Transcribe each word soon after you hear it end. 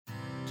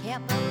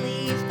Can't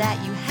believe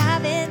that you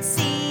haven't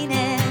seen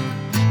it.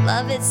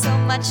 Love it so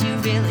much you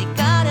really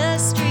gotta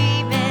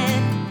stream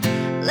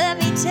it. Let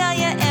me tell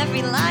you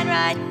every line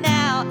right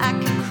now. I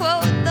can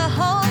quote the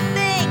whole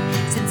thing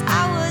since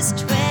I was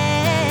 12.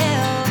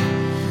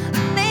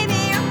 Maybe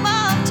your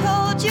mom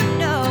told you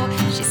no.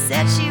 She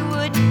said she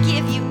wouldn't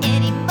give you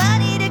any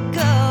money to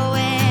go,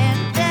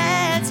 and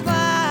that's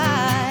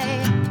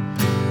why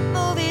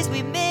movies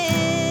we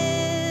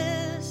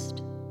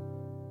missed.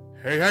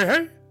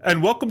 Hey.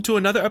 And welcome to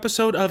another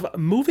episode of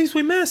Movies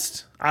We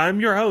Missed. I'm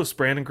your host,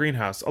 Brandon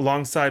Greenhouse,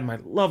 alongside my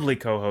lovely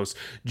co-host,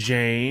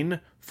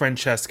 Jane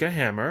Francesca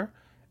Hammer.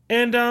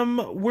 And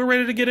we're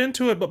ready to get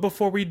into it. But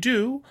before we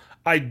do,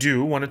 I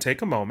do want to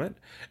take a moment.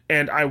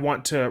 And I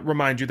want to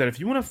remind you that if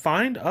you want to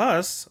find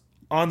us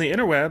on the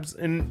interwebs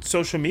in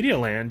social media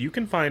land, you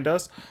can find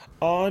us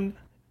on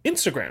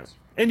Instagram.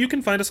 And you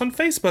can find us on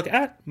Facebook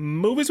at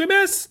Movies We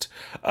Missed.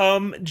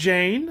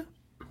 Jane,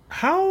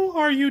 how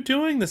are you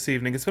doing this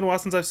evening? It's been a while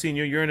since I've seen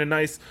you. You're in a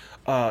nice,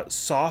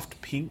 soft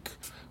pink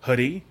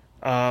hoodie.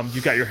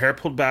 You got your hair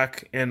pulled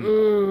back in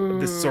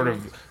this sort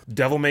of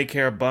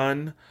devil-may-care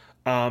bun.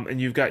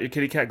 And you've got your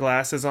kitty cat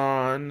glasses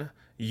on.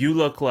 You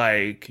look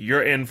like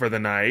you're in for the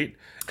night.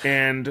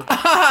 And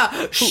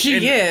She's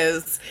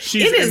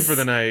in for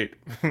the night.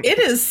 It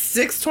is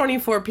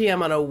 6:24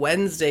 p.m. on a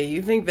Wednesday.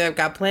 You think they've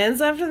got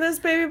plans after this,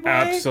 baby boy?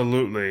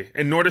 Absolutely.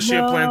 And nor does she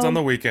have plans on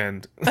the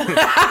weekend.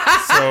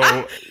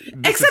 So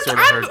except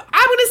I'm going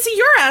to see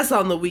your ass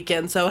on the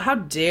weekend, so how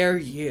dare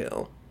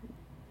you?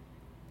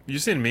 You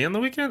seen me on the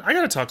weekend? I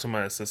got to talk to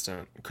my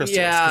assistant, Chrysalis,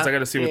 because I got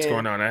to see what's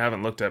going on. I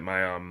haven't looked at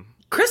my...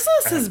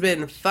 Chrysalis has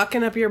been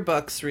fucking up your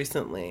books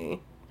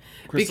recently.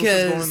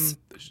 Chrysalis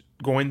because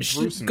going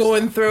through some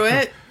going stuff. through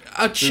it.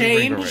 A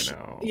change. Right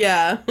now.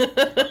 Yeah.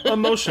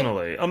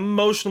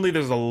 Emotionally,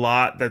 there's a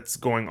lot that's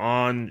going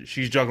on.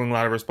 She's juggling a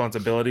lot of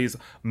responsibilities.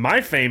 My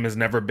fame has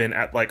never been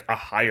at like a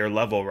higher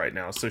level right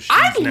now. So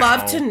I'd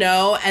love to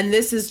know, and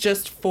this is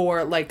just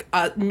for like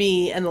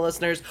me and the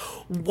listeners,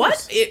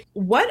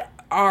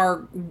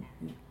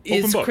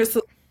 is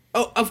Chrysalis?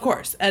 Oh, of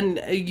course,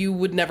 and you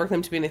would never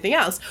claim to be anything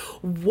else.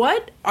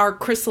 What are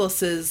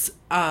Chrysalis's,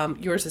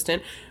 your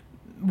assistant?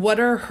 What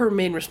are her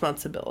main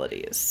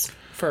responsibilities?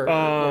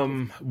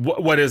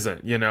 What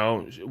isn't? You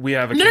know, we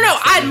have a no.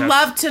 I'd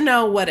love to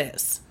know what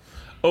is.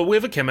 Oh, we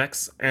have a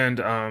Chemex, and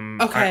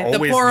okay,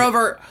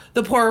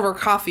 the pour over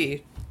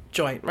coffee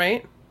joint,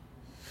 right?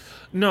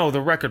 No,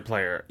 the record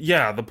player.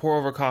 Yeah, the pour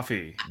over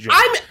coffee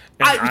joint.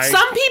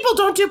 Some people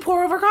don't do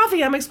pour over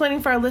coffee. I'm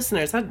explaining for our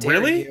listeners. How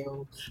dare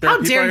you? There are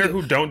people here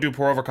who don't do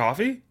pour over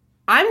coffee?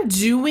 I'm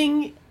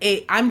doing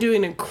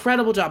an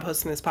incredible job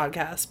hosting this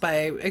podcast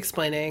by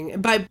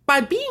explaining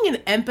by being an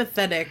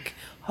empathetic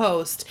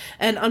host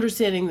and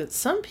understanding that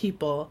some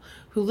people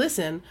who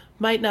listen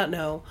might not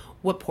know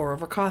what pour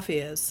over coffee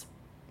is.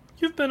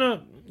 You've been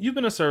a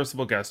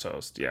serviceable guest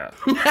host, yeah.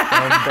 But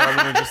I'm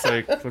gonna just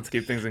let's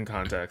keep things in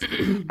context.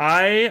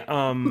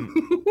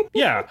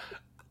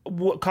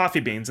 Coffee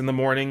beans in the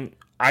morning.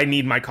 I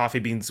need my coffee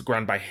beans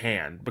ground by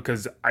hand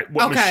because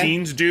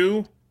machines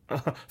do,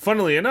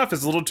 funnily enough,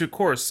 is a little too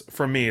coarse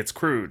for me. It's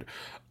crude.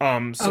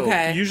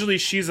 Usually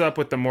she's up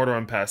with the mortar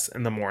and pestle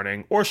in the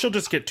morning, or she'll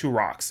just get 2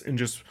 rocks and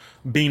just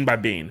bean by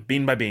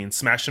bean,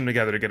 smash them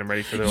together to get them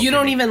ready for the. You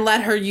don't even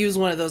let her use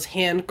one of those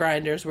hand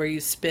grinders where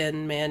you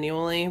spin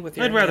manually with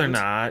your. I'd rather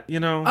not. You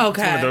know, okay, it's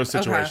one of those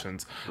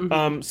situations. Okay.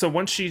 Mm-hmm. So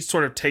once she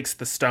sort of takes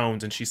the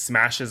stones and she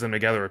smashes them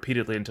together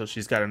repeatedly until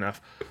she's got enough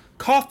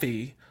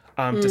coffee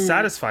to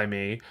satisfy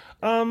me,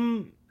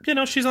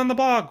 she's on the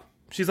blog.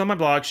 She's on my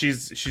blog.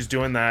 She's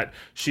doing that.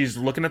 She's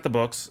looking at the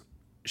books.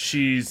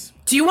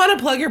 Do you want to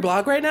plug your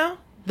blog right now?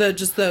 The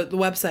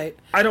website.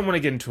 I don't want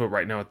to get into it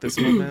right now at this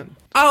moment.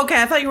 Oh,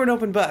 okay. I thought you were an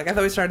open book. I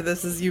thought we started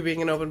this as you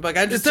being an open book.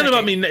 It's not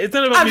about me. It's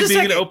not about me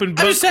being an open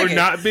book or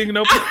not being an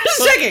open book. I'm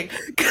just checking.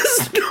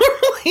 Because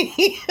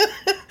normally,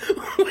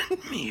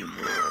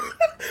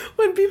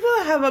 when people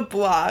have a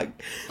blog,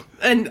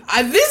 and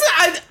I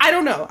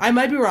don't know. I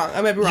might be wrong.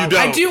 You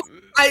don't. You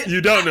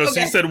don't know. Okay.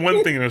 So you said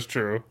one thing that's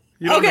true.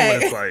 You don't know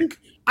what it's like.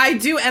 I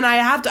do, and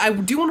I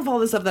do want to follow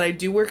this up that I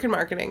do work in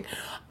marketing.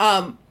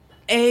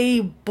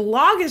 A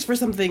blog is for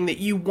something that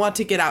you want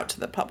to get out to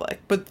the public,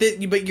 but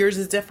yours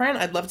is different.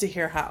 I'd love to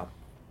hear how.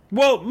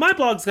 Well, my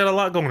blog's got a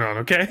lot going on,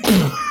 okay?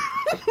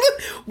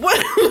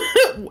 What?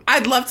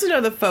 I'd love to know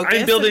the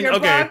focus. I'm building. Of your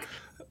blog.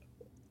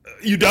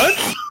 You done?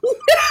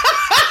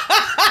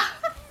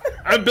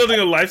 I'm building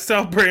a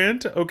lifestyle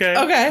brand, okay?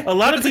 Okay. A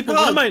lot of people.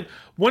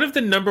 One of the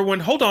number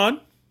one. Hold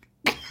on.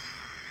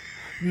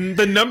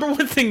 The number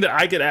one thing that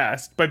I get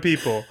asked by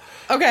people.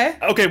 Okay.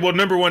 Well,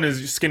 number one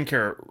is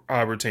skincare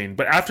routine.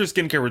 But after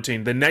skincare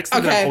routine, the next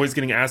thing I'm always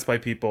getting asked by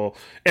people,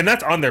 and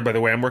that's on there, by the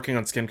way. I'm working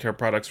on skincare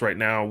products right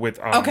now with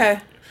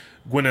Gwyneth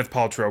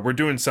Paltrow. We're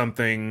doing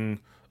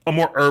a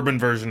more urban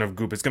version of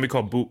Goop. It's going to be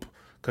called Boop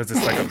because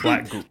it's like a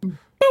black Goop. Boop.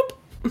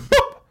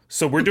 Boop.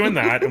 So we're doing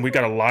that, and we've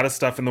got a lot of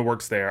stuff in the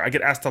works there. I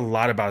get asked a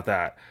lot about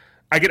that.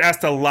 I get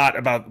asked a lot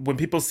about when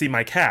people see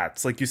my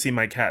cats. Like you see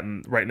my cat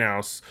right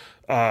now,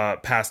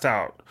 passed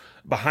out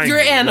behind Your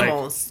me.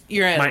 animals. Like,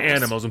 Your animals. My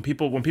animals.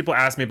 When people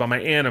ask me about my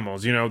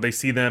animals, you know, they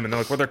see them and they're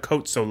like, "Well, their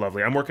coat's so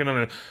lovely." I'm working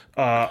on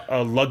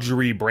a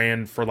luxury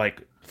brand for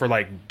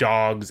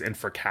dogs and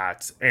for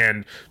cats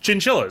and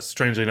chinchillas.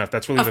 Strangely enough,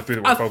 that's really the three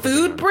that we're focusing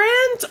on. A food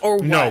brand or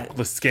what? No,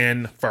 the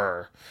skin,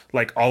 fur,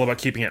 like all about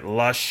keeping it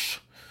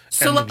lush.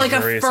 So and like a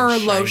luxurious fur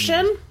and shiny.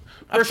 lotion?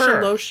 A fur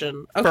sure.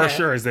 lotion. Okay. For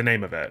sure is the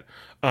name of it.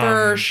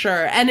 For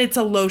sure. And it's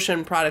a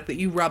lotion product that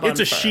you rub on It's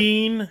a fur.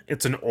 sheen.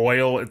 It's an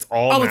oil. It's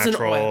all natural. It's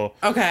an oil.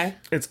 Okay.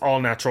 It's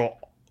all natural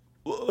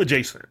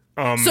adjacent.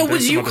 So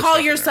would you call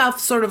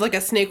yourself sort of like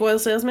a snake oil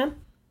salesman?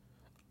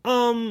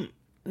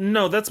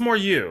 No, that's more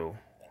you.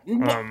 Hey,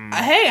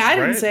 I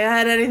didn't right? say I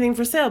had anything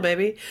for sale,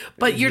 baby.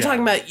 But you're Yeah.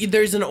 talking about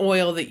there's an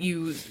oil that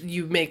you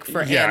make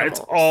for animals.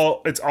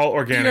 it's all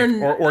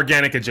organic or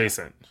organic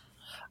adjacent.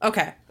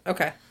 Okay.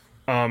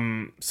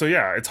 So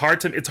yeah, it's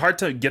hard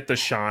to get the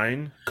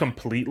shine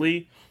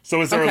completely.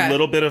 So is there Okay. a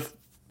little bit of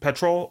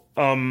petrol?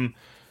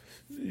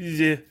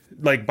 Yeah,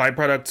 like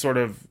byproduct sort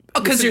of.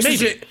 Because you're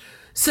maybe.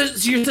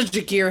 you're such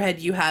a gearhead,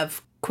 you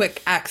have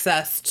quick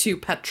access to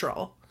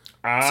petrol.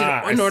 in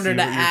I order see to what you're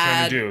trying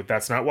add- to do.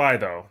 That's not why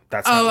though.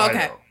 That's not why,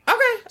 Okay. though.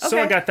 Okay.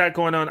 So I got that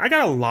going on. I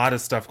got a lot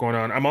of stuff going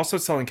on. I'm also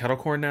selling kettle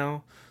corn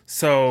now.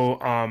 So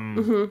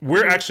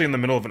we're actually in the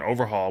middle of an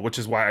overhaul, which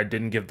is why I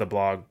didn't give the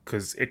blog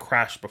because it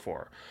crashed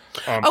before.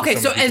 Okay,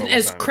 so as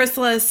as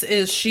Chrysalis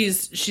is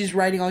she's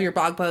writing all your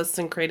blog posts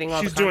and creating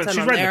all she's the content she's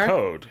on writing there. the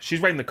code. She's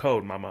writing the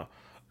code, Mama.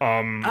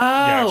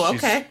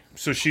 Okay.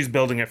 So she's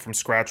building it from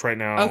scratch right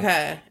now.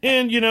 Okay.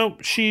 And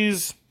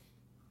she's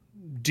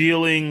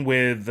dealing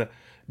with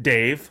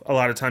Dave a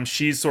lot of times.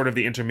 She's sort of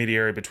the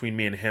intermediary between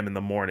me and him in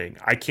the morning.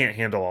 I can't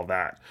handle all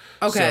that.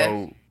 Okay.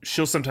 So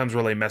she'll sometimes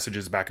relay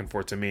messages back and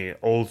forth to me,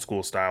 old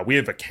school style. We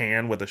have a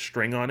can with a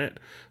string on it,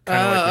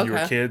 kind of like when you were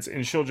okay. kids,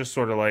 and she'll just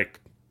sort of like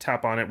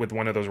tap on it with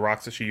one of those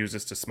rocks that she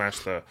uses to smash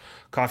the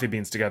coffee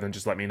beans together and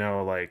just let me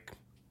know, like,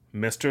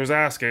 Mister's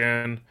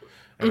asking.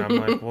 And I'm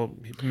like, well,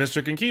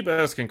 Mister can keep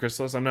asking,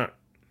 Chrysalis. I'm not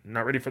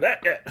ready for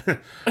that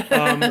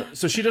yet.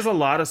 So she does a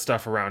lot of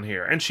stuff around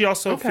here. And she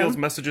also fields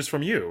messages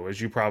from you,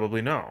 as you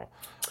probably know.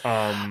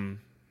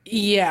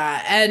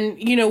 Yeah, and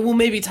we'll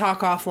maybe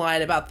talk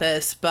offline about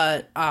this,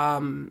 but I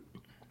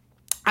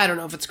don't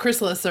know if it's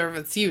Chrysalis or if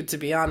it's you, to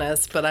be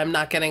honest. But I'm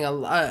not getting a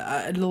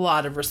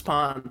lot of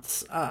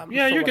response.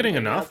 Yeah, you're getting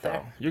enough,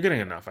 though. You're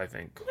getting enough, I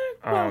think.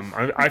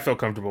 I feel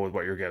comfortable with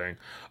what you're getting.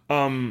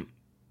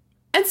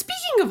 And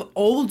speaking of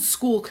old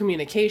school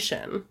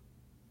communication,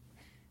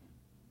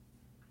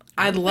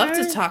 I'd love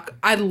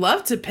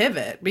to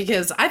pivot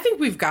because I think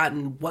we've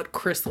gotten what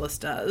Chrysalis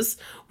does,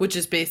 which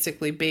is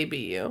basically baby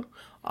you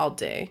all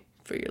day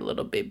for your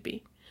little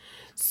baby.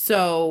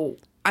 So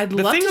I'd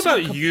love to talk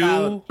about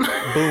you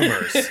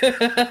boomers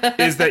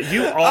is that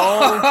you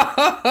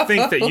all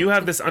think that you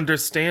have this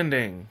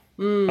understanding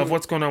of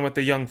what's going on with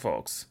the young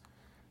folks.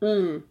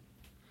 And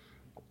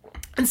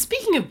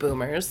speaking of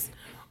boomers,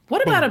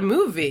 what about a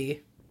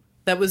movie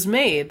that was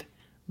made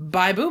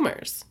by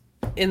boomers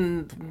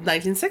in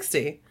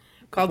 1960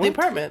 called The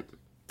Apartment?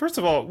 First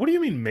of all, what do you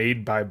mean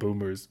made by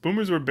boomers?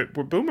 Boomers were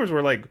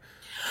like,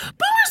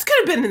 Boomers could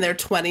have been in their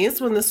 20s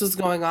when this was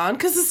going on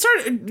because it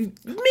started.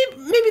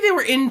 Maybe they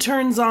were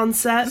interns on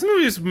set. this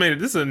movie was made.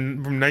 This is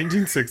from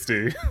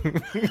 1960.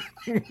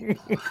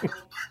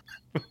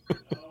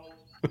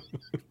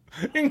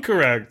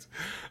 Incorrect.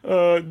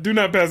 Do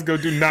not pass go.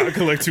 Do not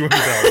collect $200.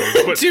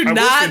 But I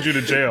will send you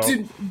to jail.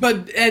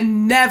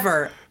 And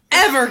never,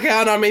 ever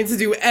count on me to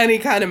do any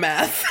kind of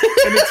math.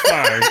 And it's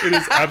fine. It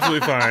is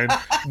absolutely fine.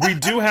 We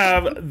do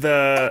have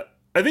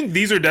I think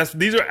these are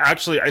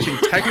actually, I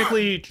think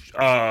technically,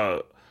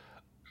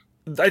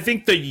 I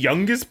think the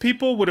youngest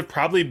people would have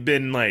probably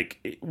been born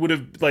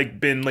in the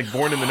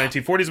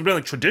 1940s, would have been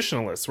like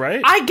traditionalists,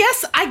 right? I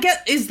guess,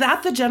 is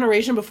that the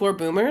generation before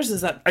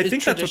boomers? I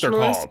think that's what they're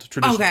called,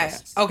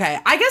 traditionalists. Okay.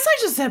 I guess I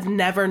just have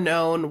never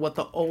known what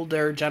the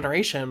older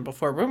generation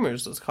before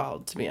boomers was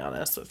called, to be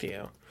honest with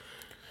you.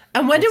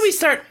 And when did we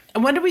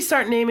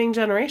start naming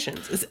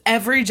generations? Is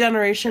every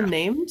generation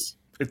named?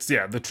 It's the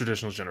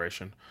traditionalist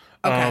generation.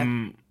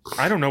 Okay.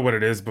 I don't know what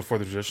it is before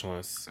the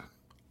traditionalists,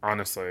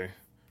 honestly.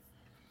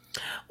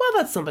 Well,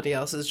 that's somebody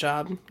else's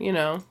job. We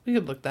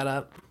could look that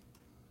up.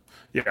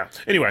 Yeah.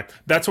 Anyway,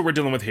 that's what we're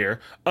dealing with here.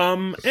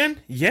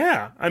 And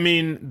yeah, I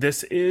mean,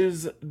 this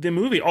is the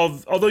movie.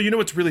 Although,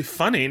 what's really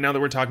funny now that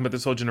we're talking about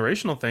this whole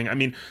generational thing. I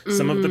mean,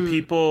 some of the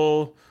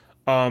people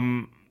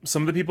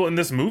in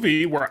this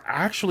movie were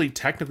actually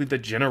technically the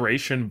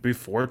generation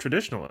before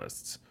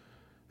traditionalists.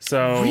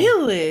 So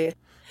really,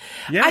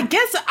 yeah. I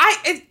guess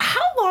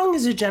how long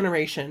is a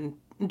generation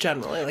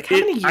generally? Like how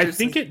many years? I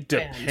think it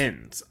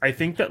depends. I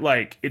think that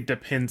it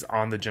depends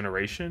on the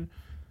generation.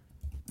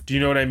 Do you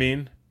know what I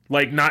mean?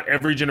 Like, not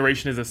every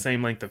generation is the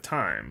same length of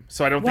time.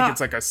 So I don't think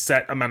it's like a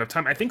set amount of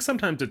time. I think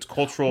sometimes it's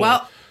cultural.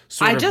 Well,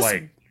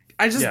 I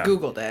I just Yeah.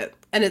 Googled it.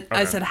 And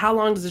I Okay. said, how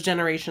long does a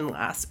generation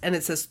last? And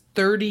it says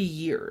 30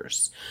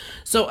 years.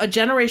 So a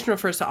generation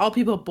refers to all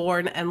people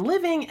born and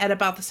living at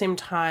about the same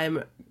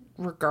time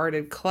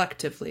regarded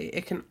collectively.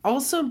 It can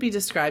also be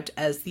described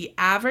as the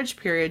average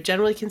period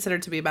generally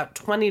considered to be about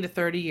 20 to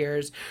 30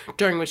 years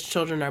during which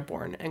children are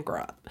born and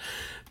grow up,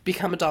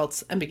 become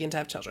adults, and begin to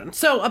have children.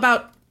 So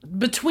about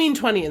between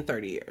 20 and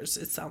 30 years,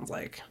 it sounds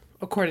like,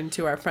 according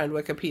to our friend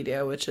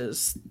Wikipedia, which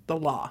is the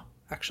law,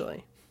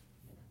 actually.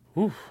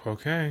 Ooh,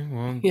 okay.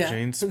 Well, Yeah.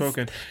 Jane's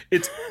spoken.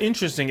 It's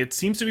interesting. It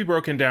seems to be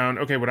broken down.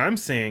 Okay, what I'm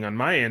seeing on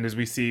my end is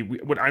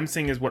what I'm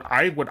seeing is what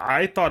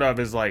I thought of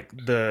as like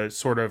the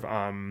sort of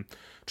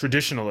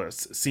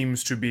traditionalists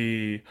seems to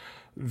be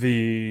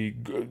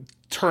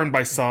termed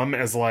by some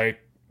as like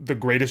the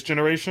greatest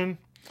generation.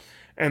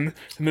 And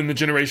then the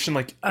generation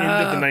like end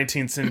of the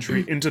 19th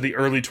century into the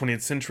early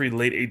 20th century,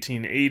 late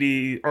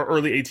 1880 or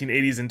early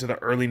 1880s into the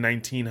early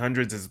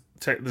 1900s is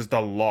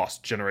the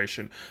lost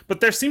generation.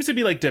 But there seems to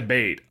be like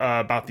debate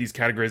about these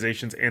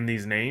categorizations and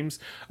these names.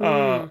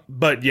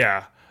 But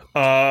yeah.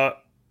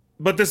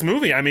 But this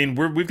movie, I mean,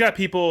 we've got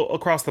people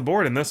across the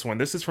board in this one.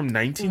 This is from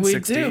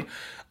 1960. We do.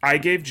 I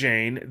Gave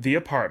Jane The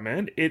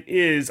Apartment. It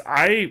is,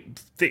 I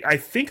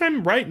think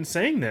I'm right in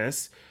saying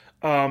this.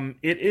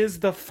 It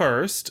is the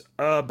first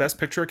Best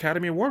Picture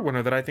Academy Award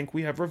winner that I think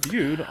we have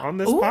reviewed on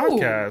this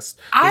podcast.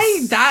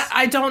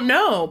 I don't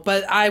know,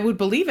 but I would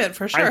believe it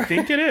for sure. I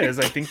think it is.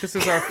 I think this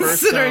is our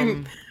first.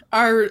 Considering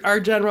our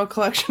general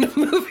collection of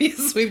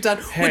movies we've done,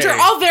 which are Hey.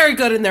 all very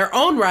good in their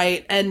own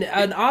right, and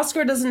an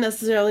Oscar doesn't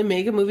necessarily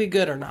make a movie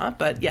good or not,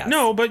 but yes.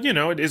 No, but you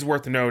know, it is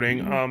worth noting.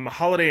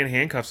 Holiday in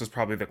Handcuffs is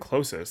probably the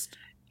closest.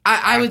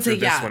 I would say to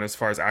this yeah. one as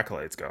far as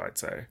accolades go, I'd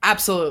say.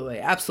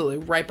 Absolutely,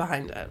 right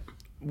behind it.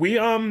 We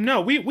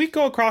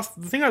go across.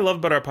 The thing I love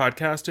about our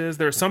podcast is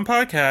there are some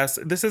podcasts.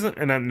 This isn't,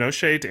 and I'm no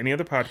shade to any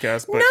other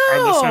podcast, but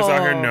our listeners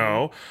out here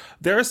know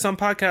there are some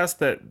podcasts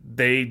that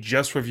they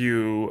just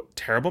review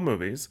terrible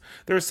movies.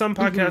 There are some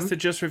podcasts that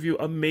just review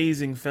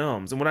amazing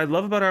films. And what I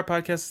love about our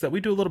podcast is that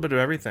we do a little bit of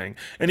everything.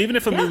 And even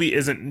if a movie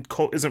isn't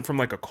from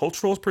like a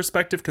cultural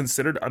perspective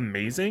considered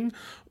amazing,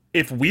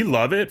 if we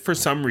love it for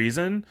some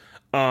reason,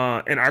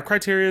 and our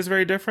criteria is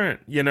very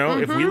different. You know,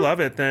 if we love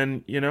it,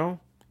 then you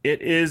know.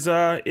 It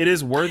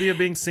is worthy of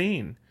being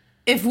seen.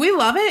 If we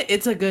love it,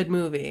 it's a good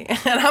movie.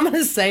 And I'm going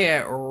to say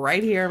it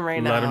right here and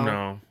right now. Let them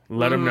know.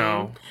 Let them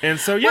know. And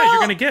so, yeah, Well- you're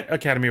going to get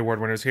Academy Award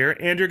winners here,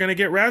 and you're going to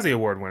get Razzie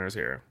Award winners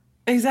here.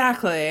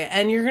 Exactly.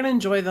 And you're going to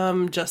enjoy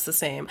them just the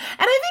same.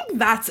 And I think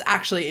that's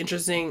actually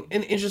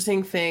an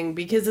interesting thing,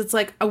 because it's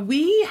like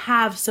we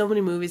have so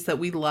many movies that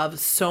we love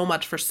so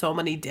much for so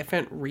many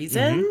different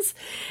reasons.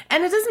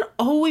 And it doesn't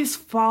always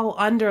fall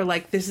under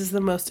like, this is the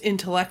most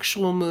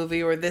intellectual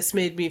movie, or this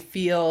made me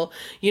feel,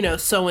 you know,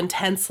 so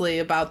intensely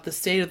about the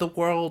state of the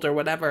world or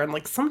whatever. And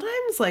like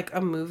sometimes like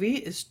a movie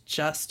is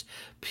just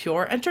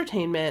pure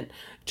entertainment,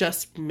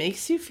 just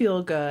makes you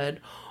feel good,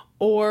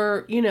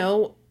 or, you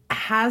know,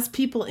 has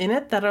people in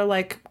it that are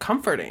like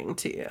comforting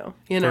to you.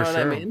 You know For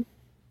what sure. I mean?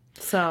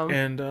 So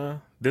And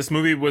this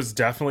movie was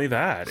definitely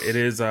that. It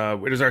is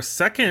our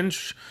second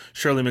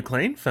Shirley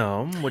MacLaine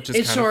film, which is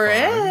it kind sure of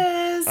fun.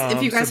 is.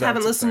 If you so guys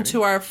haven't that's listened exciting.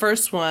 to our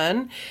first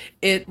one,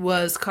 it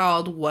was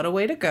called What a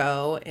Way to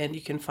Go, and you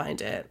can find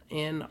it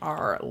in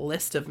our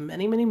list of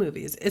many, many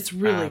movies. It's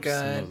really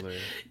good. Absolutely.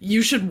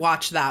 You should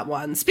watch that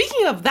one.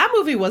 Speaking of, that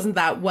movie wasn't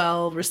that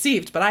well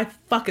received, but I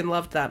fucking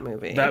loved that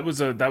movie. That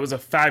was a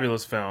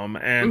fabulous film,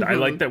 and I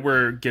like that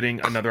we're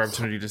getting another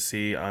opportunity to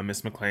see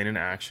Miss McLean in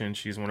action.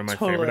 She's one of my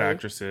favorite Totally.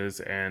 actresses,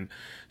 and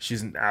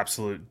she's an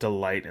absolute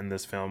delight in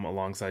this film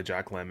alongside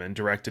Jack Lemmon,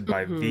 directed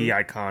by the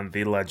icon,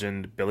 the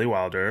legend, Billy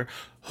Wilder,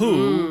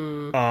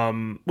 who, well,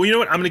 you know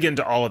what? I'm going to get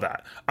into all of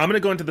that. I'm going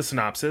to go into the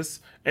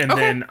synopsis, and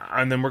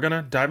then we're going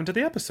to dive into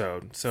the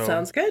episode. So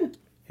Sounds good.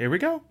 here we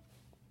go.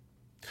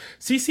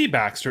 C.C.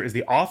 Baxter is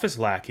the office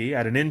lackey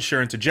at an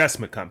insurance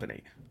adjustment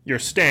company. Your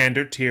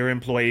standard tier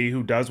employee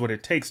who does what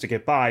it takes to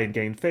get by and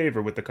gain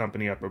favor with the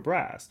company upper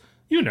brass.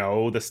 You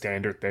know, the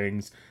standard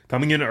things.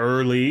 Coming in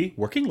early,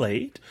 working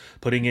late,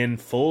 putting in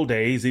full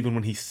days even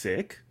when he's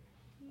sick,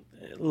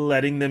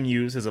 letting them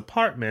use his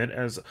apartment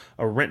as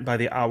a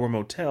rent-by-the-hour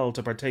motel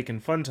to partake in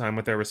fun time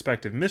with their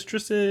respective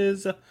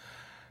mistresses.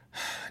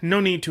 No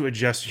need to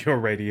adjust your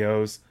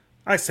radios.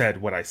 I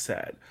said what I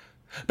said.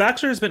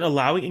 Baxter has been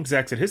allowing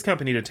execs at his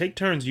company to take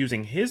turns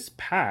using his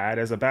pad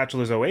as a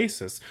bachelor's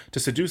oasis to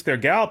seduce their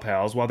gal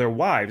pals while their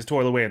wives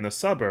toil away in the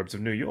suburbs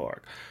of New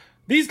York.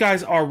 These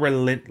guys are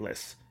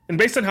relentless. And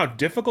based on how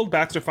difficult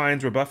Baxter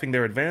finds rebuffing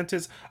their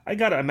advances, I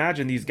gotta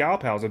imagine these gal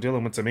pals are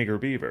dealing with some eager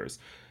beavers.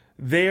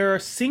 Their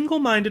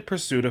single-minded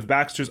pursuit of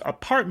Baxter's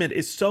apartment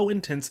is so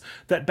intense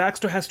that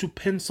Baxter has to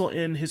pencil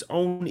in his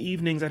own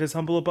evenings at his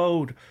humble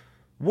abode.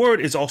 Word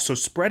is also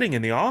spreading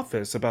in the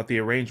office about the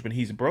arrangement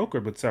he's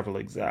brokered with several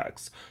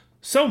execs.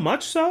 So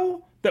much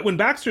so that when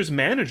Baxter's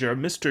manager,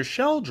 Mr.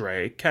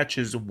 Sheldrake,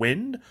 catches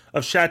wind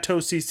of Chateau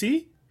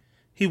CC,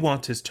 he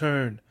wants his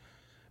turn.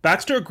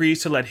 Baxter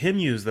agrees to let him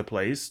use the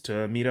place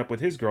to meet up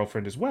with his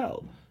girlfriend as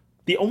well.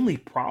 The only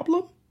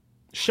problem?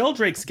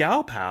 Sheldrake's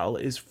gal pal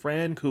is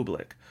Fran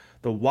Kubelik,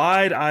 the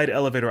wide-eyed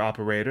elevator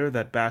operator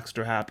that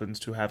Baxter happens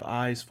to have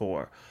eyes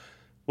for.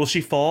 Will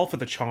she fall for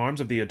the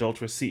charms of the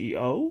adulterous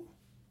CEO?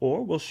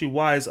 Or will she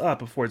wise up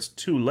before it's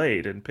too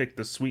late and pick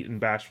the sweet and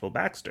bashful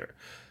Baxter?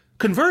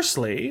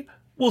 Conversely,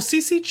 will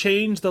Cece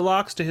change the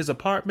locks to his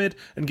apartment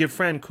and give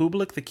Fran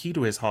Kubelik the key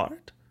to his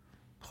heart?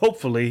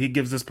 Hopefully, he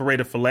gives this parade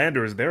of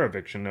philanderers their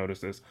eviction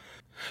notices,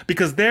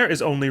 because there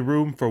is only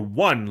room for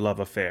one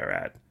love affair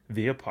at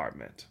the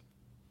apartment.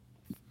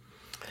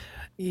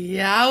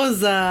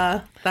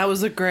 Yeah, that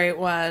was a great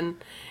one.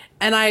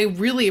 And I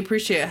really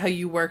appreciate how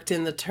you worked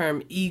in the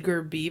term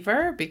eager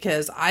beaver,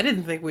 because I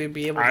didn't think we'd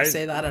be able to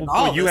say that at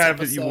all. You have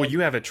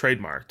it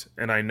trademarked,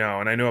 and I know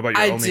about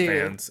your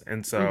OnlyFans,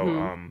 and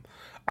so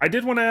I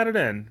did want to add it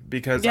in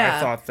because I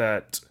thought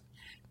that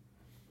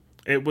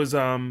it was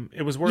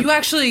worth. You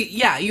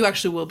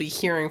actually will be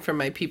hearing from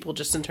my people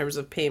just in terms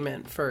of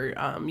payment for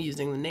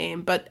using the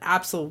name, but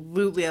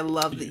absolutely, I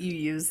love that you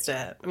used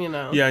it.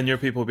 Yeah, and your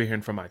people will be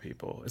hearing from my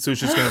people, so it's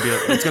just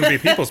gonna be a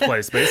people's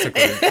place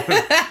basically.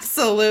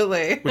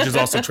 Absolutely, which is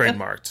also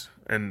trademarked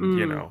and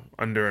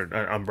under an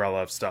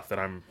umbrella of stuff that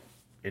I'm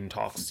in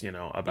talks,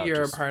 about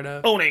you're a part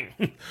of owning.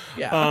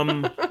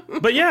 Yeah.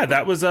 But yeah,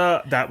 that was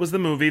the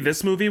movie.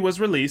 This movie was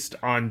released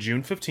on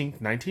June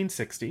 15th,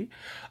 1960.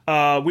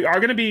 We are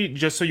going to be,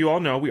 just so you all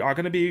know, we are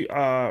going to be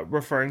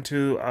referring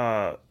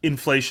to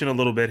inflation a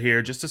little bit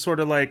here, just to sort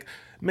of like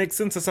make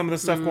sense of some of the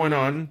stuff going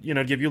on,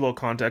 give you a little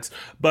context.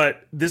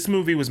 But this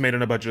movie was made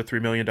on a budget of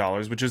 $3 million,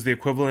 which is the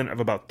equivalent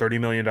of about $30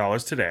 million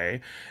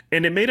today.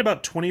 And it made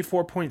about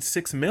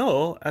 24.6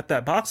 mil at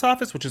that box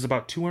office, which is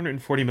about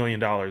 $240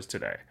 million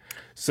today.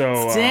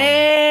 So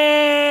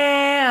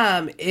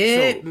damn,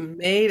 it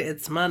made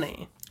its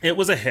money. It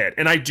was a hit.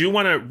 And I do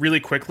want to really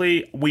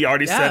quickly, we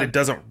already said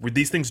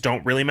these things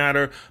don't really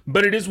matter,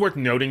 but it is worth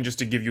noting just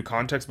to give you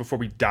context before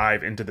we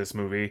dive into this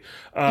movie.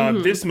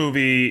 This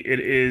movie, it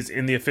is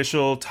in the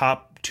official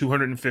top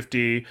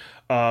 250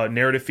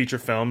 narrative feature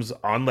films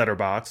on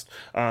Letterboxd.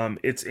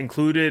 It's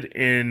included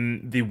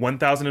in the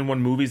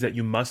 1001 movies that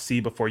you must see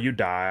before you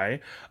die.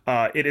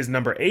 It is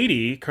number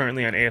 80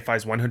 currently on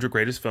AFI's 100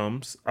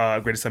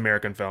 greatest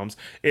American films.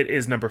 It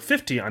is number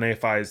 50 on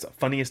AFI's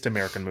funniest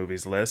American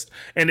movies list,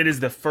 and it is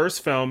the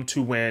first film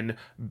to win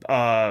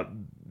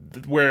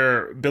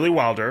where Billy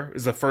Wilder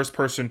is the first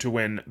person to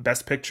win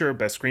Best Picture,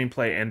 Best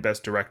Screenplay, and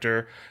Best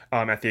Director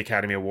at the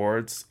Academy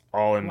Awards,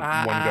 all in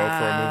one go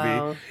for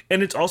a movie.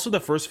 And it's also the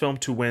first film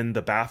to win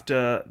the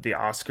BAFTA, the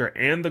Oscar,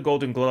 and the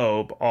Golden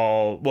Globe,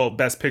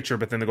 Best Picture,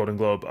 but then the Golden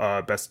Globe,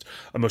 Best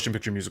Motion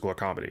Picture, Musical, or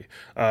Comedy.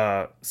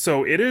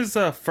 So it is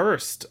a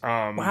first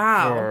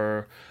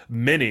for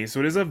many. So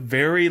it is a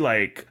very,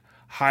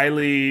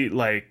 highly,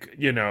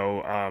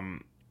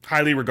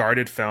 highly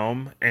regarded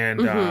film,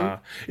 and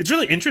it's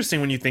really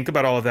interesting when you think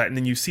about all of that, and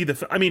then you see the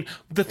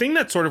thing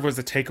that sort of was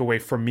a takeaway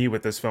for me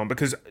with this film,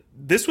 because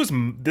this was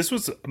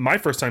my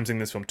first time seeing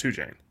this film too,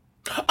 Jane.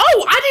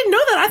 Oh, I didn't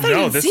know that. I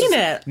thought you'd seen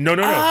it. No.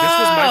 This was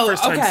my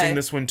first time seeing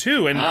this one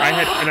too, and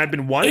I've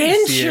been wanting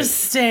to see it.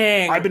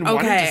 Interesting. I've been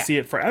wanting to see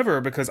it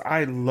forever because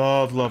I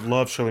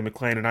love Shirley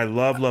MacLaine, and I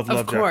love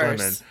Jack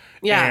Lemmon.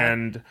 Yeah,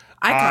 and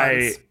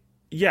icons.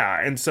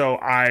 And so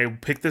I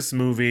picked this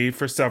movie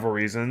for several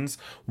reasons.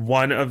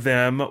 One of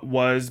them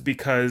was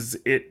because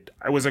it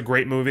was a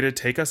great movie to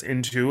take us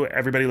into,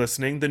 everybody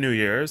listening, the New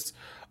Year's.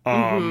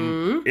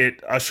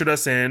 It ushered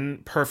us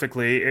in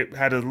perfectly. It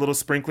had a little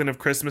sprinkling of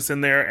Christmas in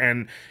there,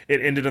 and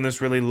it ended on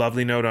this really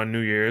lovely note on New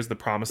Year's, the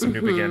promise of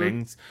new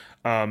beginnings.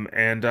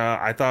 And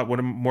I thought, what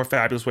a more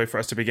fabulous way for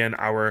us to begin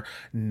our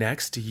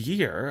next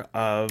year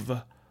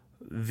of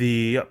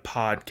the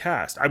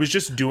podcast. I was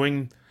just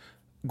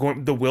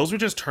the wheels were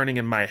just turning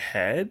in my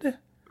head.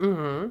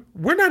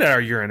 We're not at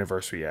our year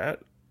anniversary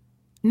yet.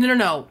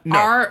 No.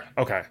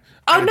 Okay.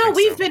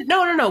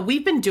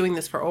 We've been doing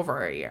this for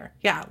over a year.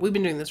 Yeah, we've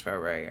been doing this for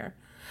over a year.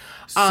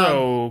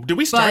 So, did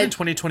we start in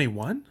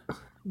 2021?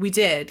 We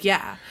did,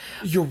 yeah.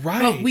 You're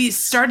right. But we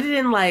started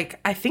in I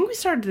think we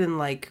started in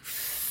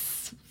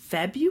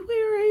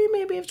February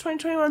maybe of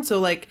 2021.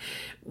 So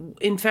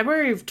in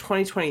February of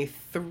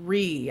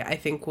 2023, I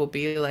think will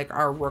be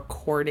our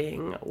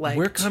recording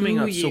we're coming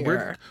up.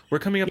 Year. So we're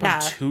coming up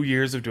on 2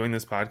 years of doing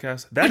this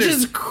podcast. Which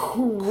is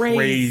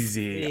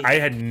crazy. I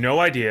had no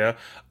idea.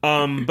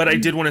 But I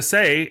did want to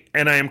say,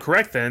 and I am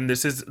correct then,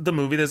 this is the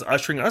movie that's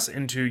ushering us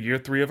into year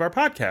 3 of our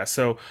podcast.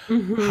 So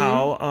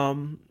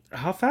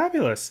how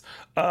fabulous.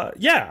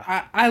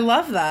 I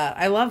love that.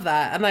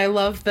 And I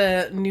love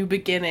the new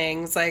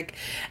beginnings.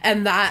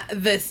 And that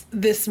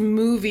this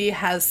movie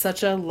has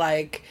such a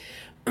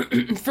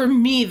for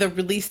me, the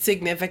really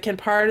significant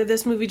part of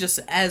this movie, just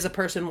as a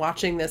person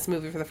watching this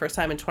movie for the first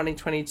time in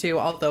 2022,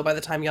 although by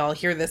the time y'all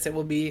hear this, it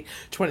will be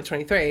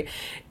 2023,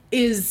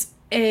 is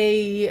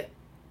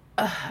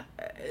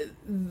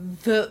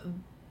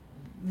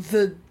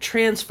the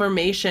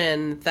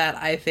transformation that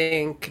I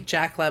think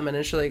Jack Lemmon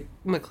and Shirley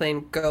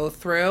MacLaine go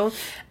through,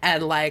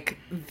 and like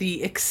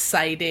the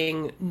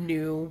exciting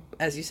new,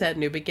 as you said,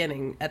 new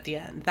beginning at the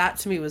end. That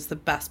to me was the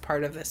best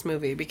part of this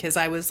movie, because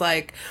I was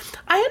like,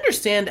 I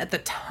understand at the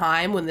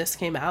time when this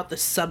came out, the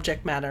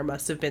subject matter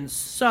must have been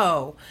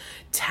so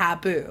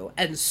taboo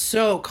and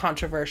so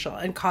controversial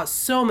and caused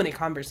so many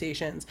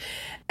conversations.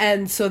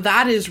 And so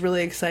that is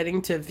really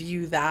exciting to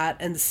view that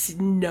and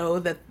know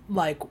that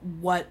like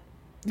what,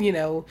 you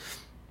know,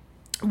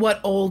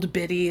 what old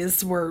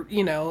biddies were,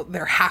 you know,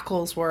 their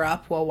hackles were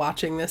up while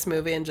watching this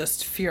movie and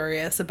just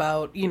furious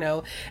about, you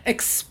know,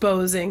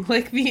 exposing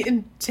like the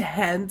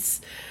intense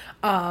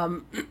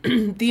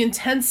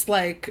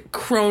like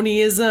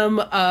cronyism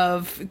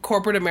of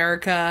corporate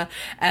America,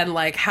 and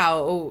like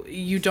how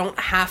you don't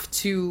have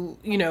to,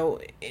 you know,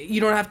 you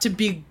don't have to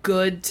be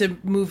good to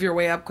move your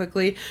way up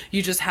quickly.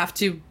 You just have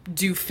to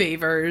do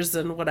favors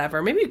and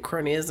whatever. Maybe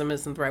cronyism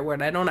isn't the right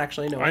word. I don't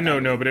actually know. I know,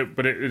 no,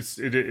 but it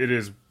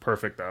is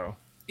perfect though.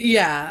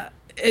 Yeah.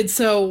 And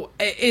so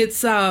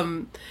it's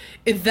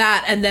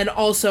that, and then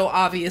also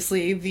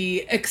obviously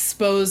the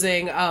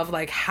exposing of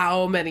like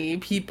how many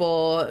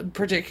people,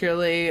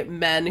 particularly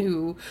men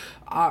who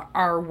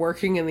are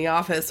working in the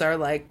office, are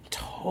like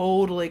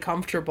totally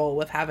comfortable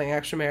with having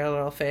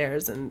extramarital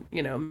affairs and,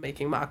 you know,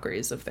 making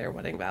mockeries of their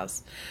wedding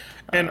vows.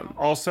 And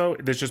also,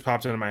 this just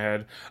popped into my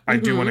head. I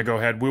do want to go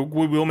ahead. We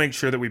will make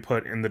sure that we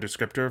put in the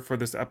descriptor for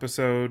this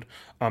episode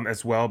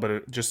as well,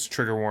 but just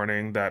trigger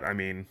warning that, I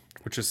mean,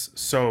 which is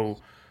so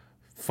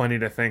funny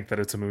to think that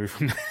it's a movie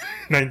from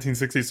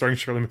 1960 starring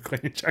Shirley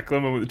MacLaine and Jack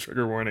Lemmon with a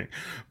trigger warning.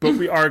 But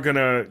we are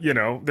gonna, you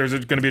know, there's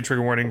gonna be a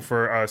trigger warning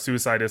for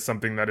suicide is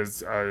something that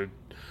is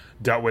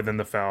dealt with in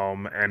the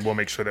film, and we'll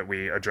make sure that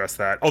we address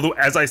that. Although,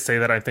 as I say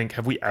that, I think,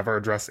 have we ever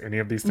addressed any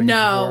of these things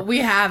before? We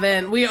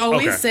haven't. We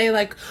always say,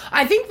 like,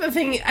 I think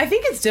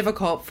it's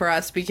difficult for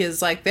us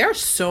because, like, there are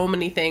so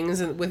many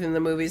things within the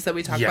movies that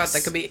we talk about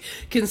that could be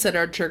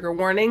considered trigger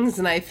warnings,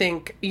 and I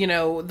think, you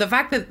know, the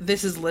fact that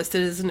this is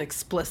listed as an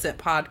explicit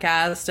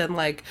podcast, and,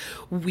 like,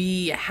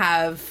 we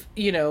have,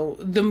 you know,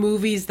 the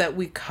movies that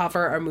we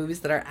cover are movies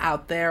that are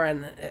out there,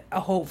 and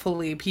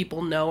hopefully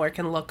people know or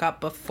can look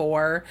up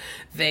before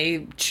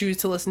they choose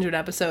to listen to an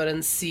episode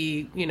and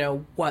see, you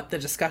know, what the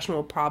discussion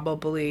will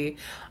probably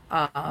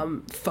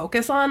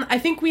focus on. I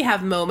think we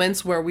have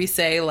moments where we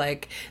say,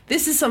 like,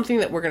 this is something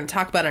that we're going to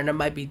talk about and it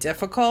might be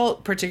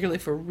difficult, particularly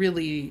for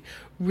really,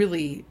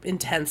 really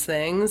intense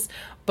things.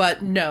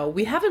 But no,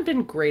 we haven't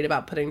been great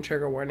about putting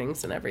trigger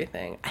warnings and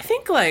everything. I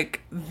think,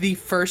 like, the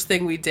first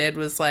thing we did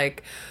was,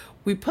 like,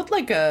 we put,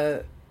 like,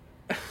 a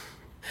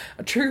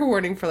trigger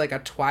warning for, like, a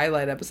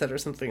Twilight episode or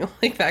something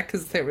like that,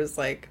 because there was,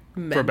 like,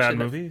 for bad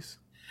movies.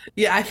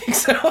 Yeah, I think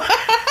so.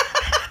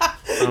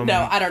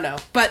 No, I don't know.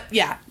 But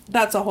yeah,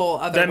 that's a whole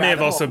other. That may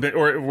have also been,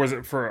 or was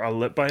it for a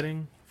lip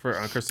biting for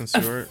Kristen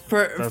Stewart?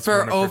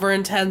 For over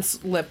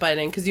intense lip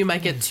biting, because you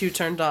might get too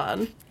turned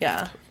on.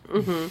 Yeah.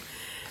 Mm-hmm.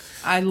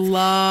 I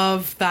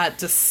love that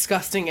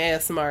disgusting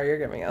ASMR you're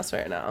giving us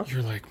right now.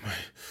 You're like my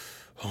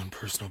own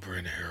personal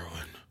brand of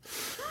heroin.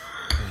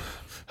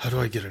 How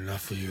do I get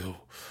enough of you?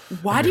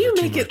 Why do you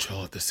make it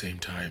all at the same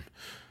time?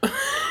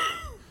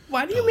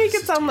 Why do you make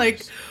it sound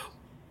like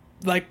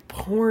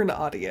porn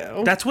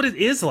audio? That's what it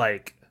is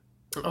like.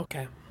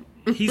 Okay.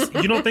 You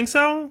don't think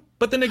so?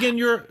 But then again,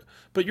 you're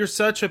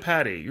such a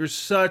patty. You're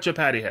such a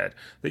patty head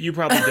that you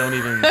probably don't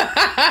even.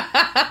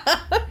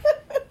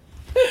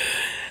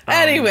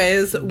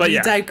 Anyways, we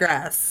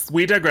digress.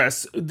 We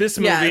digress. This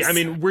movie, Yes. I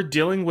mean, we're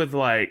dealing with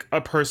like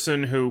a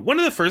person who, one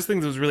of the first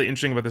things that was really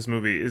interesting about this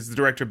movie is the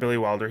director, Billy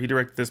Wilder. He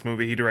directed this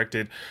movie. He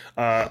directed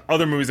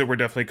other movies that we're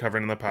definitely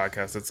covering in the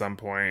podcast at some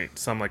point.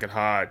 Some Like It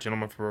Hot,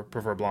 Gentlemen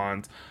Prefer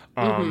Blondes.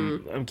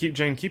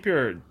 Keep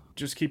your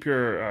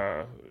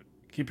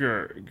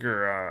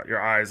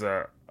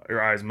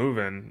eyes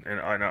moving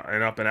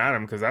and up and at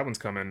him, because that one's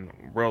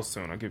coming real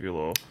soon. I'll give you a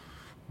little.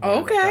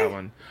 Okay. That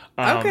one.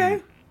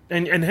 Okay.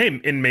 And hey,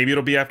 and maybe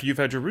it'll be after you've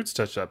had your roots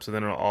touched up, so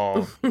then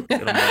it'll make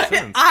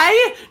sense.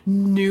 I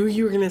knew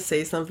you were going to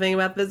say something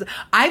about this.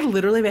 I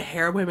literally have a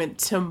hair appointment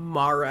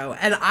tomorrow,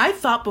 and I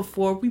thought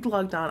before we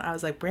logged on, I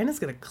was like, Brandon's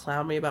going to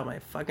clown me about my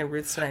fucking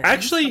roots tonight.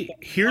 Actually,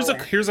 here's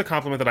a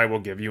compliment that I will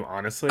give you,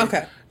 honestly.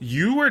 Okay.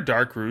 You wear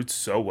dark roots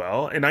so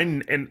well, and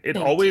it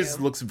always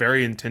looks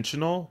very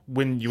intentional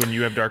when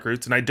you have dark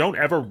roots, and I don't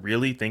ever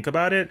really think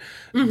about it,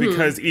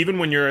 because even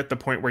when you're at the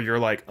point where you're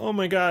like, oh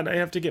my god, I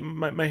have to get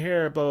my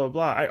hair, blah blah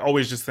blah, I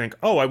always just think,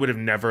 oh, I would have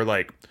never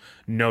like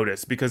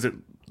noticed, because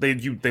they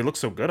look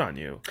so good on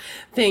you.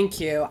 Thank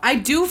you. I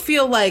do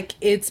feel like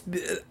it's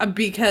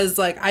because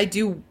like I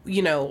do,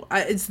 you know,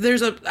 I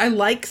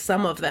like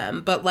some of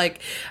them, but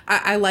like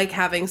I like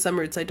having some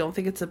roots. I don't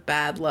think it's a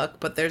bad look,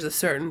 but there's a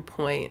certain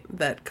point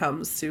that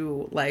comes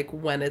to like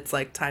when it's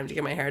like time to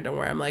get my hair done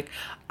where I'm like,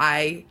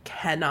 I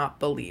cannot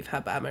believe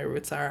how bad my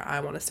roots are. I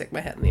want to stick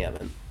my head in the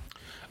oven.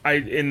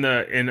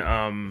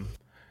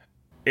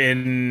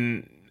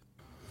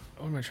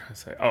 what am I trying to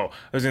say? Oh, I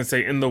was gonna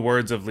say, in the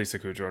words of Lisa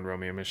Kudrow and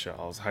Romeo and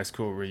Michelle's high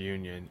school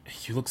reunion,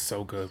 you look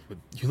so good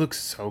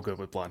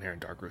with blonde hair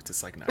and dark roots.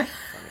 It's like not even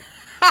funny.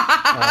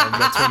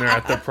 That's when they're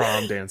at the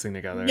prom dancing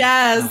together.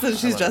 Yes, and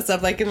she's dressed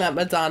up like in that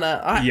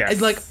Madonna. Yes.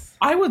 Like,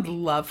 I would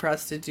love for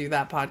us to do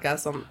that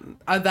podcast on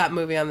that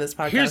movie on this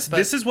podcast.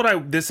 This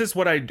is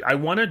what I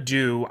want to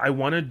do. I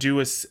want to do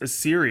a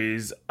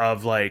series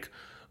of like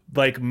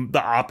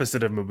the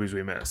opposite of movies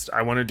we missed.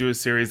 I want to do a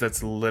series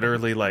that's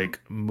literally like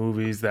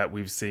movies that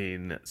we've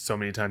seen so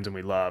many times and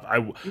we love. I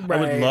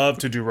would love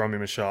to do Romeo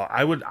and Michelle.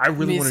 I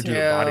really want to do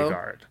The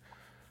Bodyguard.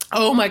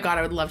 Oh my God,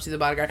 I would love to do The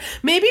Bodyguard.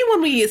 Maybe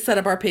when we set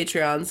up our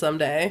Patreon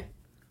someday.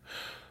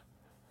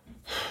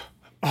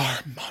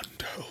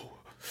 Armando.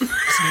 His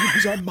name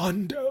is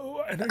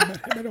Armando, and I met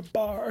him at a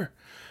bar.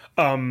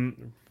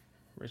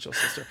 Rachel's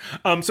sister.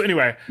 So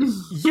anyway,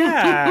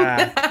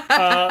 yeah.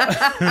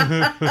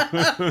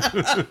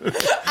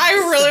 I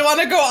really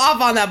want to go off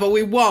on that, but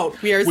we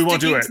won't. We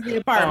won't do it. To the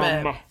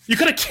apartment. You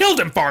could have killed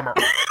him, Farmer.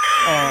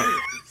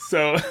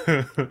 So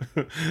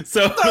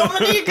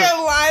many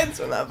good lines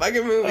from that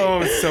fucking movie.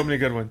 Oh, so many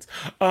good ones.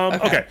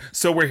 Okay,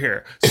 so we're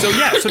here. So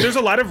yeah, so there's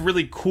a lot of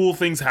really cool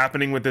things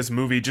happening with this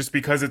movie just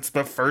because it's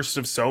the first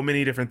of so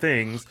many different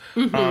things.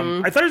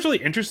 I thought it was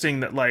really interesting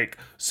that like,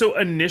 so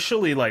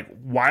initially like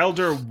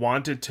Wilder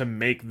wanted to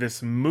make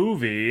this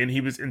movie and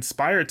he was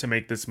inspired to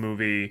make this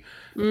movie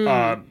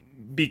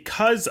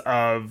because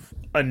of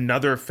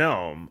another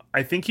film.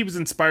 I think he was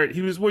inspired.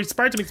 He was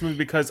inspired to make this movie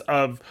because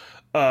of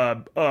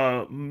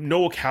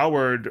Noel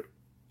Coward,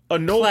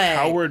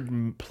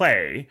 Coward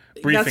play,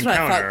 Brief That's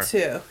Encounter. What I thought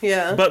too.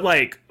 Yeah, but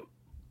like,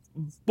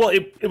 well,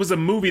 it was a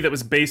movie that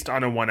was based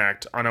on a one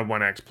act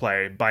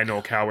play by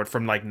Noel Coward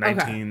from like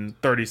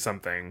 1930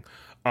 something,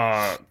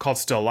 called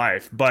Still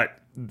Life, but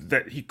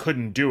that he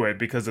couldn't do it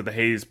because of the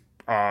Hays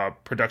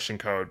production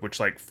code, which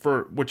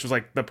was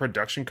like the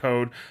production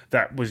code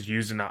that was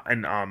used in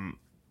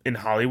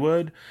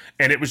Hollywood,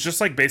 and it was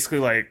just like basically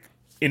like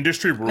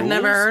industry rules. I've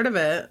never heard of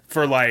it.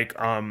 For like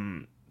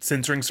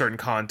censoring certain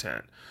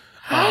content.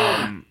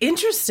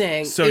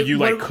 Interesting. So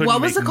what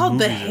was it called?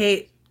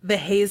 The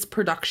Hays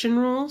production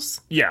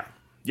rules? Yeah.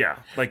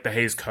 Like the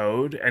Hays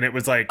Code. And it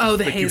was like,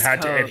 the Hays you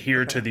had Code. to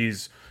adhere to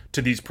these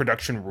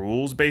production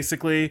rules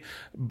basically.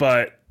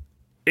 But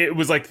it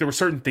was like there were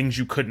certain things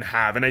you couldn't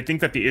have. And I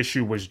think that the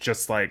issue was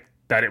just like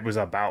that it was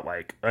about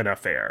like an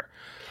affair.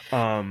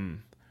 And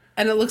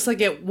it looks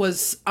like it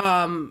was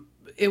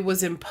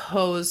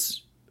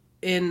imposed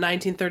in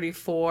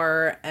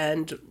 1934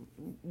 and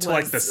was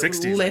like the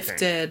 60s,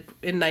 lifted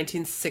in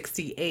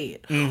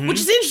 1968, which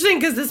is interesting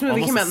because this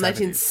movie came out in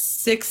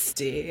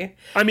 1960.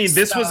 I mean,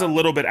 this was a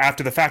little bit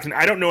after the fact, and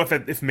I don't know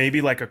if maybe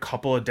like a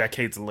couple of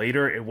decades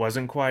later it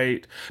wasn't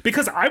quite,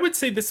 because I would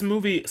say this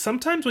movie,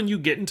 sometimes when you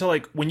get into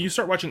like, when you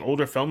start watching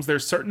older films,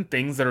 there's certain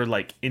things that are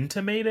like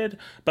intimated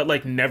but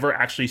like never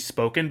actually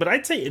spoken. But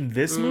I'd say in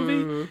this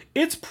movie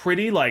it's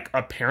pretty like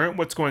apparent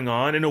what's going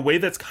on in a way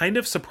that's kind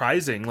of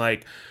surprising.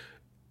 Like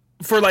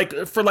for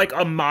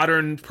a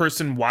modern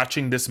person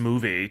watching this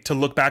movie to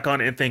look back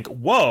on it and think,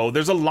 whoa,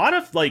 there's a lot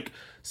of like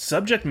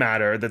subject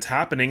matter that's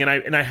happening.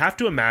 And I have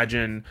to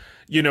imagine,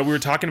 we were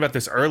talking about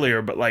this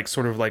earlier, but like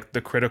sort of like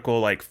the critical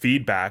like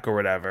feedback or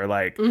whatever,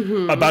 like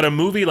about a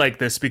movie like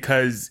this,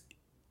 because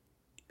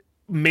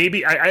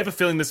maybe I have a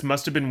feeling this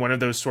must have been one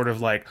of those sort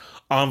of like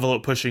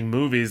envelope pushing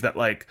movies that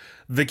like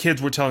the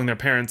kids were telling their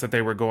parents that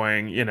they were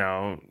going,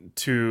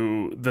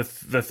 to the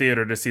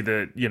theater to see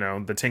the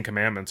 10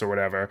 Commandments or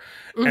whatever,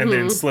 and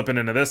then slipping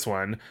into this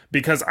one,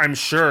 because I'm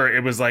sure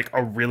it was like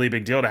a really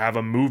big deal to have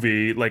a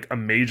movie, like a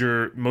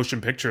major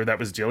motion picture that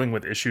was dealing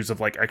with issues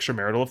of like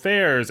extramarital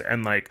affairs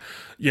and like,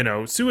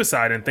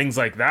 suicide and things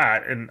like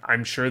that. And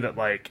I'm sure that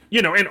like,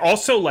 and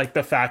also like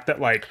the fact that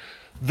like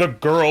the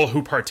girl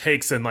who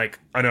partakes in like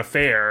an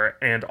affair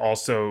and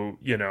also,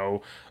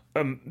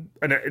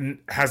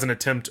 has an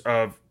attempts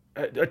to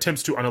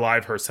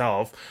unalive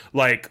herself,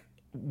 like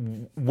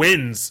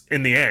wins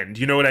in the end.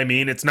 You know what I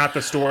mean? It's not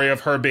the story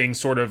of her being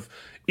sort of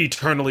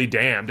eternally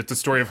damned. It's the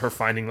story of her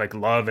finding like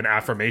love and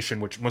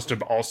affirmation, which must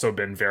have also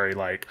been very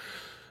like,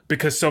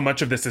 because so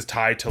much of this is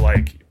tied to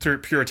like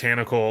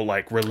puritanical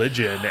like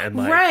religion and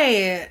like,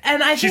 right.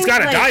 And she's got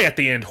to die at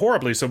the end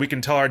horribly so we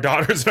can tell our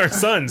daughters and our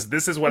sons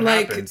this is what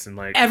happens, and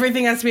like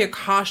everything has to be a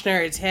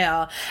cautionary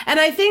tale. And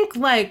I think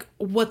like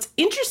what's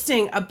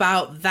interesting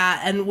about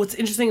that, and what's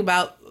interesting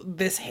about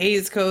this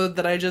Hays Code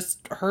that I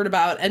just heard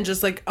about, and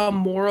just like a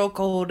moral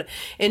code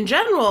in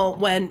general,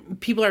 when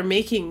people are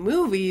making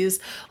movies,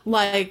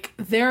 like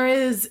there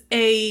is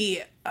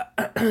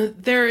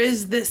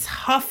this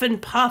huff and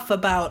puff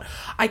about,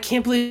 I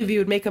can't believe you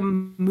would make a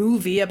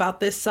movie about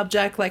this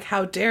subject, like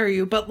how dare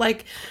you. But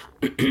like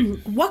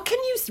what can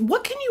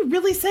you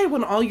really say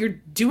when all you're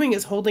doing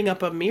is holding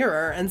up a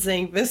mirror and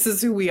saying, this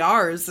is who we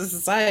are as a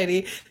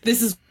society,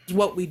 this is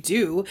what we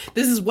do,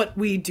 this is what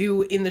we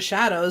do in the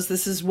shadows,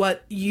 this is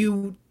what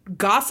you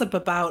gossip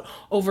about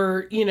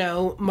over,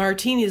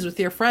 martinis with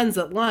your friends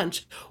at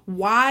lunch.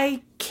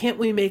 Why can't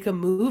we make a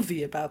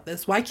movie about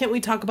this? Why can't we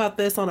talk about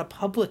this on a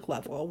public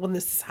level when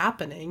this is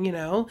happening?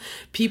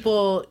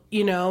 People,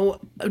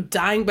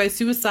 dying by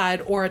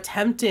suicide or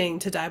attempting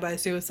to die by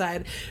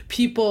suicide.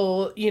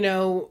 People,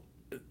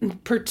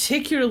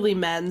 particularly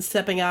men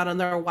stepping out on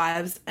their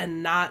wives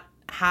and not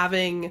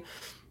having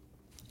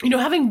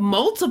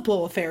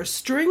multiple affairs,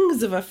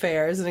 strings of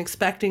affairs, and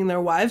expecting their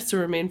wives to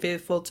remain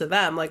faithful to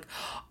them. Like,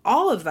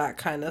 all of that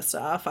kind of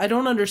stuff. I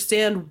don't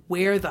understand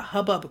where the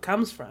hubbub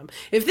comes from.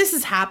 If this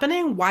is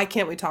happening, why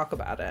can't we talk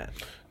about it?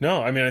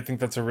 No, I mean, I think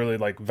that's a really,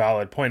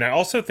 valid point. I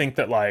also think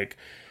that,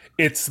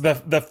 it's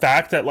the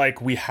fact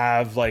that, we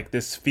have,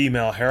 this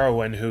female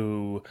heroine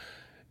who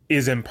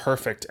is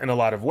imperfect in a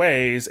lot of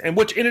ways, and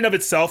which in and of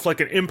itself,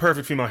 an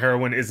imperfect female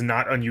heroine is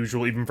not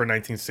unusual even for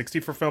 1960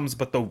 for films,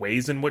 but the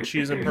ways in which she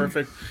is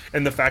imperfect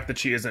and the fact that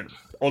she isn't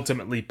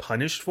ultimately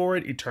punished for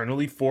it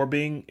eternally for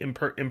being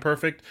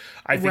imperfect,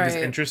 I think is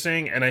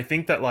interesting. And I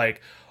think that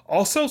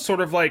also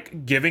sort of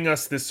giving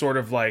us this sort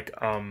of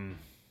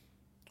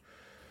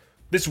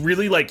this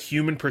really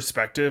human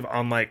perspective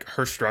on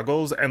her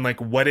struggles and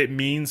what it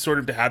means sort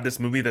of to have this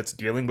movie that's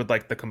dealing with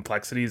the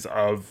complexities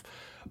of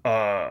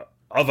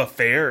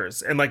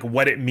affairs and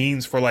what it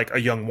means for a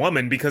young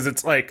woman, because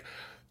it's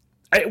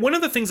one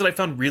of the things that I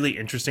found really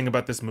interesting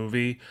about this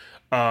movie,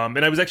 and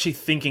I was actually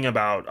thinking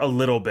about a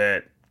little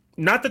bit,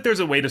 not that there's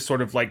a way to sort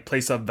of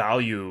place a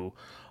value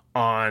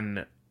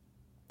on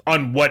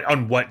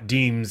what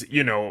deems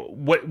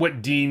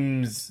what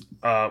deems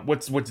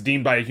what's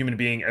deemed by a human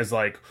being as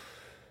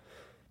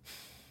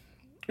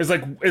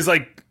is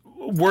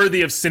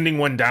worthy of sending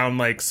one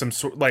down some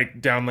sort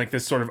down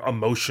this sort of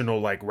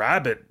emotional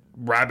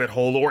rabbit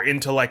hole or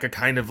into a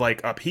kind of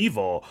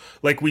upheaval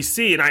we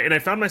see. And I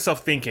found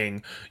myself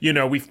thinking,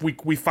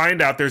 we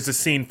find out there's a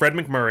scene, Fred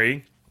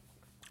McMurray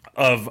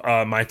of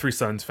My Three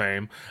Sons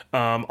fame,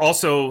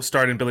 also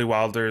starred in Billy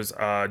Wilder's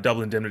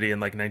Double Indemnity in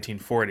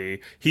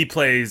 1940. He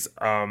plays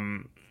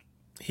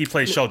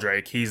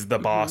Sheldrake. He's the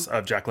boss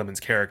of Jack Lemmon's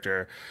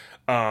character.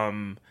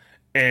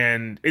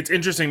 And it's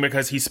interesting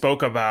because he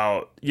spoke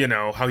about,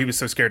 how he was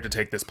so scared to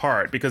take this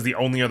part because the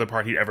only other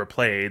part he'd ever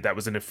played that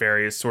was a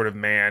nefarious sort of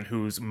man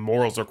whose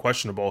morals are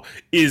questionable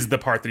is the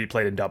part that he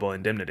played in Double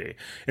Indemnity.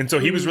 And so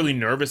he was really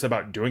nervous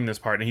about doing this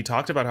part. And he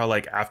talked about how,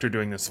 after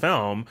doing this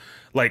film,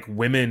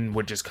 women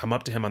would just come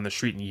up to him on the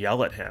street and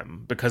yell at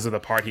him because of the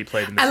part he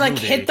played in this movie. And,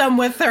 hit them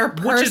with their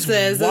purses, which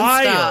is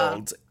wild.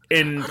 And stuff.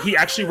 And he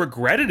actually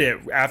regretted it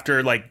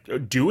after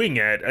doing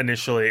it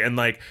initially, and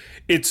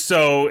it's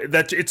so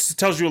that it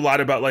tells you a lot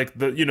about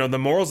the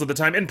morals of the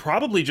time, and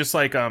probably just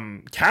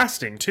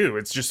casting too.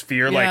 It's just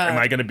fear, am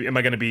I gonna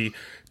be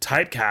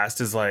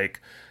typecast as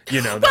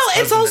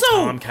it's also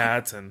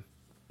Tomcats and.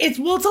 It's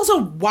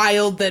also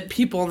wild that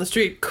people on the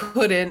street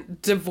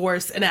couldn't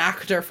divorce an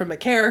actor from a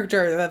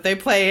character that they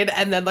played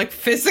and then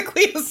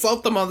physically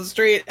assault them on the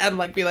street and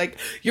be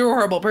you're a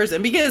horrible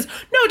person, because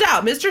no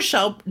doubt Mr.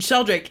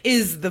 Sheldrake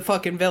is the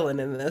fucking villain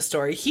in this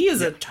story. He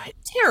is a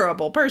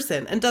terrible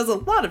person and does a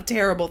lot of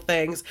terrible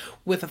things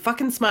with a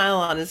fucking smile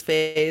on his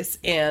face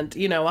and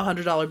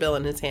 $100 bill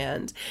in his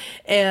hand.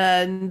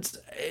 And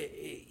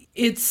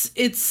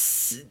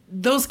it's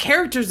those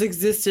characters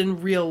exist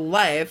in real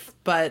life,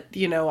 but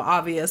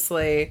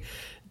obviously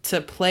to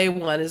play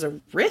one is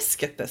a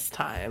risk at this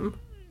time.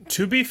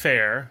 To be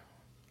fair,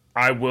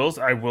 I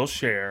will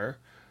share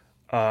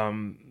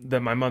that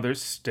my mother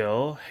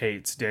still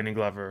hates Danny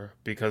Glover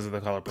because of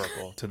The Color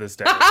Purple to this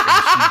day,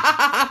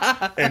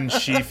 and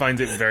she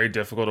finds it very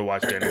difficult to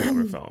watch Danny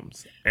Glover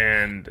films,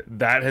 and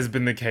that has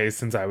been the case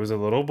since I was a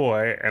little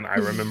boy. And I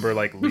remember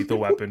Lethal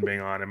Weapon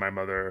being on and my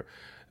mother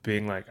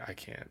being I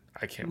can't.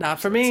 Not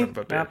for me.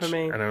 Not for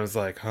me. And I was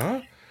like, huh?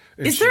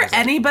 And is there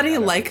anybody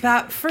like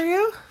that for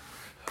you?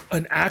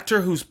 An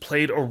actor who's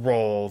played a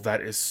role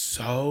that is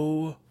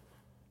so...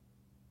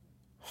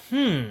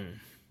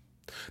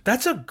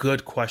 That's a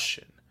good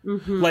question.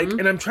 Mm-hmm.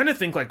 And I'm trying to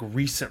think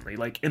recently,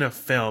 in a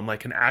film,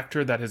 an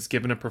actor that has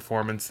given a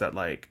performance that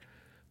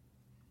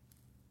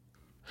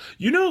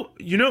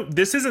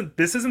this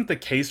isn't the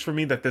case for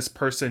me that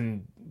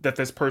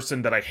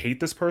I hate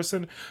this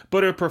person,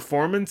 but a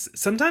performance,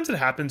 sometimes it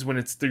happens when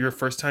it's your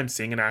first time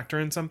seeing an actor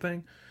in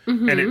something,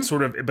 and it's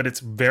but it's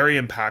very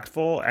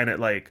impactful, and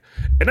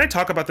and I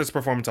talk about this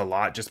performance a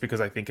lot just because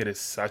I think it is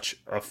such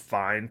a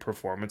fine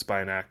performance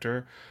by an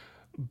actor.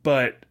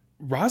 But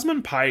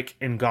Rosamund Pike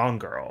in Gone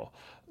Girl,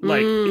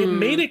 it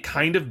made it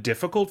kind of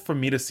difficult for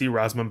me to see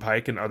Rosamund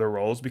Pike in other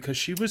roles because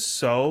she was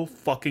so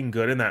fucking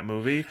good in that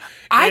movie.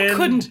 I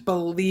couldn't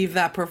believe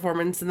that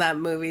performance in that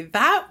movie.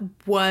 That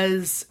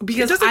was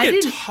because it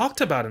doesn't get talked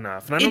about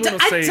enough, and I don't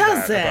want to say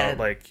that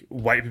about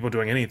white people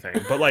doing anything,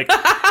 but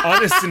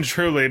honest and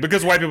truly,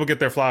 because white people get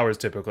their flowers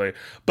typically.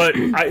 But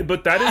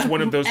that is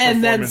one of those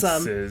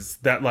performances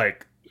that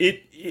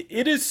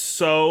it is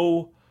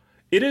so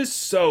It is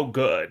so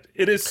good.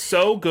 It is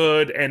so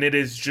good, and it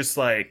is just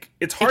like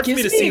it's hard for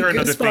me to see her in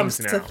other things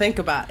now. To think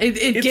about it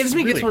gives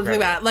me really goosebumps to think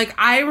about it. Like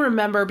I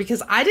remember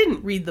because I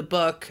didn't read the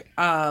book.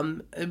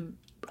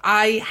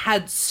 I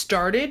had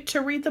started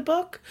to read the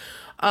book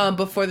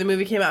before the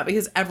movie came out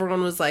because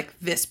everyone was like,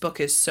 "This book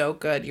is so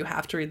good, you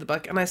have to read the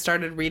book." And I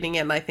started reading it,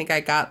 and I think I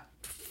got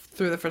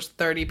through the first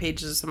 30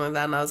 pages or something like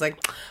that, and I was like,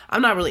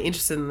 I'm not really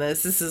interested in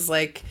this. This is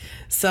like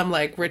some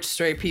like rich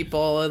straight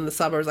people in the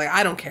suburbs. Like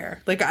I don't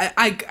care. Like I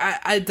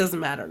it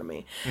doesn't matter to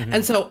me. Mm-hmm.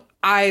 And so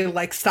I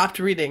like stopped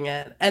reading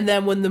it. And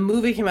then when the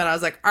movie came out, I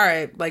was like, all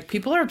right, like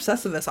people are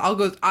obsessed with this. I'll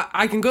go.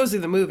 I can go see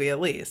the movie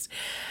at least.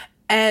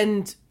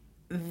 And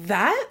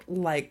that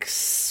like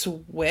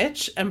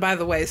switch. And by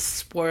the way,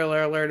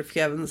 spoiler alert if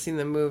you haven't seen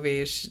the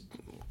movie,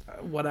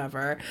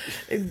 whatever.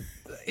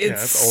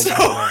 It's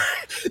so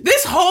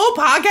this whole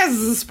podcast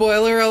is a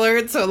spoiler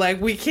alert, so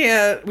like we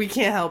can't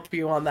help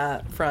you on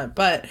that front.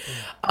 But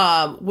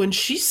when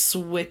she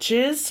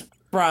switches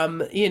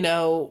from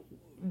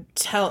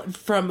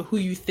from who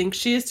you think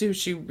she is to who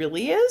she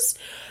really is,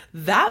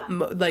 that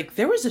like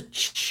there was a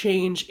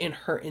change in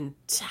her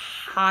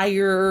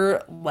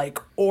entire like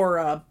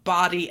aura,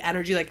 body,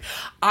 energy. Like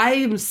I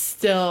am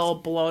still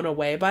blown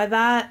away by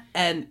that,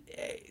 and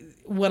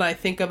when I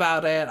think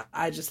about it,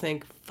 I just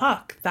think,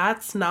 fuck,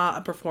 that's not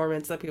a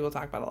performance that people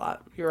talk about a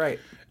lot. You're right.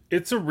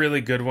 It's a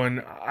really good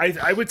one.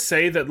 I would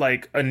say that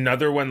like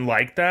another one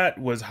like that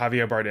was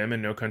Javier Bardem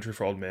in No Country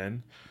for Old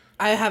Men.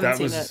 I haven't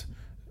seen it.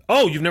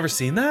 Oh, you've never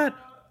seen that?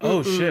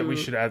 Oh shit, we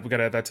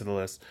gotta add that to the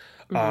list.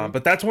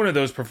 But that's one of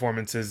those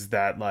performances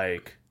that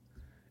like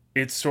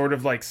it sort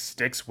of like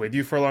sticks with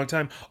you for a long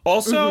time.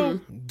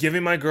 Also,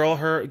 giving my girl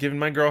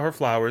her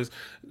flowers.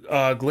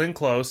 Glenn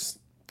Close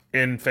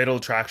in Fatal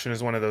Attraction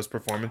is one of those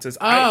performances.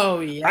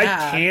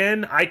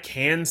 I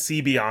can see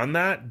beyond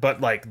that,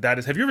 but like that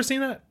is. Have you ever seen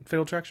that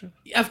Fatal Attraction?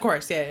 Of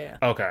course, yeah.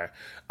 Okay,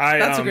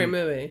 that's a great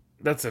movie.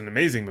 That's an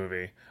amazing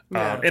movie.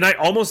 Yeah. And I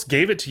almost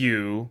gave it to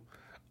you.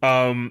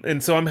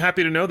 And so I'm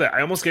happy to know that I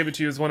almost gave it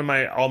to you as one of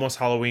my almost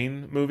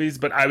Halloween movies,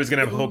 but I was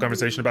gonna have a whole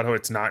conversation about how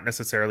it's not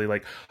necessarily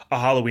like a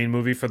Halloween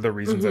movie for the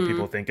reasons that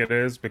people think it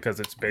is, because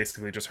it's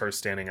basically just her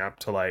standing up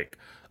to like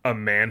a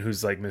man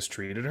who's like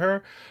mistreated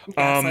her,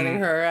 gaslighting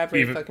her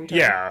every fucking time.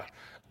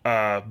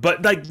 Yeah,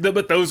 but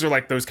those are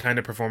like those kind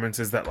of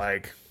performances that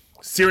like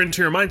sear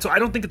into your mind. So I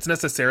don't think it's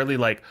necessarily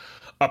like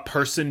a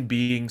person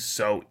being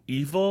so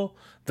evil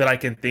that I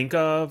can think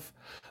of.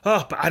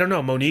 Oh, but I don't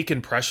know. Monique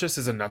and Precious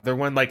is another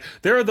one. Like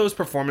there are those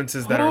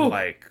performances that are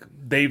like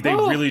they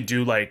really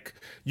do like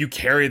you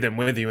carry them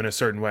with you in a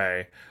certain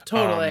way.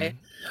 Totally.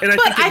 And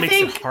I think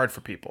it makes it hard for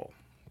people.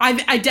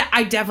 I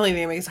definitely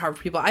think it makes it hard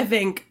for people. I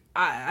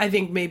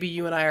think maybe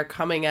you and I are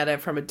coming at it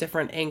from a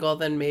different angle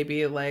than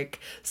maybe like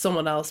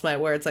someone else might,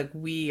 where it's like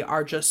we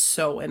are just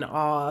so in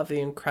awe of the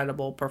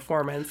incredible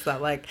performance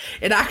that like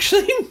it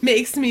actually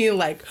makes me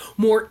like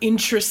more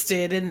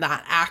interested in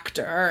that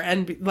actor.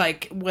 And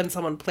like when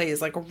someone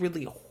plays like a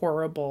really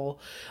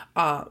horrible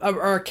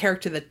or a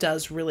character that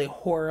does really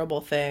horrible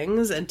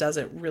things and does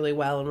it really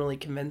well and really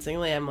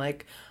convincingly, I'm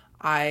like,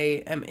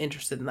 I am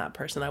interested in that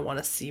person. I want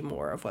to see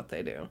more of what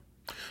they do.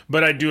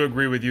 But I do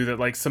agree with you that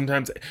like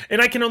sometimes,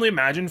 and I can only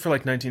imagine for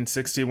like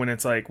 1960 when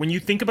it's like, when you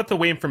think about the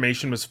way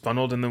information was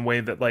funneled and the way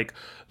that like,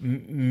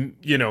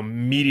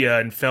 media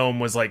and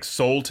film was like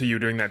sold to you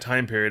during that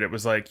time period, it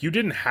was like, you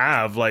didn't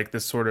have like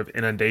this sort of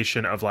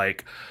inundation of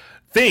like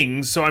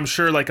things. So I'm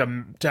sure like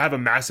to have a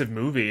massive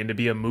movie and to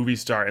be a movie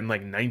star in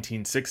like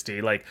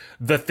 1960, like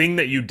the thing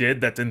that you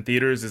did that's in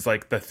theaters is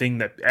like the thing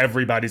that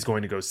everybody's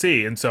going to go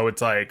see. And so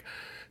it's like,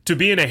 to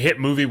be in a hit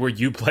movie where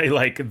you play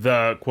like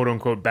the quote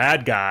unquote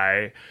bad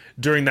guy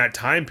during that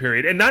time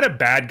period, and not a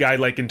bad guy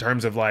like in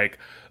terms of like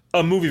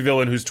a movie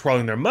villain who's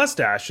twirling their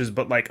mustaches,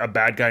 but like a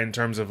bad guy in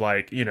terms of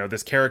like,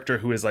 this character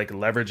who is like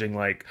leveraging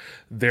like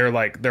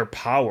their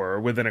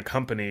power within a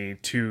company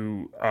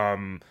to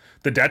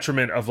the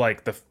detriment of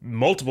like the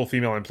multiple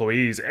female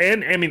employees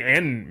and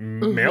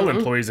male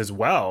employees as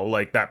well,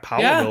 like that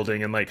power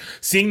building and like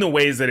seeing the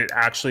ways that it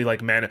actually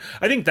like I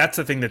think that's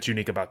the thing that's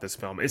unique about this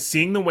film, is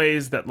seeing the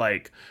ways that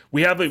like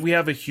we have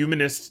a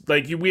humanist,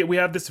 like we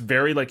have this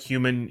very like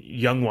human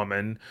young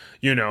woman,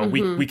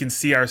 we can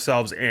see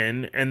ourselves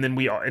in, and then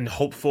we are and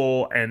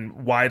hopeful and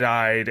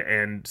wide-eyed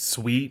and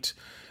sweet.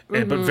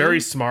 But very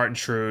smart and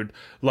shrewd,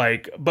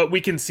 like, but we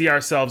can see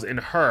ourselves in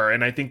her.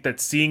 And I think that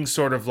seeing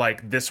sort of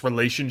like this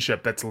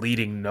relationship that's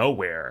leading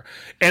nowhere,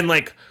 and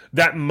like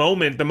that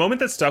moment, the moment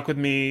that stuck with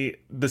me,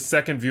 the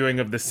second viewing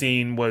of the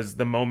scene was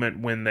the moment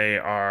when they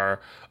are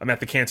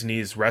at the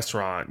Cantonese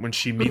restaurant, when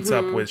she meets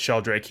up with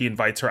Sheldrake. He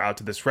invites her out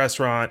to this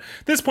restaurant.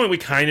 At this point, we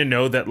kind of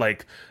know that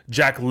like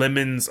Jack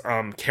Lemmon's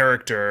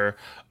character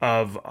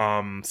of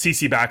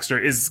CC Baxter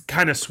is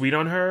kind of sweet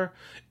on her.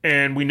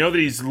 And we know that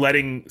he's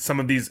letting some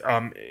of these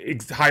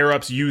higher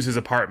ups use his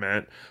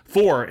apartment,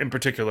 4 in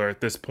particular at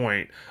this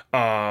point.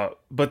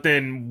 But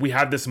then we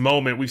have this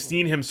moment. We've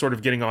seen him sort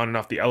of getting on and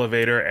off the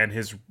elevator, and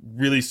his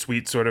really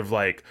sweet sort of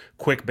like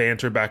quick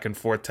banter back and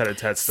forth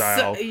tete-a-tete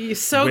style.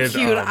 So with,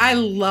 cute. I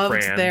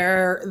loved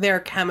Fran. their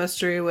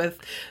chemistry with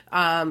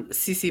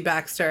Cece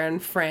Baxter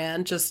and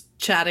Fran just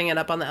chatting it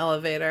up on the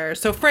elevator.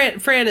 So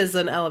Fran is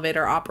an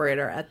elevator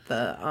operator at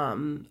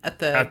the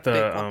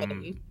big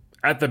company.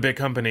 At the big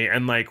company,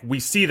 and like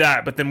we see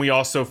that, but then we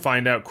also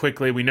find out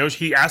quickly, we know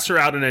he asked her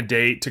out on a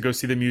date to go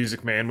see The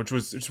Music Man, which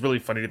was, it's really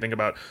funny to think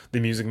about The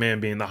Music Man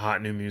being the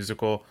hot new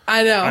musical.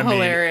 I know,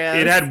 hilarious.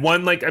 It had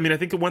won I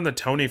think it won the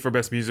Tony for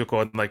Best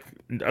Musical like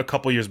a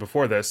couple years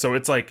before this, so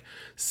it's like,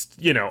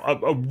 you know,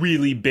 a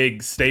really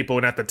big staple,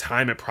 and at the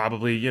time it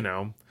probably, you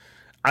know,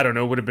 I don't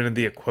know, would have been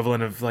the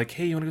equivalent of like,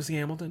 hey, you want to go see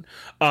Hamilton?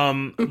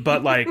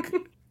 But like,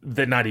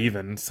 not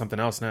even, something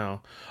else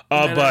now.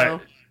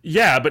 But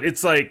yeah, but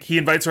it's like he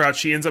invites her out.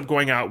 She ends up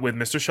going out with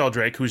Mr.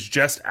 Sheldrake, who's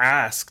just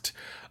asked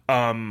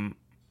Cece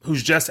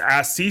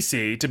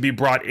to be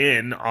brought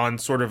in on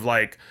sort of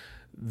like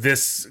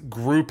this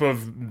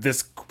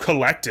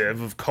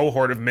collective of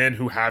cohort of men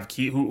who have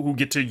who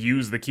get to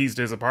use the keys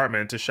to his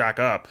apartment to shack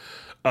up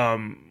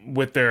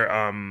with their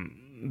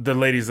the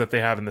ladies that they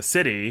have in the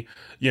city,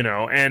 you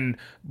know.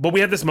 But we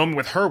have this moment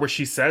with her where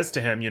she says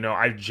to him, you know,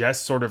 I've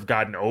just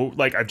gotten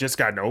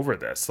over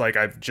this. Like,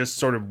 I've just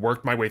sort of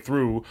worked my way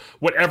through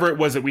whatever it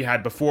was that we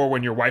had before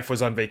when your wife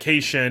was on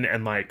vacation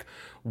and like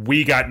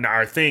we got in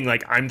our thing.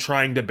 Like, I'm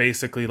trying to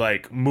basically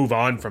like move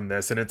on from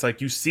this. And it's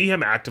like, you see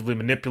him actively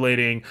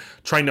manipulating,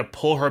 trying to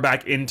pull her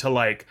back into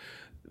like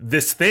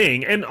this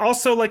thing. And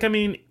also, like, I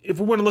mean, if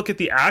we want to look at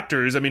the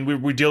actors, I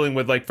mean, we're dealing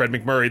with like Fred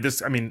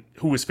McMurray,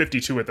 who was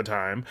 52 at the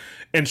time,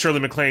 and Shirley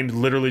MacLaine,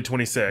 literally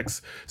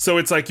 26. So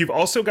it's like, you've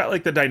also got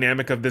like the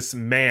dynamic of this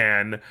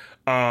man,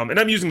 and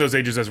I'm using those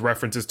ages as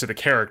references to the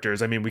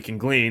characters. I mean, we can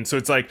glean. So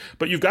it's like,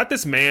 but you've got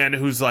this man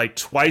who's like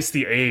twice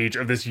the age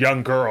of this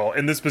young girl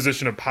in this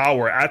position of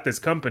power at this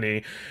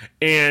company,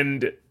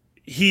 and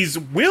he's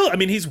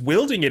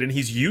wielding it, and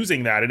he's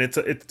using that, and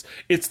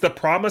it's the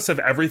promise of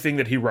everything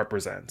that he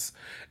represents,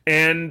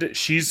 and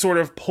she's sort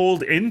of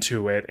pulled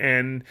into it.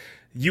 And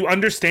you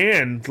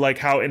understand like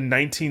how in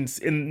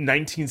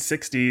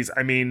 1960s,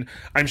 I mean,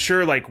 I'm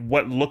sure like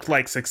what looked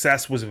like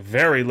success was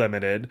very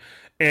limited,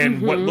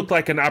 and what looked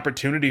like an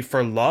opportunity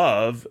for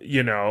love,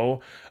 you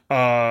know,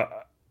 I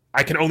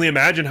can only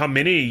imagine how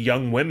many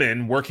young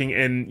women working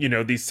in, you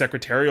know, these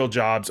secretarial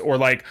jobs or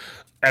like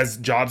as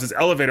jobs as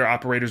elevator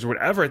operators or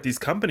whatever at these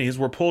companies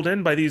were pulled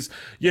in by these,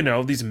 you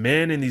know, these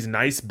men in these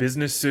nice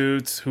business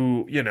suits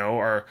who, you know,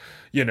 are,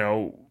 you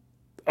know,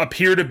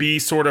 appear to be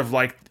sort of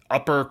like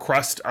upper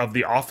crust of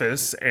the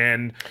office,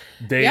 and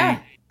they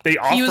offer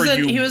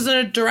he was in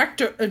a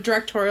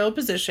directorial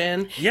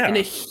position in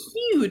a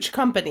huge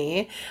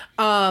company,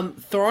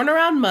 throwing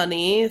around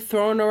money,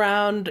 throwing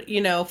around,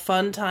 you know,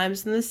 fun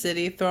times in the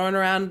city, throwing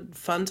around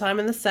fun time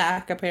in the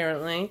sack,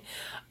 apparently.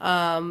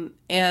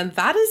 And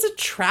that is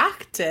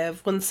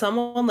attractive when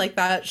someone like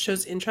that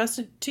shows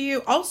interest to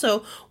you.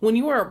 Also, when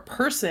you are a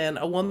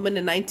woman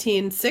in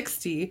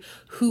 1960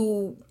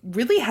 who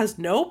really has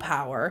no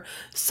power,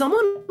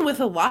 someone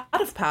with a lot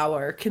of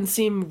power can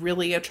seem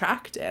really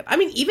attractive. I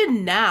mean,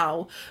 even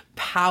now,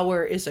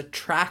 power is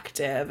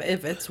attractive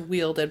if it's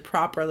wielded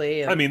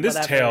properly. I mean,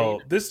 this tale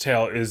is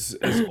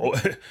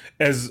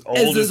as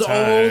old as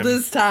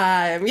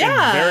time.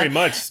 Yeah, and very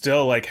much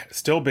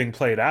still being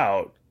played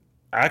out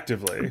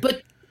actively.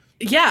 But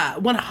yeah,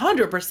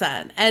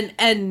 100%.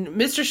 And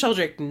Mr.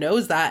 Sheldrake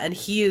knows that, and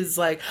he is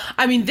like,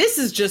 I mean, this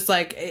is just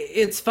like,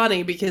 it's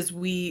funny because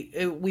we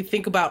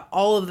think about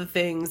all of the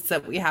things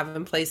that we have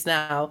in place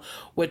now,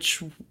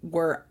 which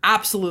were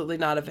absolutely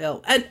not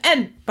available.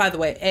 And by the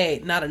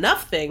way, not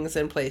enough things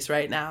in place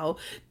right now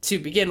to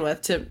begin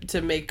with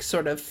to make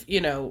sort of,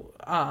 you know,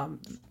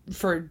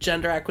 for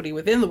gender equity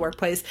within the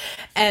workplace,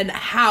 and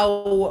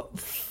how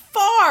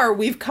far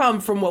we've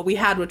come from what we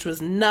had, which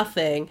was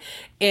nothing.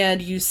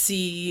 And you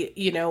see,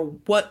 you know,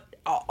 what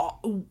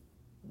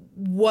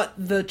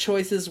the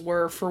choices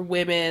were for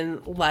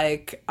women,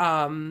 like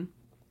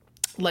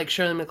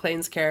Shirley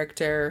MacLaine's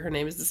character, her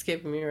name is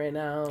escaping me right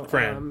now,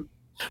 Fran.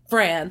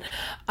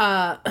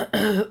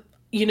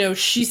 You know,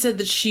 she said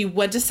that she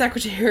went to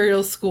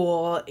secretarial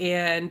school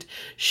and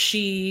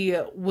she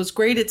was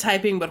great at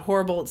typing but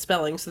horrible at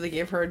spelling, so they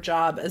gave her a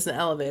job as an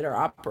elevator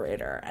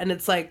operator. And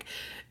it's like,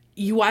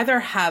 you either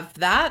have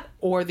that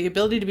or the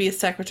ability to be a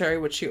secretary,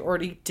 which she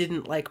already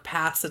didn't like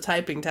pass a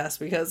typing test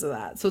because of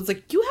that. So it's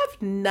like, you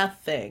have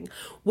nothing.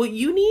 What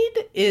you need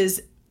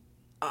is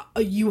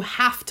you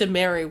have to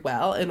marry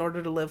well in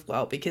order to live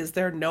well, because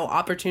there are no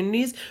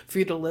opportunities for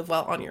you to live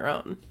well on your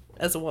own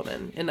as a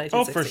woman in 1960.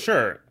 Oh, for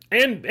sure.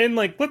 And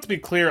like, let's be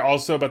clear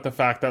also about the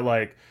fact that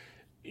like,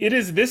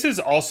 this is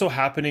also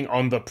happening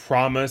on the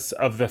promise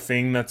of the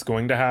thing that's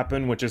going to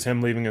happen, which is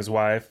him leaving his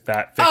wife,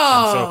 that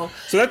fiction.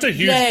 So that's a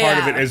huge part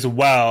of it as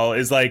well,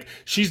 is like,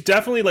 she's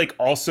definitely like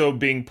also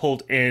being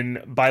pulled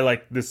in by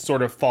like this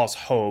sort of false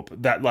hope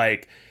that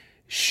like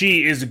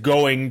she is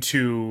going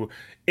to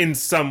in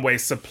some way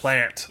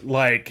supplant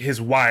like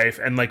his wife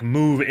and like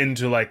move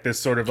into like this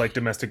sort of like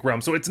domestic realm.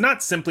 So it's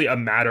not simply a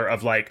matter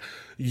of like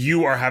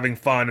you are having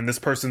fun and this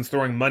person's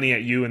throwing money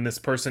at you and this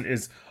person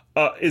is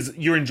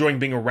you're enjoying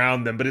being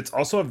around them, but it's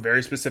also a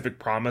very specific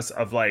promise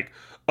of like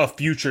a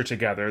future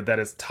together that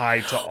is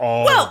tied to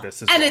all of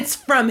this as well. And it's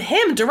from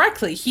him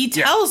directly. He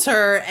tells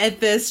her at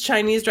this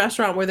Chinese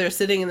restaurant where they're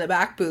sitting in the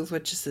back booth,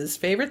 which is his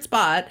favorite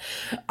spot,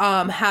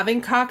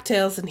 having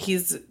cocktails, and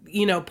he's,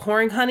 you know,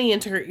 pouring honey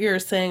into her ear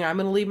saying, I'm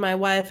going to leave my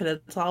wife and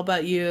it's all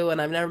about you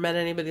and I've never met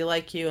anybody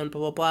like you and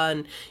blah, blah, blah.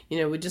 And, you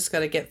know, we just got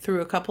to get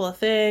through a couple of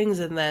things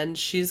and then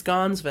she's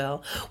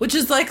Gonzville, which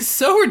is like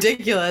so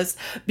ridiculous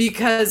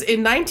because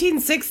in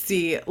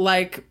 1960,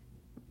 like,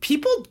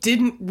 people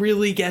didn't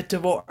really get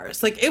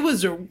divorced. Like, it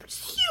was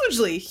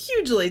hugely,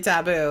 hugely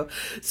taboo.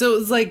 So it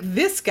was like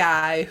this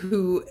guy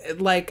who,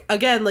 like,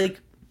 again,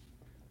 like,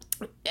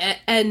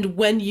 and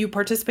when you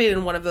participate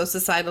in one of those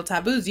societal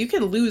taboos, you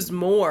can lose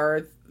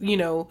more, you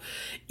know,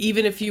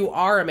 even if you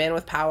are a man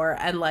with power.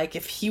 And like,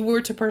 if he were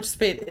to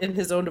participate in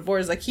his own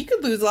divorce, like, he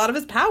could lose a lot of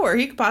his power.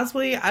 He could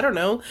possibly, I don't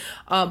know,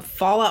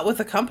 fall out with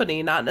a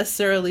company, not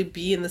necessarily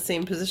be in the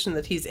same position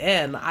that he's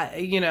in. I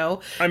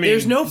mean,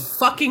 there's no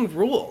fucking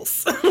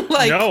rules.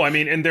 Like, no, I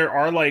mean, and there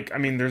are like, I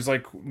mean, there's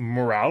like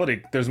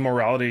there's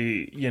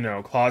morality, you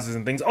know, clauses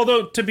and things.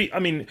 Although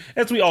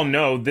as we all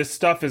know, this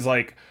stuff is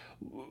like,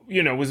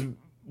 you know,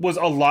 was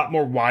a lot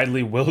more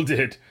widely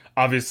wielded,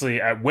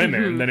 obviously, at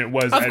women than it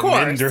was at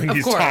men during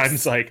these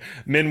times. Like,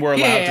 men were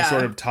allowed to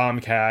sort of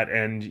tomcat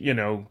and, you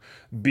know,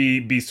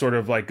 be sort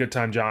of like good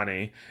time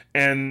Johnny,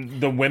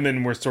 and the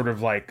women were sort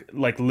of like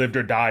lived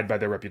or died by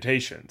their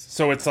reputations.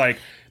 So it's like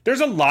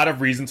there's a lot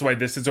of reasons why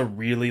this is a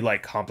really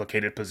like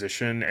complicated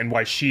position and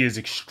why she is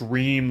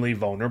extremely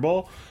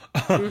vulnerable.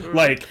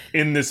 Like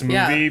in this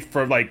movie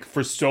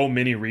for so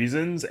many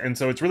reasons. And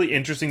so it's really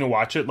interesting to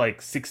watch it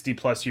like 60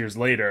 plus years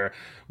later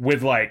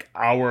with like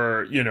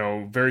our, you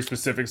know, very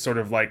specific sort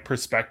of like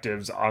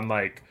perspectives on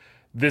like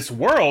this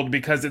world,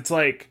 because it's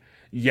like,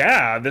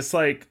 yeah,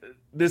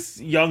 this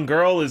young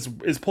girl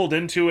is pulled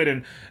into it.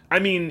 And I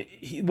mean,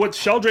 what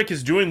Sheldrake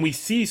is doing, we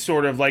see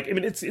sort of like, I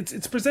mean,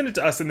 it's presented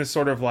to us in this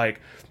sort of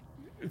like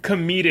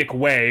comedic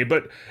way,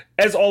 but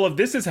as all of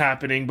this is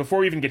happening, before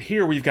we even get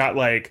here, we've got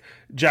like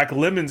Jack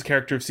Lemmon's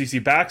character of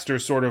CC Baxter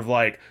sort of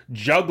like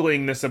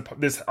juggling this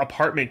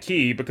apartment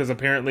key, because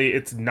apparently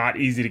it's not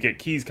easy to get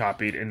keys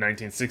copied in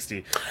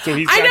 1960. So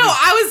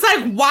I was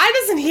like, why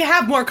doesn't he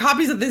have more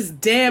copies of this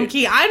damn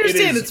key? I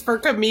understand it's for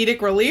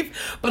comedic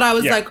relief, but I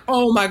was like,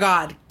 oh my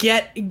god,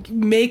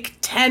 make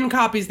 10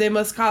 copies. They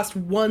must cost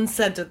 1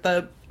 cent at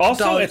the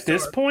also at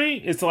this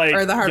point, it's like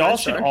y'all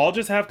should store. all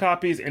just have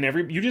copies, and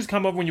you just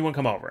come over when you want to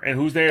come over, and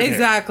who's there?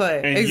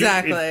 Exactly.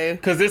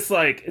 Because it's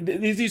like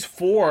these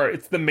four.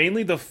 It's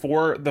mainly the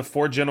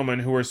four gentlemen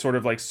who are sort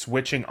of like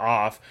switching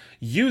off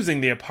using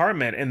the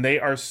apartment, and they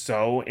are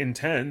so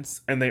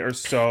intense, and they're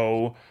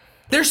so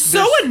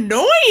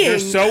annoying. They're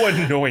so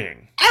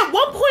annoying. At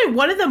one point,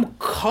 one of them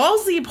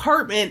calls the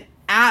apartment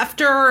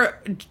after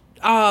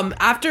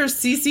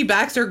CC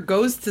Baxter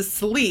goes to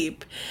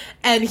sleep,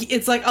 and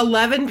it's like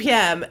 11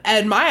 p.m.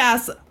 and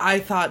I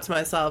thought to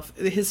myself,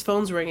 his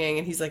phone's ringing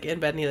and he's like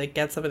in bed and he like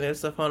gets up and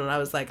answers the phone, and I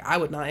was like, I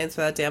would not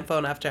answer that damn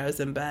phone after I was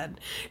in bed,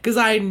 because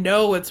I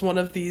know it's one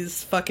of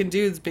these fucking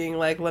dudes being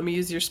like, let me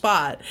use your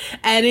spot.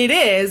 And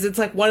it's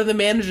like one of the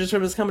managers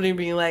from his company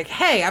being like,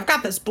 hey, I've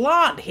got this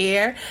blonde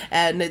here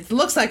and it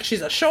looks like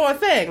she's a sure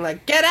thing,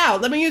 like, get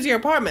out, let me use your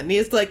apartment. And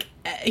he's like,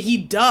 he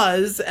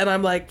does, and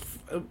I'm like,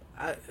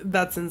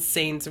 that's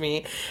insane to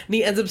me. And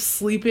he ends up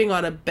sleeping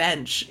on a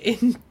bench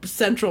in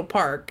Central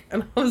Park,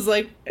 and I was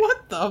like,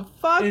 what the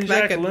fuck? And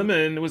Jack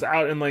Lemmon was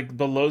out in like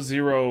below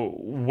zero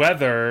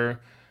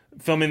weather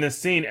filming this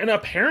scene, and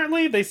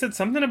apparently they said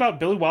something about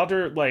Billy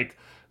Wilder like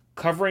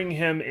covering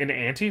him in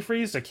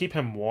antifreeze to keep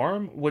him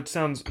warm, which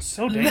sounds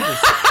so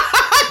dangerous.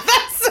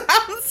 That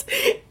sounds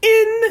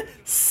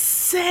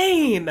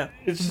insane.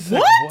 It's just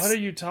like, what are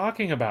you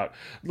talking about?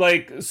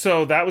 Like,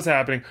 so that was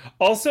happening.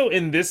 Also,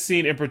 in this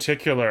scene in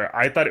particular,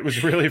 I thought it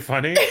was really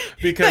funny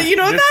because you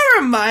know what that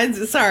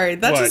reminds. Sorry,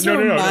 that just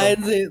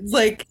reminds me. It's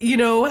like, you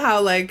know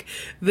how like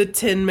the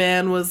Tin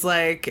Man was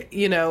like,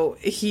 you know,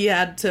 he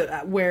had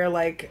to wear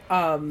like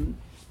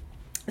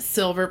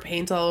silver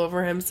paint all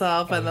over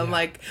himself, and then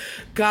like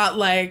got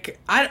like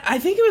I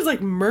think it was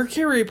like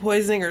mercury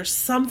poisoning or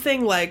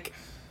something like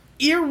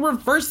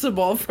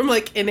irreversible from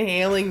like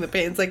inhaling the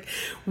pain. It's like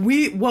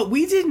what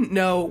we didn't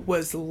know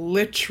was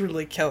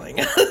literally killing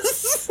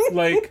us.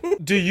 Like,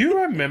 do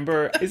you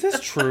remember, is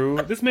this true?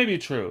 This may be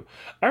true.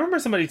 I remember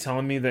somebody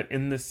telling me that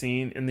in the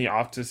scene in the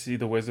Off to See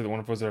the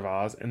Wonderful Wizard of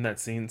Oz, in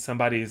that scene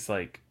somebody's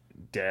like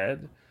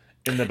dead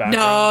in the background.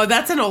 No,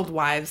 that's an old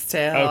wives'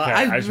 tale.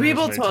 Okay,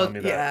 people told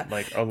me that.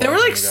 Like there were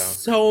like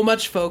so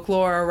much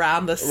folklore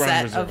around the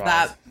set of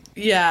that.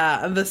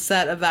 Yeah, the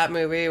set of that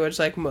movie, which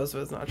like most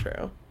of it's not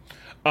true.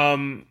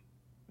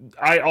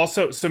 I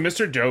also, so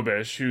Mr.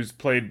 Dobish, who's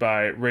played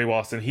by Ray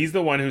Walston, he's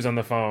the one who's on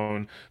the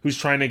phone, who's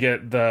trying to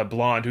get the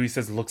blonde, who he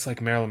says looks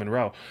like Marilyn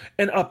Monroe.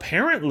 And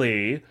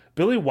apparently,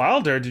 Billy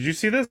Wilder, did you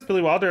see this?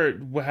 Billy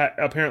Wilder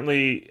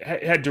apparently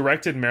had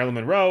directed Marilyn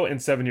Monroe in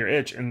 7-Year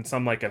Itch and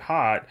Some Like It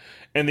Hot,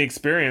 and the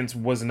experience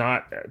was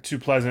not too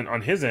pleasant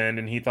on his end,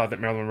 and he thought that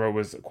Marilyn Monroe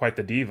was quite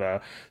the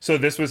diva. So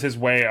this was his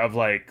way of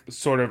like,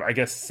 sort of, I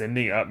guess,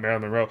 sending up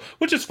Marilyn Monroe,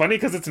 which is funny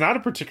because it's not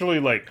a particularly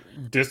like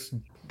diss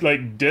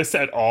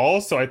at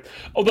all. So the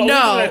only thing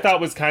I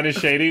thought was kind of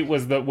shady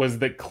was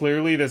that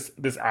clearly this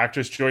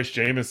actress Joyce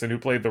Jameson, who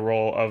played the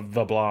role of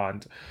the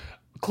blonde,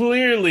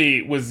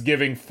 clearly was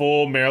giving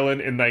full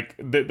Marilyn, in like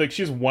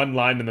she has one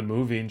line in the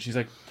movie and she's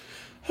like,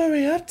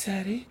 "Hurry up,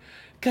 Daddy,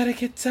 gotta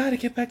get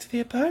back to the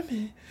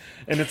apartment."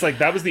 And it's like,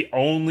 that was the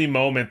only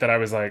moment that I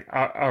was like,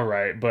 all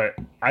right, but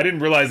I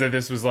didn't realize that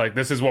this was like,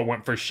 this is what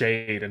went for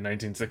shade in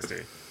 1960.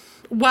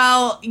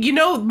 Well,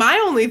 my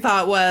only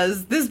thought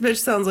was, this bitch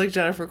sounds like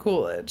Jennifer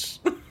Coolidge.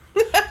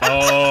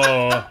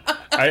 Oh,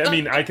 I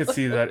mean, I could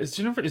see that. Is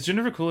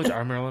Jennifer Coolidge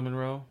our Marilyn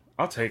Monroe?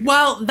 I'll take it.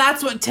 Well,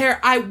 that's what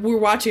we're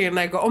watching it and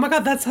I go, oh my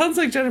God, that sounds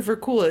like Jennifer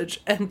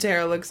Coolidge. And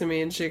Tara looks at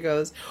me and she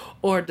goes,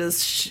 or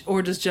does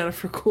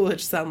Jennifer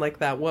Coolidge sound like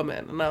that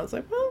woman? And I was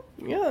like, well,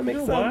 yeah, that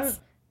makes sense.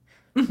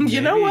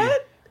 You know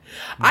what?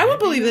 I would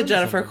believe that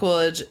Jennifer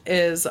Coolidge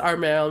is our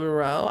Marilyn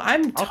Monroe.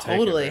 I'm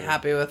totally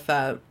happy with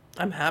that.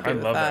 I'm happy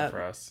with that. I love that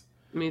for us.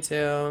 Me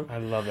too. I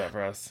love that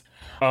for us.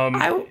 What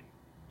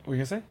were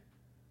you gonna say?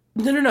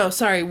 No.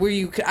 Sorry.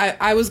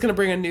 I was gonna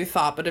bring a new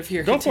thought, but if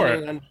you're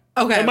continuing on.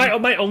 Okay.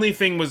 My only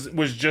thing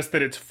was just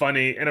that it's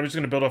funny, and I'm just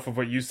gonna build off of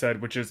what you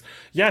said, which is,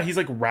 yeah, he's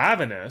like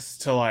ravenous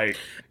to like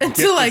get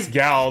this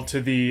gal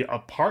to the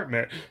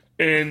apartment,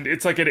 and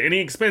it's like at any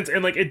expense,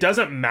 and like it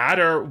doesn't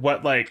matter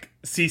what like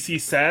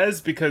Cece says,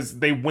 because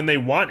when they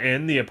want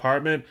in the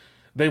apartment,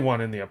 they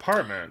want in the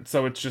apartment.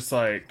 So it's just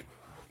like,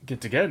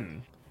 get to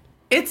getting.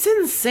 It's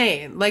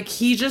insane. Like,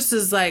 he just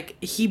is like,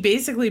 he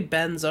basically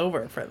bends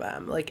over for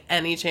them, like,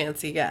 any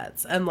chance he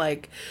gets, and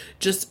like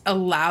just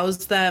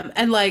allows them,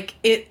 and like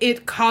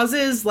it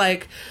causes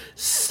like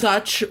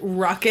such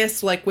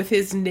ruckus, like with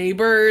his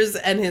neighbors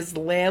and his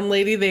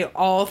landlady. They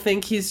all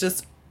think he's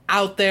just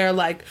out there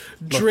like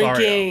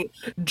drinking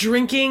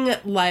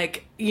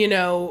like,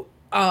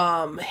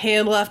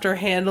 handle after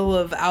handle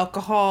of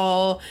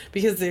alcohol,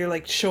 because they're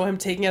like show him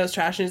taking out his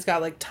trash and he's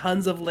got like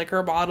tons of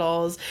liquor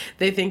bottles.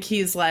 They think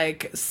he's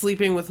like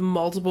sleeping with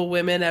multiple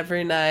women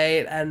every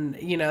night, and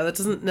that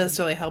doesn't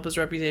necessarily help his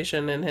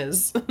reputation in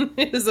his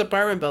his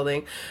apartment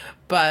building.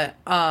 But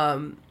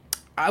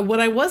what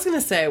I was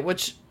gonna say,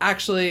 which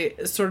actually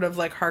sort of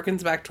like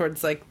harkens back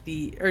towards like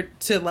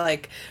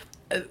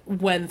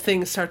when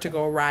things start to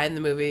go awry in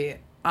the movie.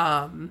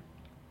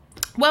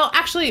 Well,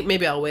 actually,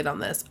 maybe I'll wait on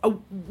this.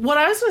 What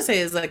I was going to say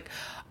is, like,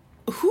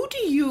 who do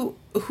you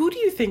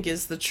think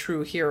is the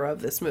true hero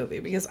of this movie?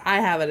 Because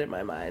I have it in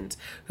my mind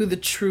who the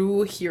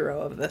true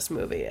hero of this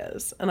movie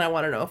is, and I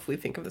want to know if we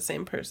think of the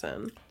same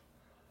person.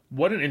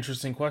 What an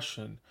interesting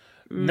question.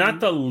 Not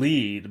the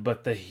lead,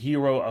 but the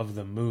hero of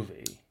the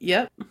movie.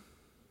 Yep.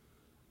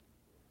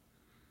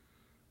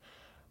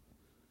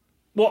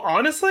 Well,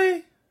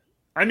 honestly,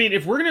 I mean,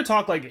 if we're going to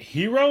talk like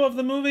hero of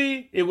the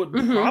movie, it would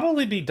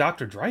probably be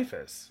Dr.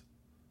 Dreyfus.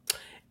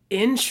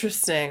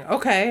 Interesting.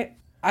 Okay.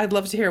 I'd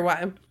love to hear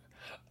why.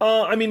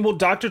 I mean, well,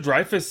 Dr.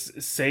 Dreyfus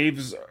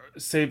saves.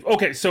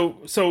 Okay,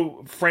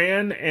 so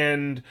Fran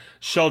and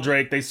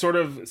Sheldrake, they sort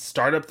of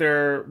start up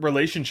their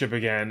relationship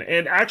again,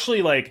 and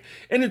actually, like,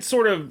 and it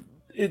sort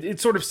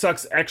of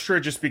sucks extra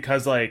just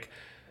because, like,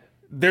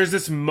 there's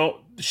this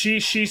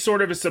she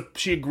sort of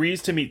she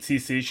agrees to meet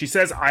Cece. She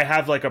says, I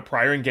have like a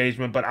prior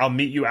engagement, but I'll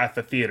meet you at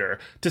the theater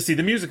to see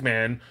The Music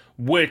Man,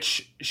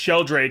 which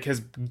Sheldrake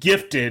has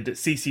gifted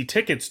Cece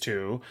tickets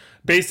to.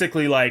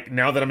 Basically, like,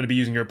 now that I'm going to be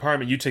using your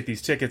apartment, you take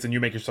these tickets and you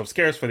make yourself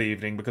scarce for the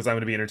evening because I'm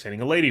going to be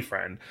entertaining a lady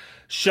friend.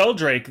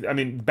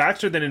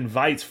 Baxter then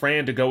invites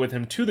Fran to go with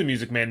him to The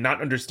Music Man,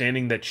 not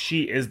understanding that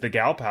she is the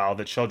gal pal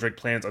that Sheldrake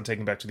plans on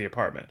taking back to the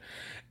apartment.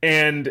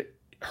 And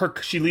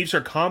she leaves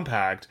her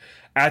compact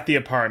at the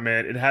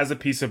apartment. It has a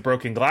piece of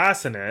broken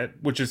glass in it,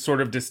 which is sort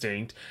of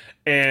distinct.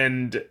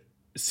 And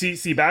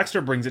C.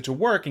 Baxter brings it to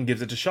work and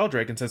gives it to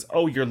Sheldrake and says,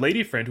 oh, your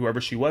lady friend, whoever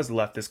she was,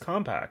 left this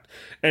compact.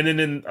 And then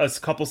in a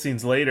couple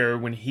scenes later,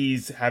 when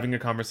he's having a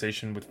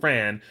conversation with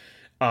Fran,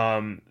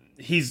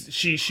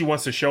 she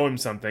wants to show him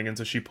something, and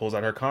so she pulls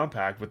out her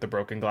compact with the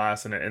broken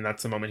glass in it, and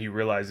that's the moment he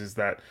realizes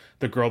that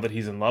the girl that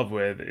he's in love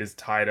with is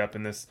tied up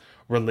in this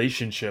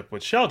relationship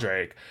with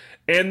Sheldrake.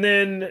 And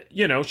then,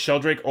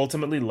 Sheldrake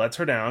ultimately lets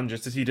her down,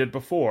 just as he did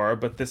before,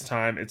 but this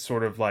time it's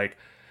sort of like,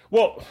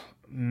 well,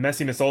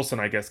 Messy Miss Olsen,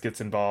 I guess, gets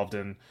involved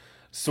and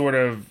sort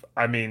of,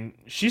 I mean,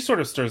 she sort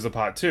of stirs the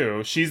pot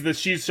too. She's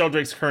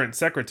Sheldrake's current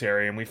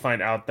secretary, and we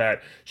find out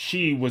that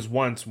she was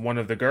once one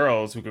of the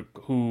girls who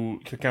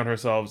could count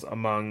herself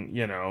among,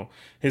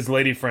 his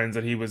lady friends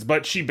that he was.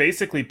 But she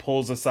basically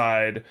pulls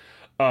aside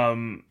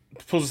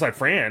pulls aside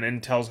Fran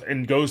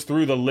and goes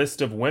through the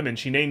list of women.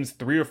 She names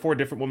 3 or 4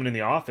 different women in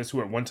the office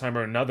who at one time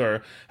or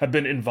another have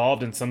been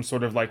involved in some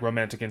sort of like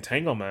romantic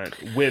entanglement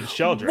with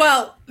Sheldrake.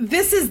 Well,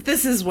 this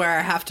is where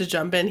I have to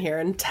jump in here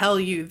and tell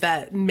you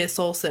that Miss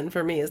Olsen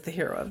for me is the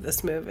hero of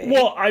this movie.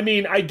 Well, I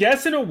mean, I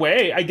guess in a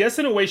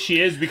way she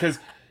is, because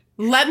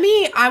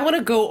I want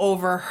to go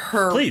over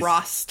her Please.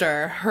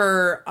 roster,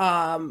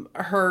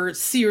 her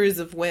series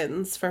of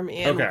wins for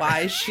me, and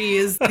why she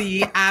is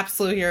the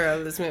absolute hero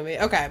of this movie.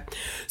 Okay.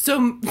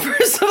 So,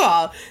 first of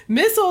all,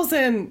 Miss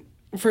Olsen,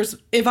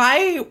 if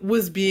I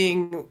was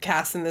being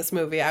cast in this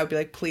movie, I would be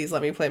like, please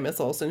let me play Miss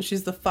Olsen.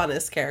 She's the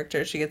funnest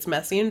character. She gets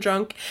messy and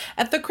drunk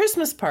at the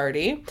Christmas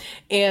party,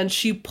 and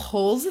she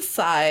pulls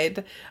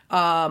aside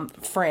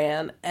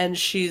Fran, and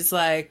she's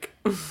like,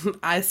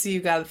 I see you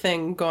got a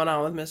thing going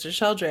on with Mr.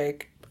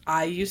 Sheldrake.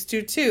 I used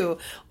to too.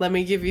 Let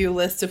me give you a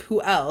list of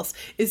who else.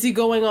 Is he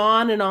going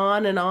on and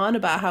on and on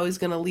about how he's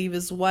going to leave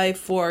his wife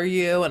for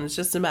you and it's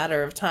just a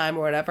matter of time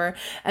or whatever?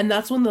 And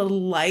that's when the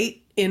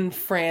light in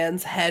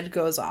Fran's head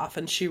goes off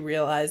and she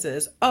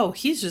realizes, oh,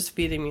 he's just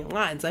feeding me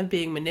lines. I'm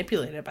being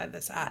manipulated by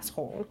this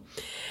asshole.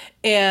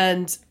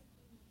 And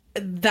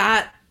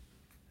that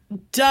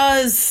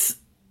does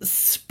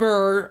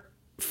spur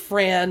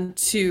Fran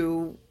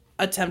to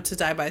attempt to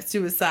die by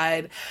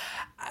suicide.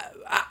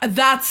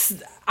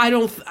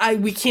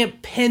 We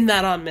can't pin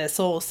that on Miss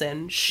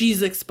Olsen.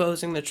 She's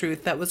exposing the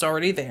truth that was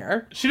already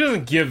there. She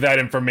doesn't give that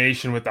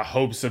information with the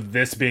hopes of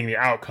this being the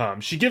outcome.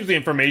 She gives the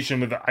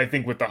information with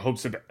the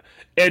hopes of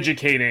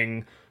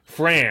educating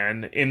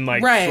Fran in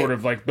sort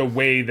of like the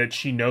way that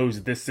she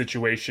knows this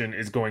situation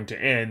is going to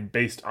end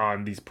based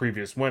on these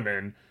previous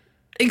women.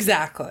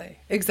 Exactly.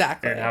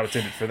 And how it's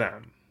ended for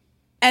them.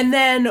 And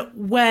then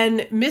when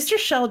Mr.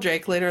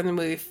 Sheldrake later in the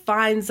movie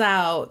finds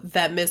out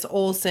that Miss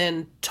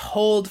Olsen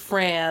told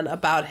Fran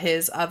about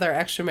his other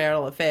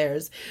extramarital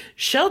affairs,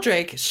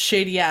 Sheldrake,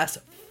 shady ass,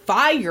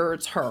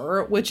 fires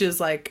her, which is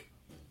like,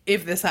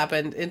 if this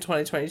happened in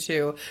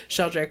 2022,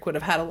 Sheldrake would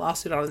have had a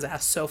lawsuit on his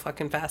ass so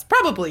fucking fast.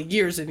 Probably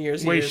years and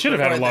years and years. He should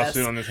have had a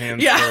lawsuit on his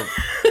hands. Yeah.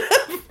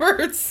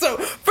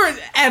 for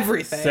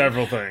everything.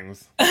 Several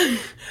things. Doing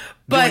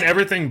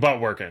everything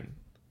but working.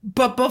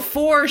 But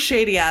before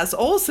shady ass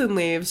Olsen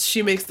leaves,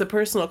 she makes the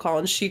personal call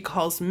and she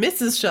calls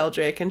Mrs.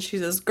 Sheldrake and she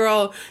says,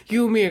 girl,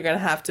 you and me are going to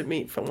have to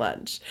meet for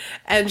lunch.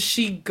 And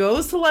she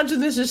goes to lunch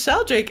with Mrs.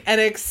 Sheldrake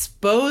and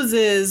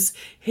exposes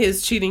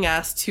his cheating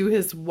ass to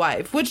his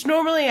wife, which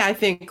normally I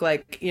think,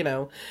 like, you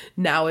know,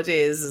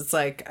 nowadays it's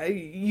like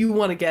you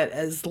want to get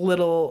as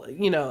little,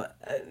 you know,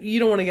 you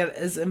don't want to get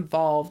as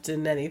involved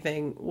in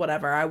anything,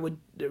 whatever. I would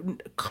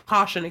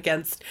caution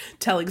against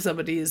telling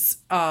somebody's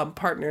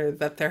partner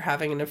that they're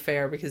having an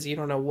affair because you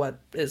don't know what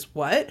is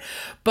what.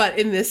 But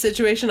in this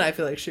situation, I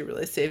feel like she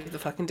really saved the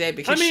fucking day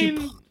because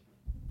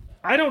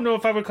I don't know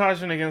if I would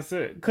caution against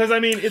it. Because, I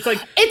mean, it's like...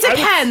 It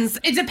depends.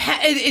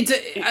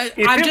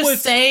 I'm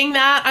just saying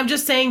that. I'm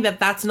just saying that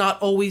that's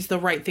not always the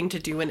right thing to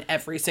do in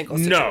every single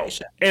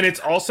situation. No. And it's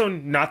also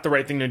not the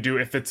right thing to do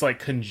if it's, like,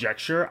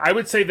 conjecture. I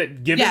would say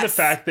that given the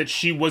fact that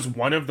she was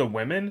one of the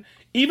women,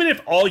 even if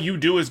all you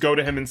do is go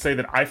to him and say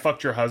that I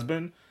fucked your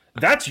husband,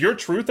 that's your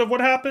truth of what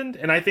happened.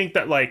 And I think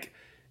that, like...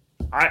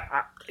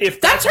 If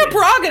that's her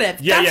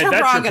prerogative. That's her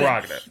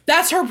prerogative.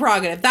 That's her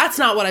prerogative. That's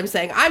not what I'm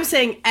saying. I'm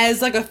saying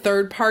as like a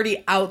third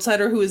party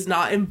outsider who is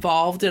not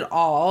involved at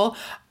all.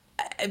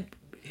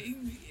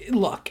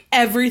 Look,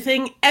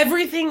 everything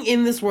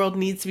in this world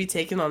needs to be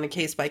taken on a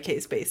case by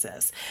case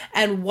basis.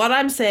 And what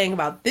I'm saying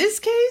about this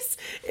case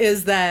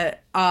is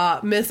that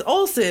Miss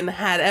Olsen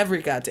had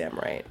every goddamn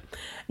right.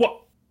 Well,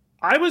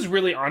 I was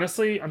really I was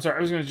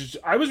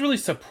really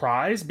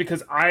surprised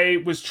because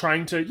I was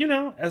trying to, you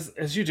know,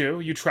 as you do,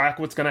 you track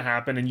what's going to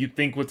happen and you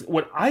think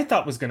what I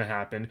thought was going to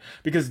happen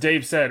because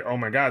Dave said, oh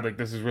my God, like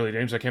this is really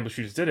dangerous. I can't believe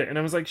she just did it. And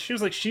I was like,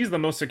 she's the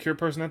most secure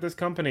person at this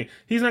company.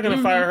 He's not going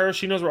to fire her.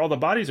 She knows where all the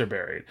bodies are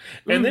buried.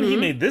 And then he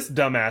made this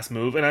dumbass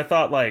move. And I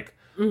thought like,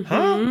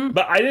 huh?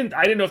 But I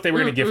didn't know if they were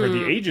going to give her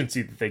the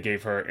agency that they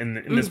gave her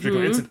in this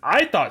particular instance.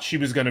 I thought she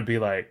was going to be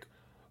like,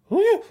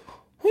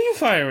 Who you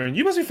firing?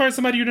 You must be firing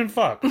somebody you didn't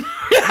fuck. You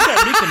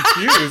got me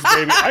confused,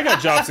 baby. I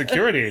got job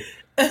security.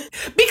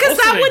 Because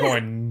that ain't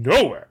going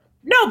nowhere.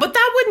 No, but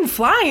that wouldn't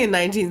fly in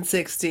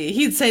 1960.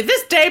 He'd say,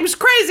 this dame's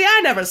crazy.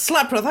 I never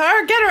slept with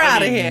her. Get her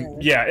out of here.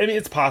 Yeah, I mean,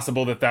 it's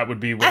possible that would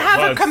be what I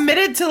have her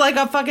committed to like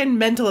a fucking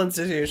mental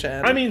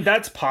institution. I mean,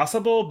 that's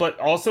possible, but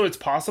also it's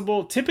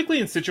possible. Typically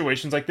in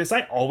situations like this,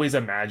 I always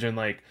imagine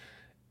like,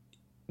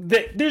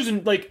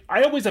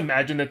 I always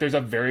imagine that there's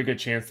a very good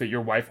chance that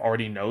your wife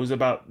already knows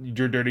about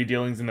your dirty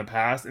dealings in the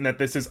past and that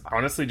this is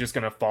honestly just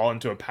going to fall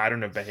into a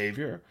pattern of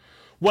behavior.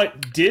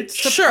 What did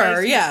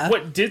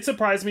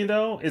surprise me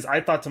though is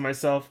I thought to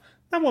myself,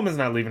 that woman's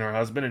not leaving her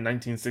husband in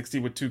 1960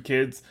 with 2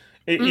 kids,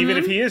 even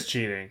if he is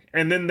cheating.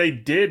 And then they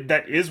did,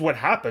 that is what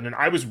happened. And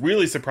I was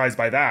really surprised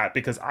by that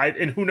because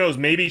and who knows,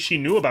 maybe she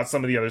knew about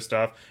some of the other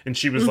stuff and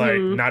she was like,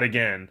 not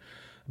again.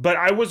 But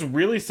I was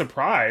really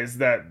surprised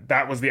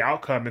that was the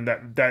outcome and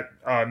that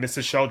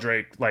Mrs.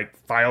 Sheldrake like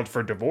filed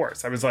for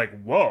divorce. I was like,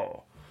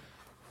 whoa.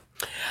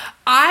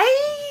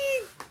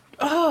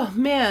 Oh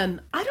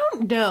man, I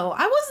don't know.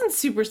 I wasn't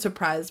super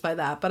surprised by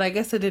that, but I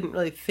guess I didn't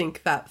really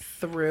think that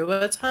through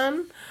a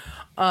ton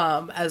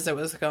as it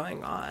was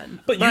going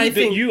on. But I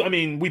think I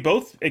mean, we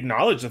both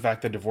acknowledge the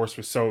fact that divorce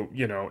was so,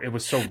 it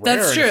was so rare.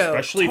 That's true,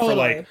 Especially for totally.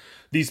 like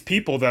these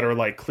people that are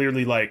like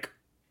clearly like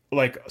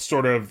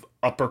sort of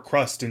upper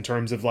crust in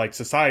terms of like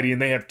society,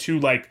 and they have two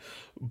like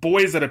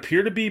boys that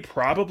appear to be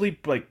probably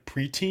like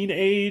preteen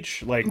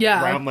age, like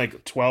Yeah. around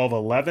like 12,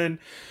 11.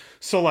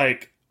 So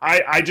like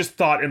I just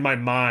thought in my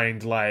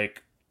mind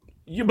like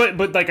but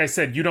like I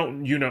said, you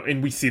don't,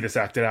 and we see this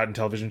acted out in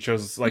television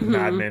shows like Mm-hmm.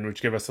 Mad Men,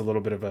 which give us a little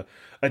bit of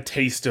a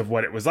taste of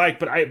what it was like.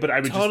 But I would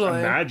just Totally.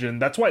 imagine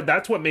that's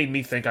what made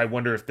me think, I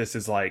wonder if this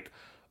is like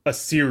a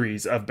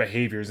series of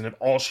behaviors, and if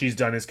all she's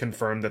done is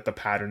confirm that the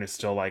pattern is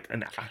still like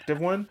an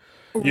active one,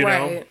 you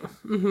know?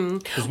 Mm-hmm.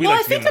 'Cause we Well, like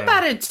I to be think in the-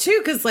 about it too,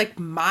 because like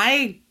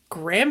my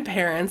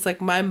grandparents,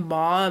 like my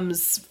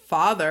mom's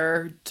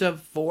father,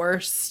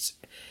 divorced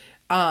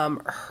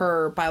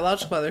her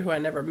biological mother, who I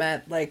never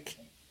met, like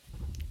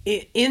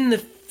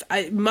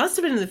I must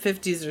have been in the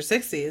 50s or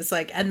 60s,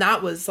 like, and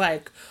that was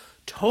like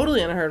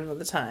totally unheard of at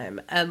the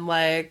time, and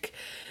like,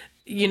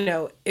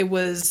 it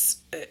was.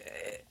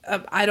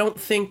 I don't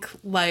think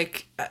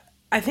like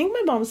I think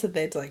my mom said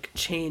they'd like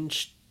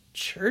change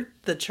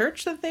the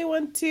church that they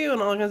went to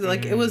and all kinds of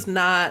like it was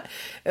not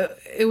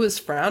it was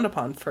frowned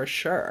upon for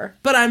sure.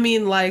 But I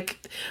mean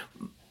like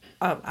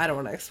I don't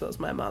want to expose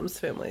my mom's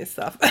family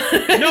stuff.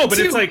 No, but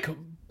it's like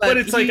but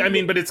it's like, he- I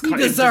mean, but it's he it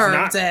does deserved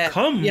not it.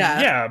 come,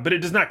 Yeah. but it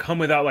does not come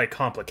without like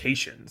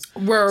complications.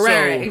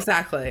 Right,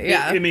 exactly.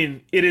 Yeah. I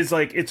mean, it is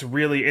like, it's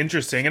really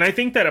interesting. And I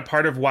think that a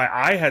part of why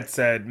I had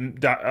said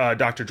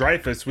Dr.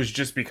 Dreyfuss was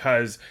just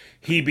because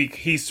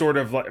he sort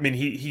of like, I mean,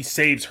 he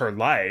saves her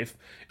life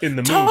in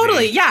the movie.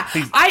 Totally, yeah.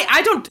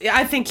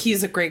 I think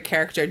he's a great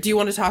character. Do you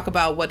want to talk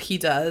about what he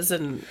does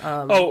and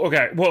Oh,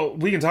 okay. Well,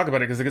 we can talk about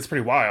it because it gets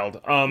pretty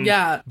wild.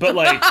 Yeah. But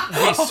like,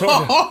 we sort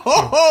of,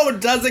 Oh,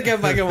 does it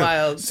get fucking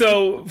wild?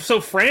 So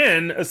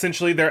Fran,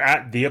 essentially, they're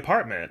at the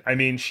apartment. I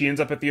mean, she ends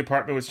up at the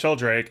apartment with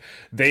Sheldrake.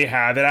 They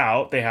have it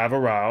out. They have a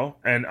row.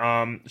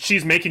 And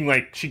she's making,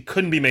 like, she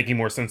couldn't be making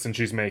more sense than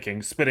she's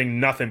making, spitting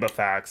nothing but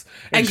facts.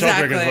 And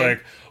Sheldrake is Exactly.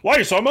 like, why are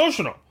you so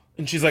emotional?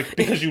 And she's like,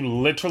 because you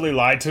literally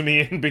lied to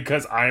me, and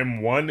because I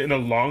am one in a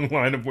long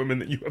line of women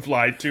that you have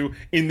lied to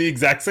in the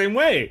exact same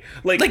way.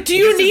 Like, Do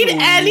you this is need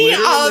any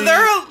literally-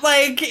 other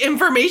like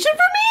information from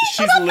me?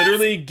 She's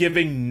literally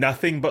giving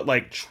nothing but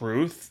like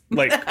truth,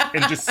 like,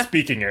 and just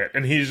speaking it.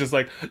 And he's just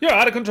like, "You're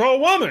out of control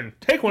woman.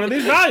 Take one of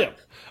these Valium."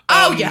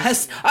 Oh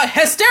yes,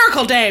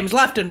 hysterical dames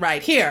left and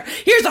right. Here's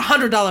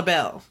 $100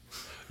 bill.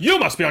 You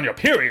must be on your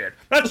period.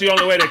 That's the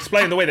only way to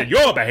explain the way that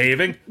you're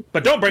behaving.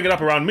 But don't bring it up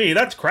around me.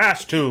 That's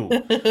crass too.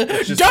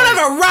 It's just Don't like,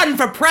 ever run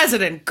for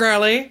president,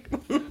 girly.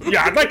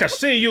 Yeah, I'd like to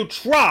see you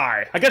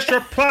try. I guess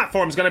your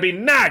platform's gonna be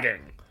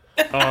nagging.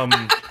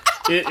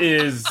 It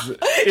is.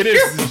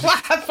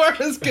 Platform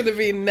is gonna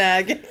be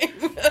nagging.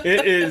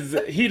 It is.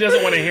 He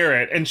doesn't want to hear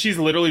it, and she's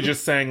literally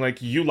just saying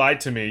like, "You lied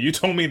to me. You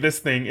told me this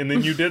thing, and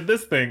then you did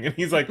this thing." And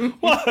he's like,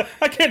 "Well,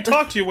 I can't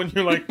talk to you when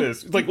you're like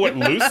this." It's like, what,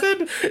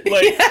 lucid?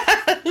 Like,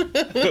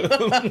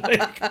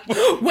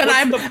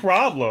 what's the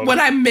problem? When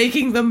I'm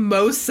making the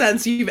most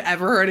sense you've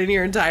ever heard in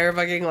your entire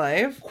fucking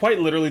life. Quite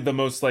literally the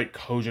most like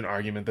cogent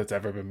argument that's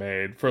ever been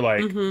made for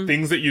like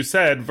things that you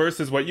said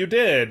versus what you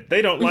did.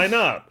 They don't line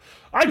up.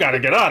 I gotta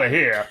get out of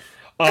here.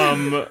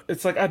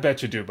 It's like, I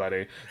bet you do,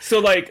 buddy. So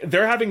like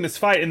they're having this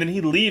fight, and then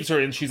he leaves her,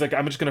 and she's like,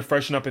 I'm just gonna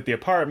freshen up at the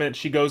apartment.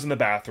 She goes in the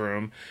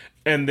bathroom,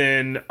 and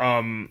then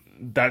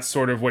that's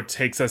sort of what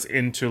takes us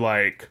into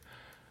like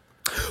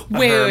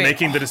her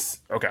making the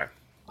okay.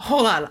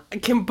 Hold on.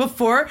 Can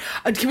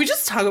we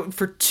just talk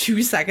for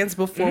 2 seconds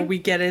before we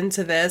get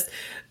into this?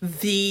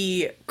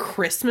 The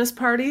Christmas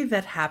party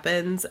that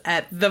happens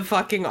at the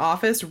fucking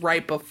office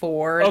right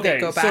before Okay, they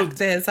go so- back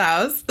to his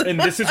house. And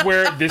this is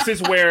where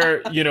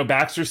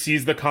Baxter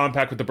sees the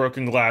compact with the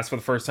broken glass for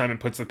the first time and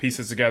puts the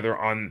pieces together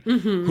on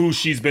who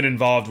she's been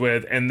involved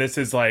with. And this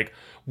is like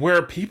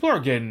where people are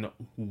getting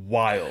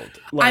wild.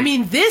 Like, I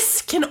mean,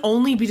 this can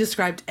only be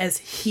described as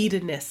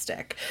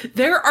hedonistic.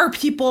 There are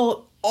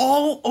people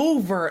all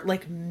over,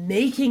 like,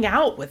 making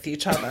out with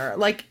each other,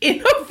 like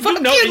in a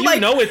fucking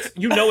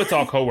you know it's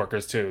all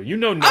coworkers too. You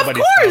know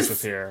nobody's course. spouse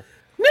is here.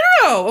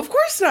 No, of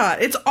course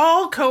not. It's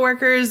all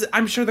coworkers.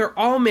 I'm sure they're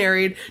all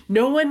married.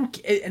 No one,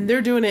 and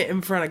they're doing it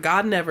in front of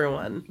God and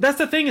everyone. That's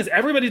the thing, is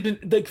everybody's been,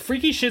 like,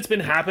 freaky shit's been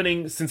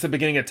happening since the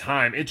beginning of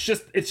time. It's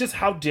just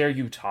how dare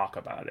you talk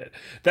about it.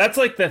 That's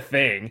like the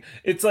thing.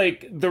 It's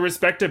like the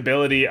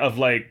respectability of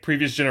like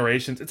previous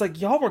generations. It's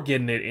like y'all were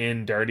getting it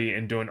in dirty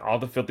and doing all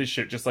the filthy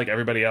shit just like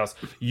everybody else.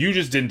 You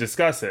just didn't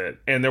discuss it,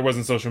 and there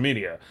wasn't social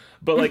media.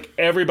 But like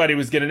everybody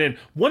was getting in.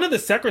 One of the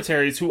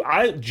secretaries who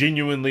I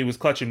genuinely was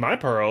clutching my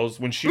pearls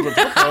when she ripped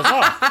her pearls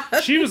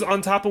off. She was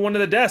on top of one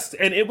of the desks,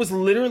 and it was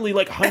literally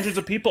like hundreds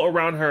of people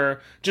around her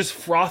just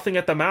frothing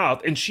at the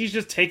mouth, and she's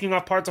just taking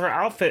off parts of her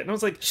outfit. And I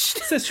was like,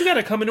 sis, you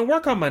gotta come in and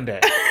work on Monday.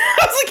 I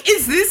was like,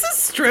 is this a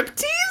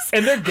striptease?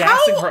 And they're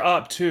gassing her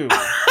up too.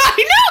 I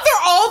know,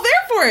 they're all there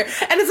for it.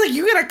 And it's like,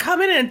 you gotta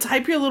come in and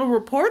type your little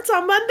reports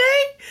on Monday?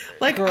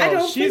 Like, Girl, I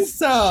don't think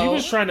so. She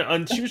was trying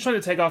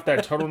to take off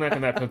that turtleneck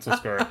and that pencil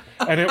skirt,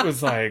 and it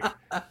was like,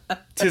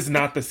 "'Tis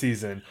not the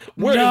season."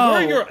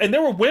 And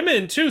there were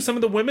women too. Some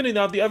of the women in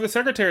the other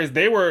secretaries,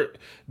 they were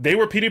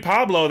Petey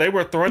Pablo. They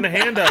were throwing the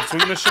hand up,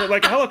 swinging the shirt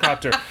like a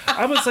helicopter.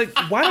 I was like,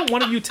 why don't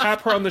one of you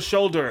tap her on the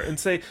shoulder and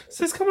say,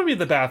 "Sis, come with me to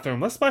the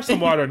bathroom. Let's splash some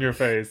water on your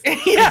face."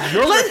 Yeah,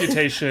 your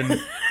reputation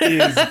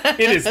is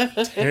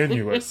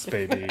tenuous,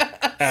 baby.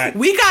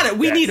 We got it.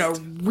 We need a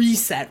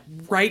reset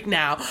right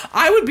now.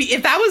 I would be,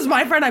 if that was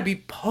my friend, I'd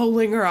be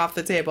pulling her off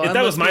the table. If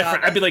that was my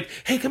friend, I'd be like,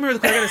 "Hey, come here real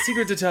quick. I got a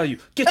secret to tell you.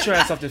 Get your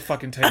ass off this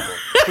fucking table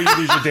before you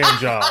lose your damn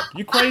job.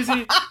 You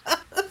crazy?"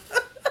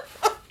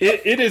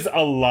 It is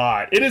a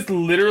lot. It is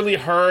literally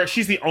her.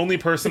 She's the only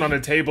person on the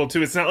table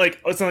too. It's not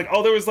like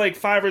oh, there was like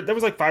five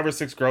or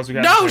six girls who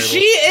got. No, she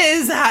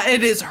is.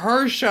 It is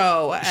her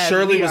show.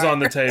 Shirley was on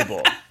the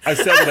table. I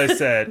said what I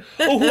said.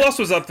 Oh, who else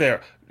was up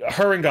there?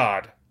 Her and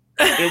God.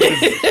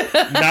 It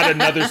was not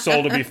another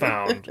soul to be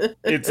found.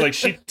 It's like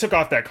she took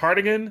off that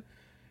cardigan,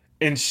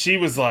 and she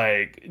was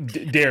like,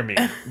 "Dare me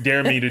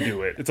to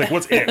do it." It's like,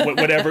 what's it?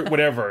 Whatever you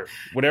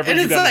got on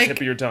the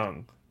tip of your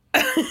tongue.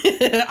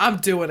 I'm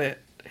doing it.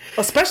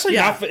 Especially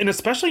not for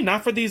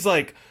these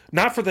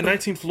not for the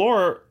 19th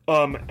floor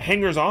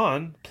hangers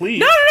on, please.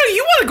 No.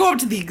 You want to go up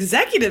to the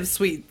executive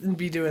suite and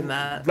be doing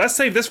that. Let's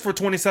save this for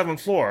 27th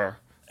floor.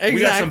 Exactly.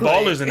 We got some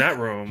ballers in that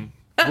room.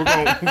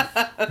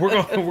 I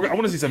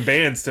want to see some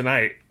bands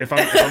tonight. If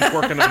I'm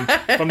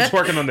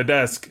twerking on the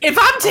desk. If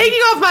I'm taking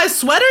off my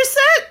sweater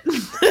set,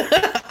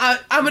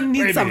 I'm gonna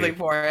need something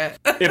for it.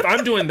 If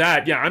I'm doing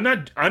that, yeah,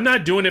 I'm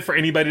not doing it for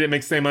anybody that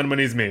makes the same amount of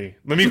money as me.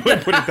 Let me put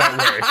it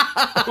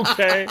that way.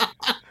 Okay.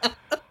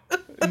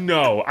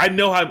 No, I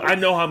know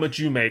how much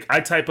you make.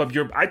 I type up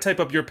your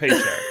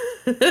paycheck.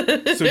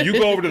 So you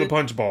go over to the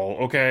punch bowl,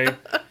 okay?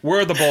 Where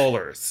are the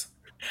ballers?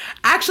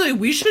 Actually,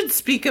 we should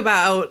speak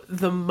about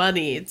the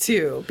money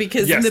too,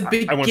 because yes, in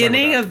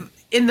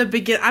the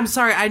beginning, I'm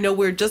sorry, I know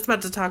we're just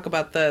about to talk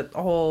about the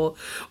whole.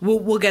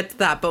 We'll get to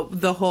that,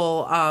 but the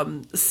whole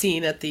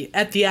scene at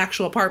the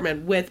actual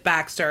apartment with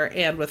Baxter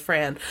and with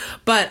Fran.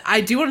 But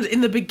I do want to,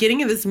 in the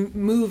beginning of this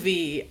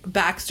movie,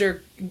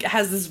 Baxter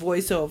has this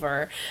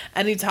voiceover,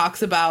 and he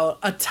talks about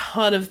a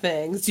ton of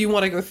things. Do you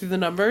want to go through the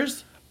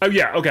numbers? Oh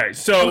yeah, okay.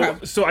 So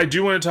I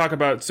do want to talk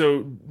about,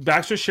 so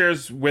Baxter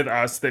shares with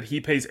us that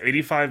he pays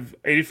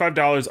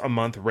 $85 a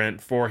month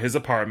rent for his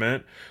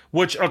apartment,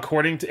 which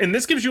according to, and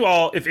this gives you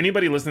all, if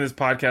anybody listening to this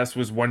podcast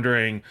was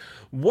wondering,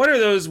 what are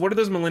those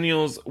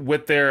millennials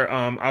with their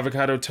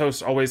avocado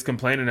toast always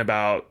complaining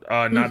about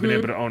not being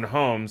able to own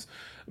homes?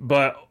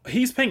 But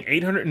he's paying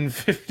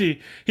 $850.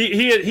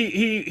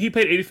 He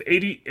paid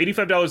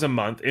 $85 a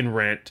month in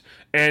rent,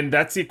 and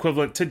that's the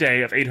equivalent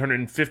today of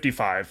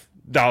 $855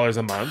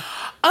 a month.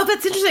 Oh,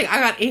 that's interesting. I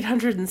got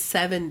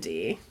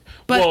 870.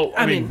 But well,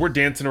 I mean, we're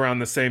dancing around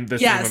the same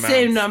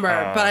same number.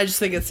 But I just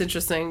think it's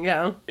interesting.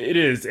 Yeah, it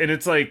is, and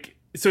it's like,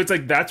 so it's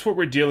like that's what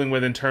we're dealing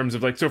with in terms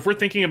of like, so if we're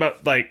thinking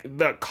about like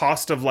the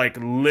cost of like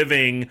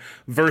living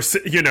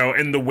versus,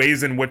 and the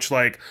ways in which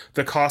like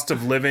the cost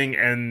of living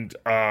and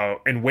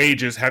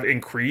wages have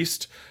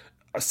increased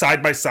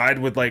side by side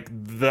with like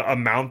the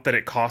amount that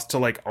it costs to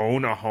like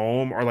own a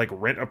home or like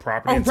rent a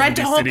property in some of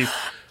these cities.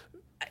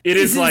 It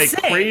is like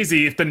insane.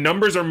 Crazy. If the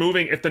numbers are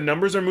moving up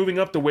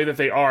the way that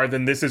they are,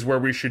 then this is where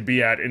we should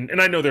be at.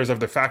 And I know there's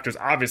other factors,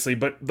 obviously,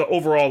 but the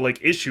overall like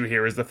issue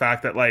here is the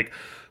fact that like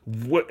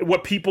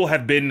what people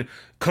have been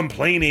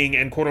complaining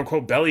and quote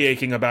unquote belly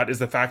aching about is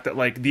the fact that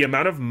like the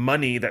amount of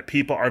money that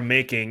people are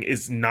making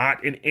is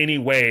not in any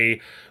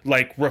way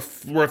like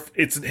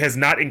it has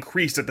not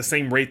increased at the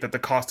same rate that the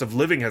cost of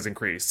living has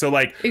increased. So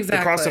like the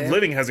cost of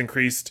living has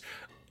increased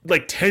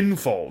like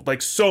tenfold,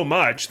 like so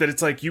much that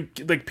it's like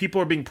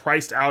people are being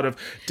priced out of.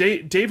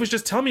 Dave was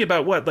just telling me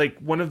about what, like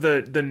one of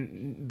the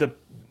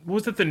what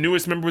was it, the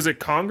newest member, was it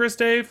Congress,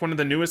 Dave? One of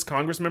the newest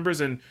Congress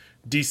members in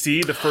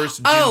DC, the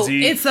first Gen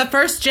Z. It's the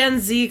first Gen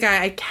Z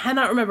guy. I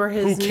cannot remember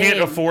his name. Who can't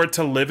afford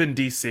to live in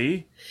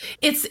DC?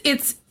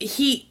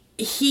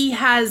 He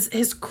has,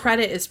 his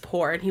credit is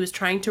poor, and he was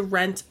trying to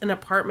rent an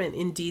apartment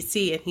in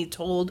DC, and he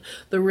told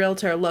the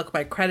realtor, look,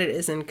 my credit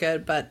isn't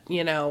good, but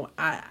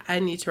I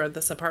need to rent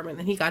this apartment.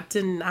 And he got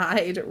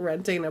denied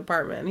renting an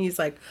apartment. And he's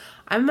like,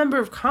 I'm a member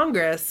of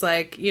Congress.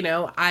 Like,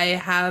 I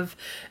have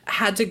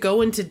had to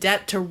go into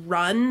debt to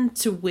run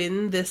to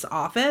win this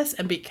office.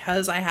 And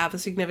because I have a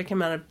significant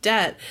amount of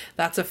debt,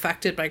 that's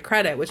affected my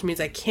credit, which means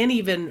I can't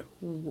even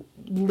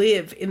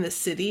live in the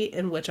city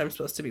in which I'm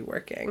supposed to be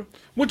working.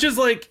 Which is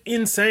like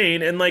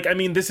insane. And like, I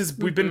mean,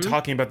 we've been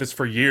talking about this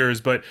for years,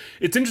 but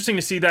it's interesting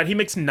to see that he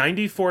makes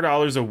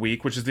 $94 a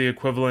week, which is the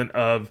equivalent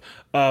of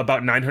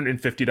about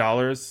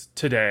 $950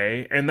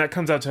 today. And that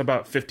comes out to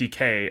about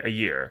 $50K a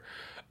year.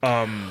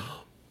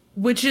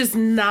 Which is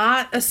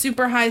not a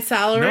super high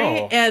salary.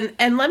 No.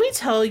 And let me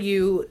tell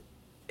you,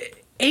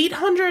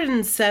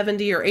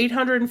 $870 or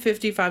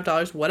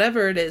 $855,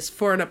 whatever it is,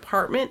 for an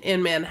apartment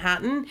in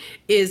Manhattan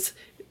is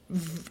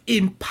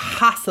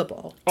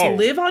impossible to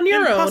live on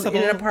your own in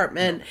an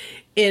apartment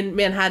in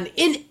Manhattan,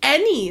 in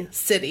any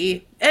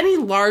city, any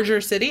larger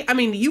city. I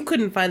mean, you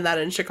couldn't find that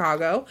in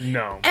Chicago.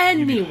 No.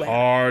 Anywhere.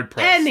 Hard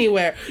pressed.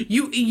 Anywhere.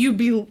 You'd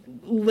be,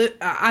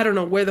 I don't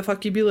know where the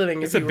fuck you'd be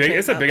living. It's a big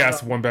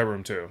ass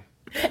 1-bedroom too.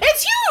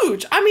 It's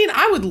huge. I mean,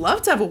 I would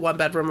love to have a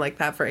 1-bedroom like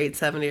that for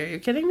 $870. Are you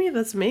kidding me?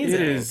 That's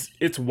amazing. It is.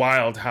 It's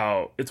wild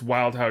how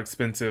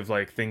expensive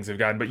like things have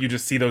gotten. But you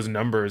just see those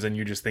numbers and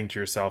you just think to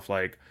yourself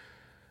like,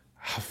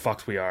 how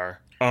fucked we are.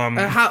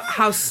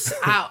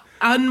 How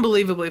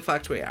unbelievably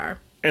fucked we are.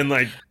 And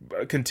like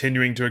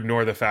continuing to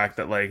ignore the fact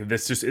that like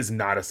this just is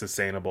not a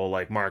sustainable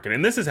like market,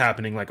 and this is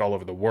happening like all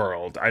over the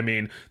world. I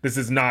mean, this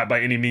is not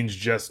by any means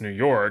just New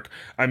York.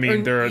 I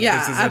mean, this is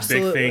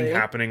absolutely. a big thing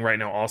happening right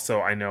now.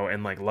 Also, I know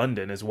in like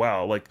London as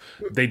well. Like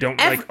they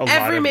don't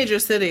every major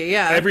city,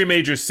 every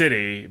major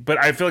city. But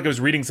I feel like I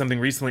was reading something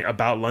recently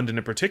about London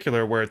in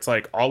particular, where it's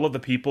like all of the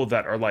people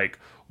that are like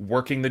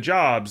working the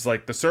jobs,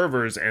 like the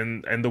servers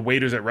and the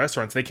waiters at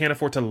restaurants, they can't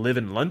afford to live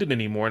in London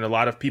anymore, and a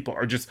lot of people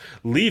are just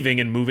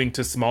leaving and moving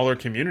to smaller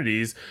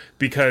communities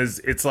because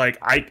it's like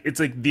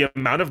the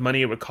amount of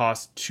money it would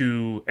cost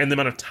to, and the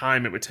amount of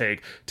time it would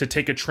take to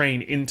take a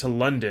train into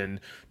London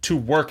to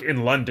work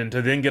in London,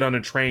 to then get on a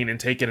train and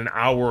take it an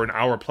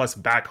hour plus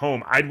back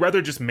home. I'd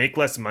rather just make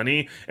less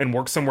money and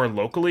work somewhere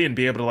locally and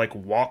be able to like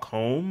walk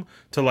home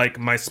to like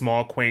my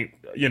small quaint,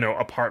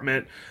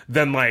 apartment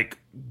than like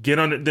get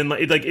on it. Then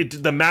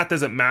the math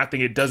isn't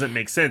mathing. It doesn't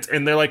make sense.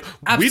 And they're like,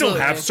 we don't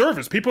have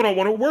service. People don't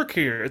want to work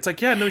here. It's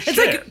like, yeah, no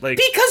shit. Like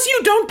because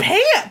you don't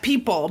pay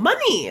people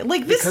money.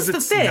 Like this is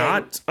the thing.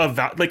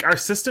 Like our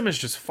system is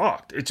just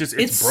fucked.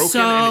 It's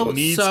broken and it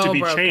needs to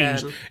be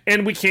changed.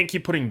 And we can't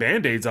keep putting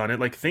band-aids on it.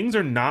 Like things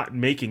are not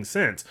making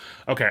sense.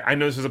 Okay, I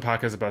know this was a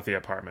podcast about the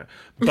apartment,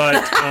 but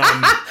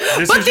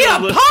the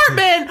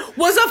apartment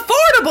was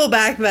affordable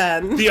back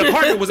then. The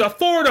apartment was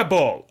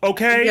affordable.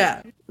 Okay.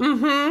 Yeah.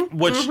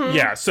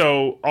 Mm-hmm.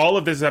 So all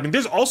of this is happening.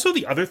 There's also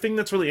the other thing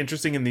that's really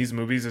interesting in these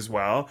movies as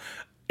well,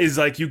 is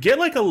like you get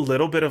like a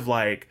little bit of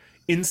like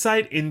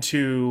insight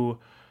into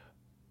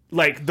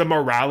like the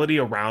morality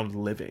around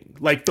living,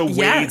 like the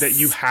way that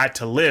you had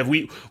to live.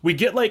 We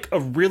get like a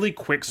really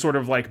quick sort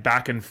of like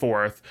back and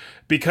forth,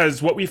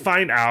 because what we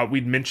find out,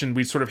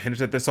 we sort of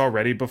hinted at this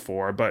already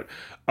before, but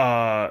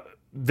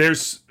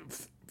there's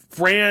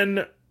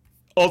Fran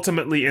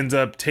ultimately ends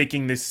up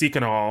taking this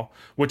Seconal,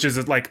 which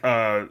is like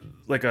a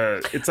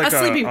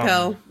sleeping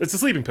pill. It's a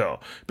sleeping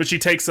pill, but she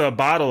takes a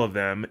bottle of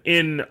them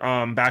in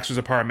Baxter's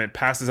apartment,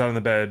 passes out on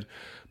the bed.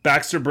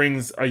 Baxter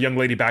brings a young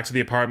lady back to the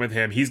apartment with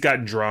him. He's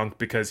gotten drunk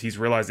because he's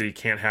realized that he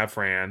can't have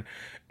Fran.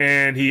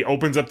 And he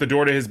opens up the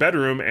door to his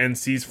bedroom and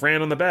sees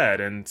Fran on the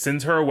bed and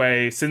sends her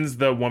away, sends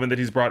the woman that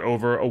he's brought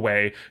over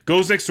away,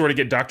 goes next door to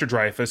get Dr.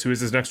 Dreyfus, who is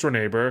his next door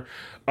neighbor.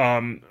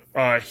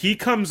 He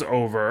comes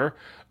over,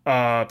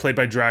 played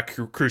by Drac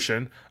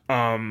Crucian,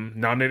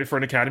 nominated for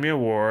an Academy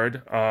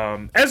Award,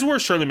 as were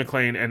Shirley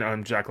MacLaine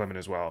and Jack Lemmon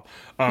as well.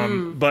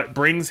 But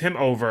brings him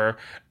over,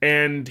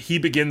 and he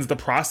begins the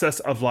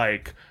process of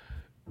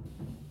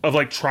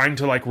trying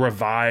to like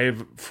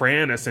revive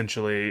Fran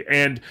essentially.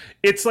 And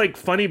it's like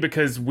funny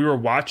because we were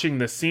watching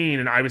the scene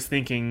and I was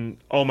thinking,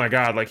 oh my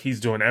God, like he's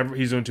doing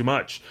too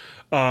much.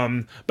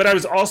 But I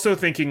was also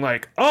thinking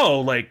like,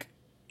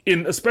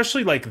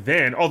 especially like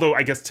then, although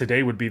I guess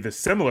today would be the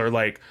similar,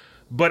 like,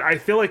 but I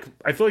feel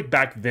like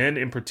back then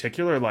in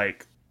particular,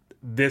 like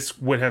this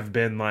would have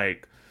been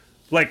like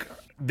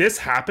this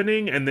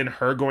happening and then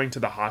her going to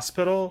the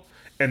hospital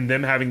and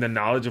them having the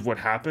knowledge of what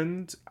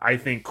happened, I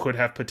think could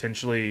have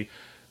potentially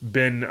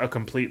been a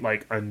complete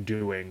like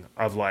undoing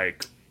of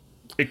like,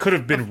 it could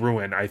have been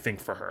ruin, I think,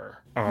 for her.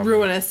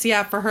 Ruinous,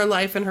 for her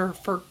life and her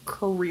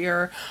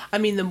career. I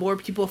mean, the more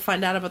people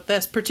find out about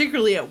this,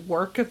 particularly at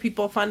work, if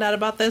people find out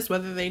about this,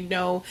 whether they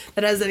know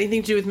that has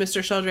anything to do with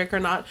Mr. Sheldrake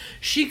or not,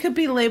 she could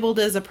be labeled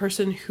as a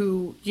person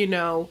who,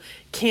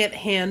 can't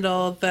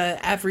handle the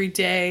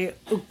everyday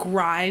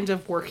grind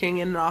of working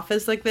in an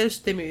office like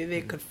this. Maybe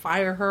they could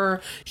fire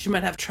her. She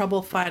might have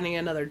trouble finding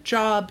another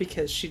job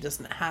because she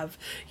doesn't have,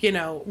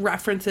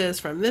 references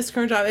from this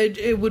current job.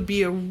 It would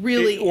be a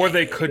really...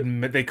 They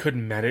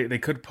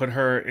could put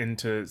her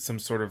into some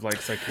sort of like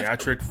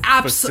psychiatric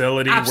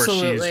facility where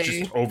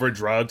she's just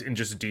overdrugged and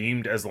just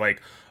deemed as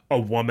like a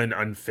woman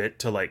unfit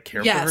to like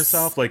care for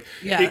herself. Like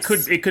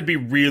it could be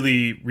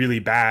really, really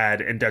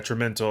bad and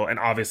detrimental. And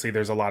obviously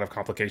there's a lot of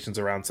complications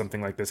around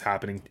something like this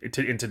happening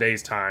in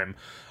today's time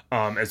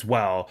as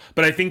well.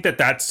 But I think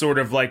that sort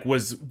of like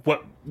was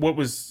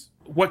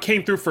what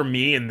came through for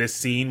me in this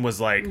scene was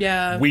like,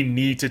 we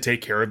need to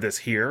take care of this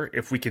here.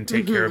 If we can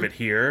take care of it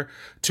here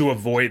to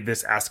avoid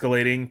this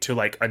escalating to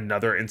like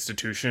another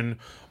institution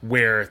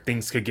where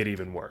things could get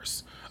even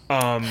worse.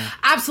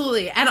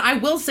 Absolutely. And I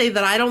will say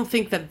that I don't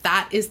think that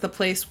that is the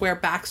place where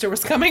Baxter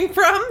was coming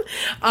from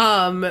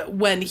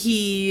when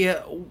he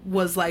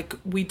was like,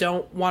 we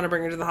don't want to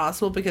bring her to the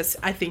hospital, because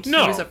I think he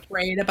was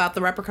afraid about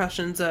the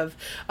repercussions of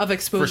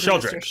exposing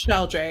Mr.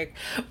 Sheldrake.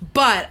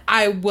 But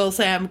I will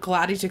say I'm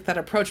glad he took that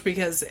approach,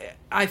 because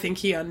I think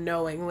he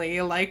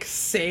unknowingly like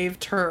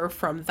saved her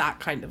from that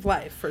kind of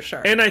life, for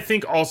sure. And I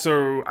think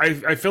also,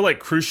 I feel like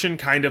Crucian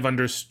kind of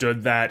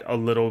understood that a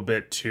little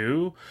bit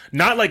too.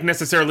 Not like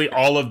necessarily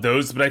all of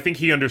those, but I think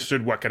he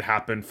understood what could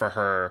happen for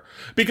her.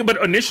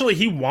 But initially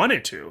he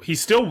wanted to. He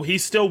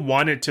still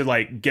wanted to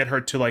like get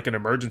her to like an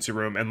emergency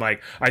room. And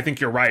like, I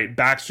think you're right.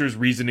 Baxter's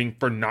reasoning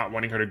for not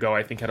wanting her to go,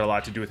 I think had a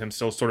lot to do with him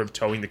still sort of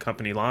towing the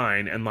company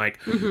line. And like,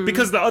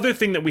 because the other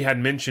thing that we had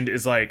mentioned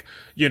is like,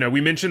 you know,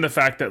 we mentioned the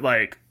fact that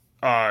like,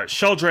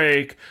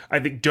 Sheldrake,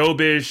 I think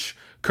Dobish,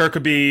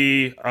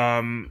 Kirkaby,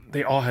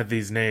 they all have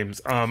these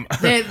names.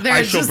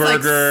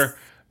 Eichelberger, like...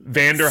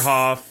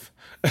 Vanderhoff,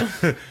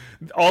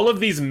 all of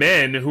these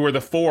men who are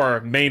the four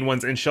main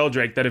ones in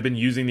Sheldrake that have been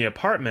using the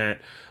apartment,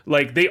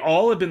 like they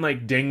all have been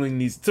like dangling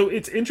these. So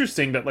it's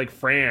interesting that like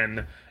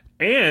Fran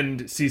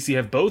and Cece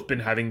have both been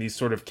having these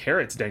sort of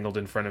carrots dangled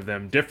in front of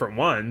them, different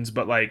ones,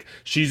 but like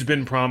she's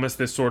been promised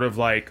this sort of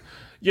like,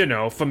 you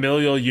know,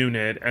 familial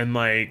unit and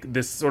like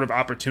this sort of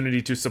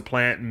opportunity to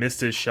supplant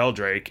Mrs.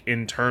 Sheldrake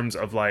in terms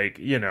of like,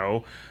 you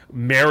know,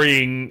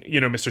 marrying,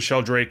 you know, Mr.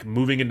 Sheldrake,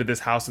 moving into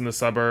this house in the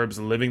suburbs,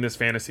 living this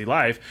fantasy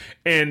life.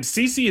 And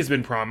Cece has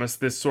been promised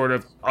this sort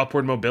of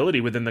upward mobility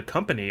within the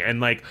company,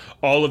 and like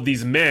all of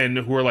these men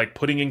who are like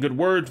putting in good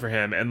word for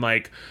him. And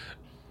like,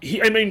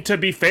 I mean, to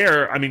be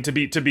fair, I mean, to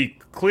be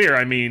clear,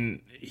 I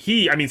mean,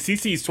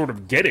 Cece's sort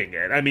of getting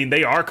it. I mean,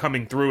 they are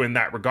coming through in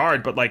that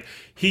regard, but like,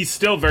 he's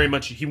still very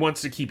much, he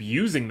wants to keep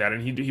using that,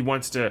 and he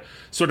wants to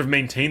sort of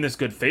maintain this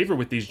good favor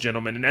with these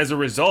gentlemen. And as a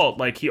result,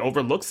 like, he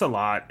overlooks a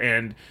lot,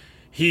 and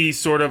he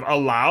sort of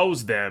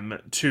allows them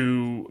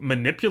to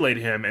manipulate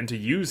him and to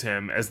use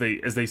him as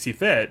they see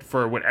fit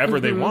for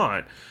whatever they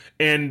want.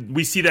 And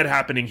we see that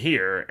happening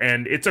here.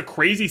 And it's a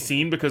crazy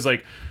scene because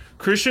like,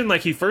 Christian,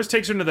 like, he first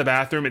takes her into the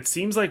bathroom. It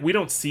seems like we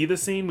don't see the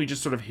scene, we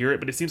just sort of hear it,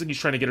 but it seems like he's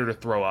trying to get her to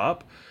throw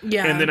up.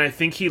 Yeah. And then I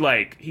think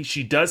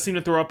she does seem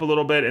to throw up a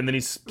little bit, and then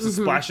he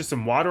splashes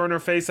some water on her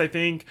face, I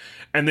think.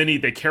 And then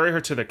they carry her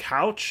to the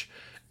couch,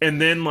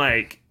 and then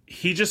like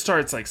he just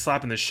starts like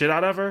slapping the shit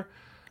out of her.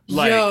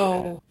 Like,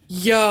 yo,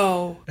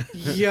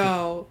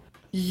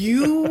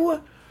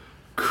 you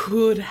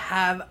could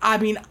have, I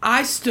mean,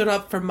 I stood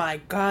up from my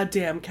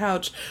goddamn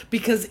couch,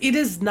 because it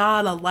is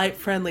not a light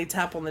friendly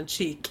tap on the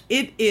cheek.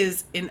 It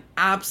is an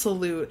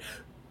absolute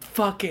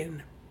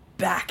fucking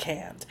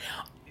backhand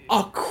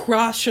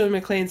across Shirley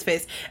MacLaine's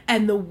face.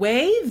 And the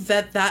way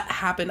that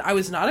happened, I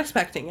was not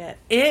expecting it.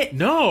 It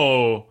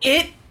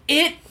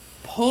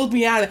pulled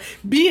me out of it.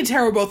 Me and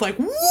Tara were both like,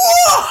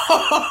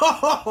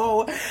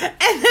 whoa! And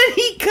then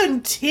he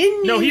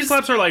continues. No, he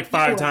slaps her like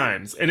 5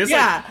 times. And it's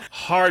like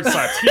hard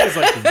slaps. He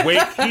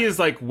is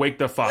like, wake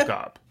the fuck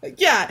up.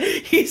 Yeah.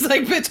 He's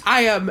like, bitch,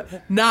 I am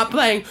not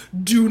playing.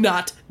 Do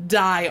not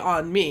die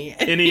on me.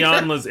 In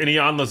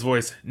Ianla's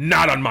voice,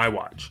 not on my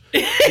watch.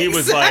 He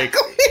was like,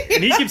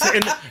 and he keeps,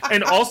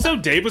 and also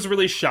Dave was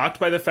really shocked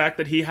by the fact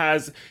that he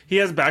has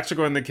Baxter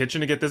go in the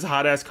kitchen to get this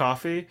hot ass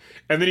coffee,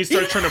 and then he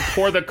starts trying to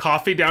pour the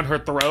coffee down her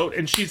throat,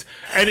 and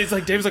it's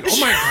like, Dave's like, oh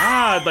my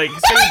god, like,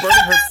 he's burning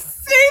her.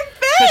 Same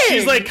thing.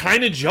 She's like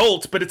kind of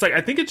jolt, but it's like, I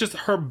think it's just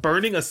her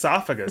burning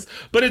esophagus.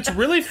 But it's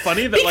really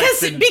funny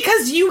that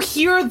because you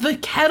hear the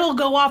kettle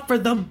go off for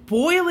the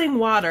boiling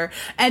water,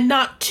 and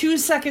not 2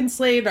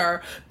 seconds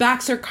later,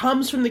 Baxter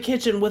comes from the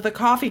kitchen with a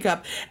coffee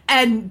cup,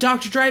 and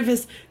Dr.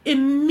 Dreyfus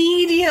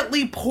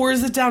immediately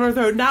pours it down her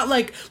throat. Not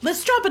like,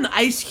 let's drop an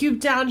ice cube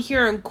down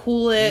here and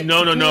cool it.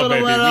 No, baby.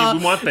 We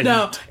want the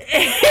heat.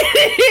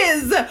 It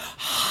is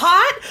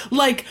hot,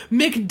 like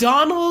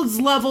McDonald's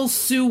level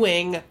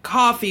suing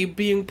coffee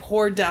being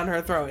poured down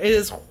her throat. It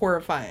is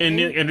horrifying.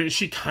 And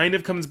she kind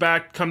of comes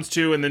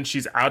to, and then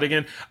she's out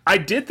again. I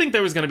did think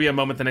there was going to be a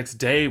moment the next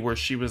day where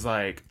she was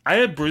like, I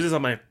had bruises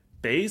on my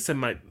face and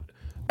my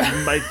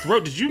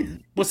throat.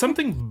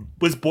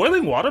 Was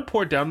boiling water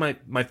poured down my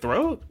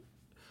throat?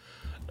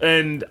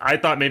 And I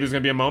thought maybe it was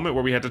going to be a moment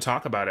where we had to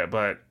talk about it,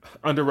 but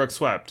under rug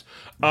swept.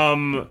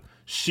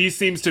 She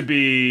seems to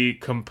be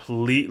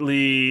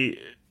completely...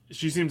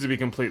 she's dealing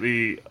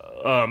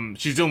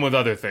with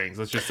other things.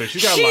 Let's just say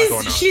she's got a lot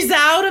going on. She's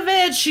out of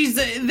it. She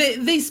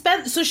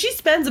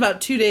spends about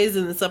 2 days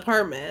in this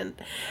apartment,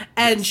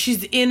 and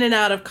she's in and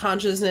out of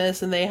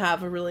consciousness, and they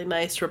have a really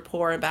nice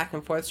rapport and back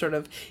and forth, sort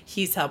of,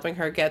 he's helping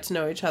her get to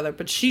know each other,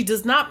 but she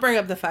does not bring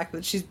up the fact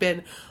that she's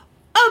been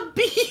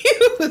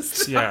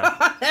abused.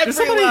 Yeah. Did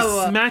somebody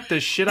smack the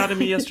shit out of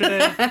me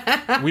yesterday?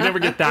 We never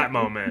get that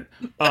moment.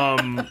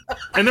 And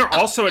they're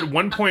also, at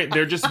one point,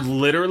 they're just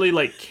literally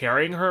like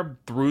carrying her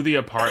through the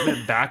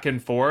apartment back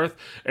and forth.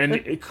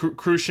 And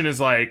Crucian is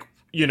like,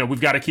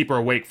 we've got to keep her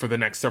awake for the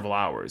next several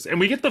hours. And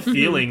we get the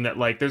feeling that,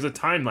 like, there's a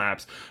time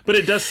lapse, but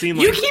it does seem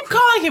like... You keep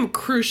calling him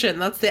Crucian.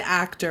 That's the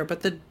actor,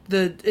 but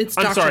it's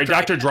Dr. I'm sorry,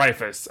 Dreyfuss. Dr.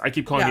 Dreyfuss. I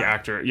keep calling the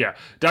actor. Yeah.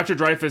 Dr.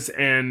 Dreyfuss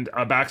and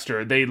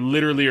Baxter, they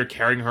literally are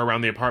carrying her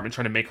around the apartment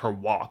trying to make her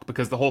walk,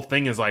 because the whole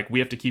thing is, like, we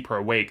have to keep her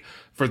awake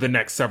for the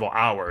next several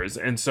hours.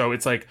 And so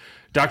it's like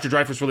Dr.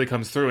 Dreyfuss really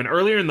comes through. And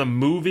earlier in the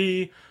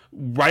movie...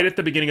 Right at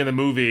the beginning of the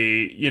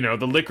movie,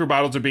 the liquor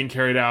bottles are being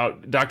carried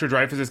out. Dr.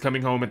 Dreyfuss is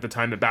coming home at the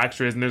time that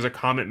Baxter is, and there's a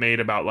comment made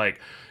about,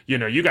 like,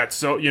 you got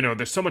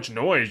there's so much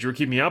noise. You were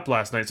keeping me up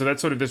last night. So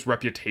that's sort of this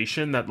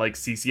reputation that, like,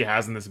 Cece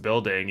has in this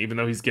building, even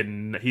though he's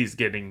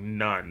getting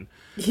none.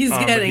 He's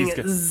getting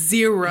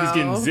zero. He's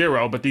getting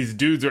zero, but these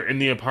dudes are in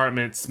the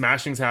apartment,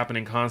 smashing's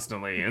happening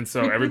constantly, and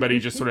so everybody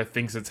just sort of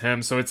thinks it's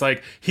him. So it's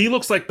like, he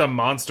looks like the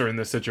monster in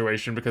this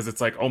situation, because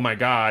it's like, oh my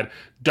god,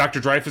 Dr.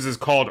 Dreyfuss is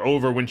called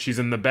over when she's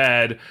in the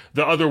bed.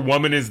 The other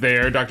woman is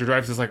there. Dr.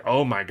 Dreyfuss is like,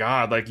 oh my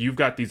god, like, you've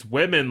got these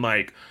women,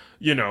 like,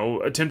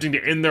 attempting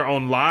to end their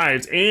own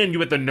lives, and you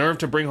had the nerve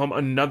to bring home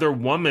another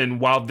woman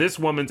while this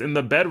woman's in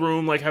the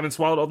bedroom, like, having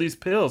swallowed all these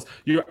pills.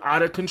 You're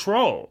out of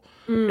control.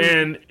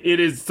 And it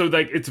is, so,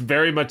 like, it's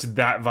very much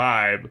that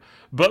vibe.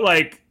 But,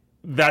 like,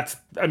 that's,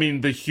 I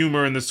mean, the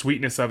humor and the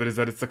sweetness of it is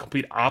that it's the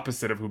complete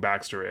opposite of who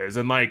Baxter is.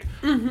 And, like,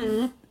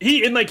 he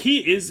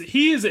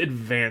is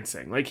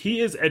advancing. Like, he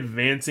is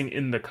advancing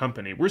in the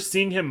company. We're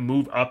seeing him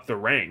move up the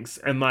ranks.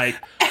 And, like...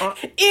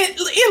 in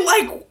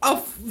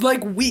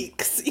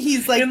weeks.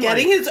 He's, like,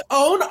 getting his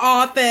own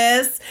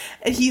office.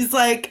 And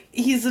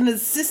he's an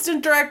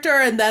assistant director.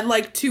 And then,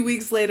 like, 2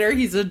 weeks later,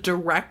 he's a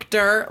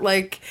director.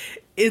 Like...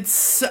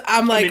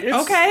 I'm like,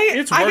 okay,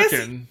 it's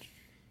working.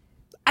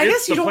 I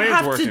guess you don't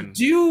have to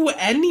do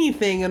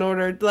anything in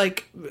order,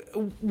 like,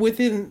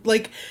 within,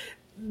 like,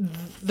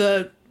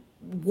 the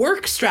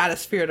work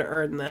stratosphere to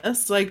earn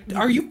this. Like,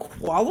 are you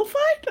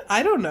qualified?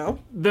 I don't know.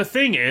 The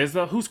thing is,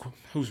 though, who's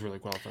really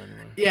qualified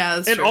anyway? Yeah,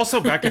 that's and true.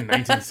 Also, back in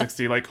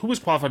 1960, like, who was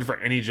qualified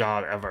for any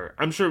job ever?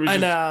 I'm sure it was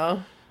just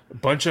a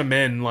bunch of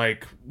men,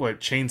 like,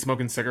 chain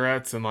smoking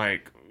cigarettes and,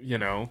 like,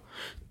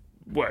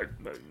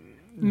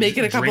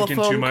 making a couple of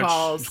phone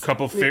calls,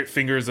 couple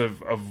fingers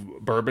of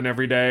bourbon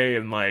every day,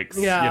 and, like,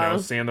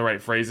 saying the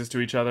right phrases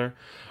to each other.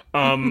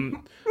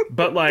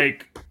 But,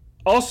 like,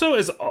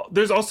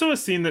 there's also a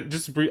scene that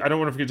I don't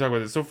want to forget to talk about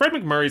this. So Fred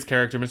MacMurray's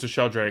character, Mr.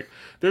 Sheldrake,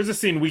 there's a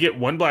scene, we get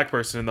one black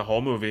person in the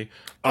whole movie.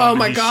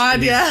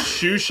 He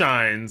shoe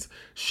shines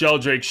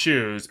Sheldrake's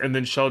shoes, and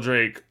then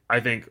Sheldrake,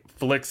 I think,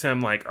 flicks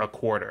him, like, a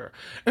quarter.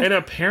 And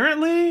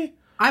apparently...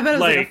 I bet it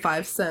was like a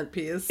 5-cent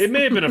piece. It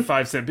may have been a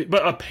 5-cent piece,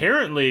 but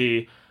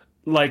apparently...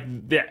 like,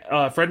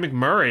 Fred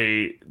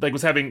MacMurray, like,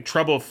 was having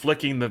trouble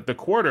flicking the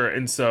quarter,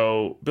 and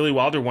so Billy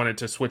Wilder wanted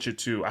to switch it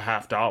to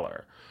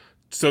 $50,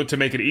 so to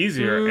make it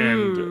easier.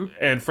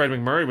 And Fred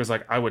MacMurray was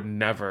like, I would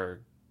never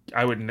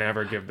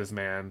give this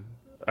man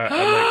like 50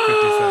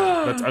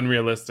 cents. That's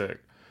unrealistic.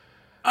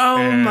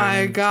 Oh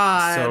my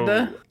god!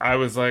 So I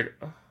was like,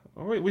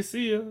 oh wait, we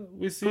see you,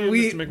 Mr.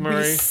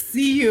 MacMurray. We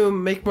see you,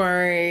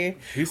 MacMurray.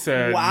 He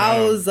said,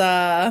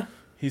 "Wowza."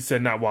 He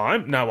said, not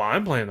while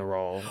I'm playing the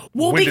role.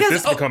 Well, when did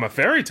this become a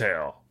fairy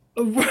tale?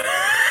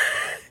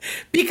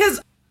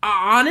 Because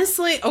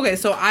honestly, okay,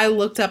 so I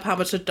looked up how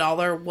much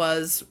 $1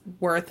 was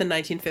worth in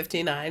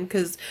 1959,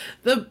 because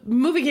the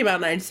movie came out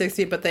in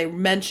 1960, but they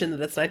mentioned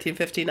that it's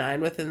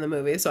 1959 within the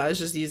movie, so I was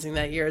just using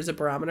that year as a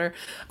barometer.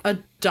 $1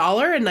 in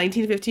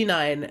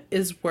 1959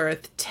 is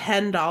worth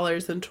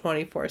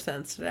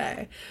 $10.24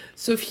 today.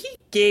 So if he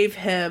gave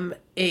him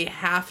a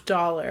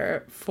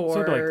 $50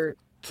 for...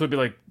 So it'd be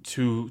like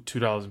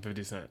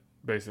 $2.50,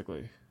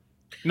 basically.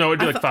 No,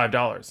 it'd be like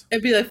 $5.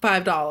 It'd be like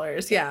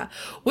 $5, yeah.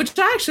 Which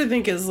I actually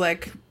think is,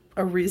 like,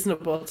 a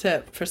reasonable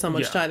tip for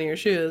someone shining your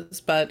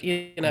shoes. But,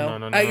 No,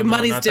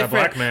 money's not different.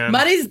 That black man.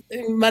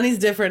 Money's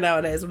different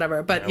nowadays,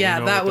 whatever. But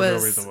that was... The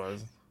real reason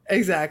was.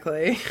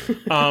 Exactly.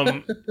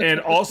 And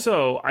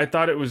also, I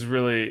thought it was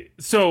really...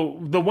 So,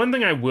 the one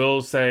thing I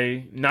will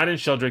say, not in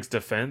Sheldrake's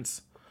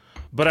defense...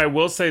 But I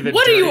will say that...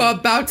 What are you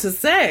about to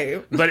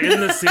say? But in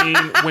the scene,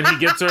 when he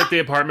gets her at the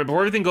apartment, before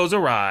everything goes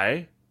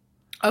awry...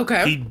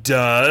 Okay. He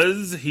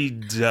does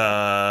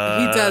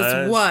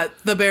what?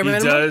 The bare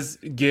minimum? He does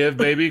give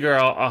baby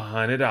girl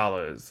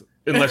 $100.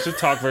 And let's just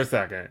talk for a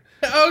second.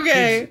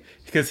 Okay.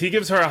 Because he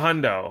gives her a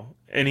 $100.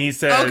 And he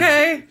says...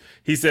 Okay.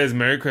 He says,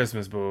 Merry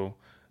Christmas, boo.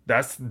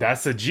 That's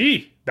a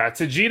G. That's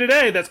a G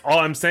today. That's all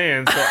I'm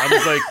saying. So I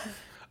was like,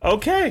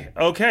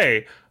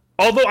 okay.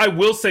 Although I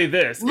will say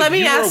this, if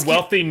you're a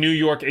wealthy New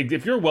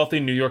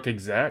York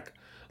exec,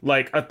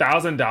 like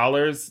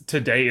 $1,000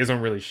 today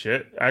isn't really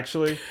shit,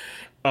 actually.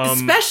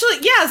 Especially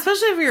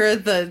if you're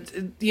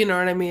the, you know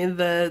what I mean,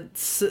 the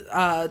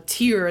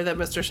tier that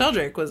Mr.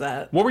 Sheldrake was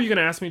at. What were you going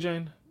to ask me,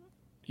 Jane?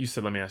 You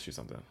said, let me ask you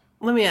something.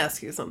 Let me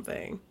ask you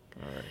something.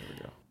 All right, here we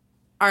go.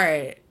 All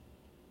right.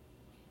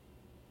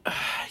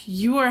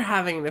 You are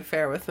having an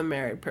affair with a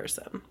married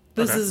person.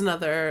 This is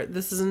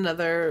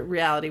another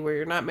reality where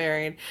you're not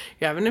married.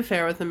 You're having an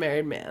affair with a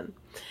married man.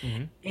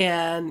 Mm-hmm.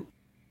 And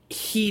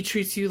he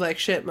treats you like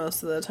shit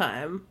most of the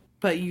time,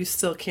 but you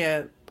still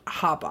can't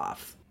hop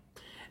off.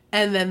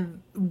 And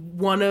then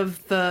one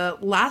of the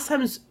last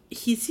times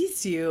he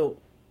sees you,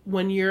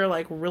 when you're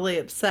like really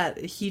upset,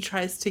 he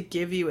tries to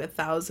give you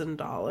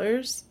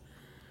 $1,000.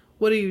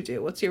 What do you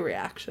do? What's your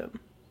reaction?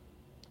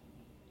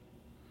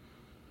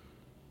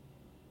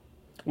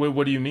 Wait,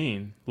 what do you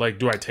mean? Like,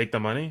 do I take the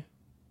money?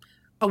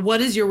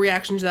 What is your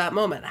reaction to that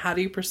moment? How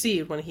do you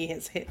perceive when he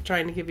is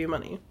trying to give you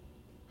money?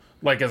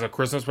 Like as a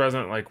Christmas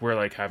present, like we're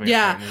like having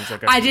Yeah, fun. He's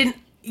like, I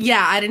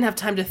didn't have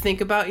time to think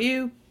about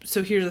you,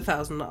 so here's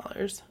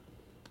 $1,000.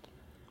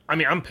 I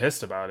mean, I'm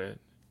pissed about it.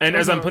 And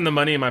as I'm putting the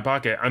money in my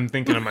pocket, I'm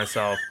thinking to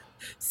myself,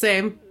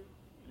 Same.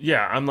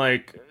 yeah, I'm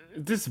like,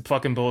 this is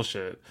fucking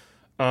bullshit.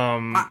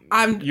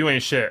 I'm You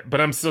ain't shit,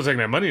 but I'm still taking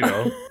that money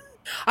though.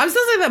 I'm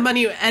still saying that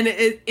money, and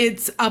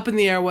it's up in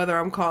the air whether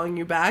I'm calling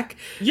you back.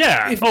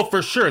 Yeah.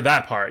 For sure,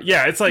 that part.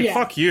 Yeah, it's like, Yeah.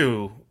 fuck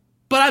you.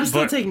 But I'm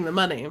still taking the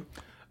money.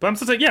 But I'm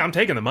still like, yeah, I'm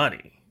taking the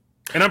money.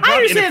 And I'm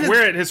probably, and understand if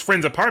we're at his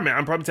friend's apartment,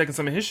 I'm probably taking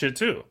some of his shit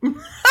too.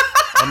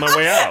 On my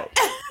way out.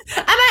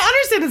 And I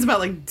understand it's about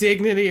like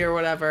dignity or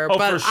whatever, Oh,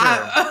 but for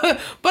sure.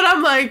 but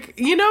I'm like,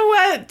 you know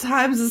what?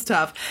 Times is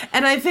tough,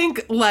 and I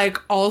think like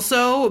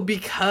also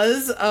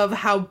because of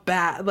how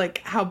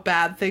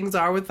bad things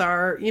are with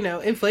our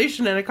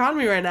inflation and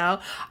economy right now,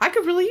 I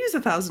could really use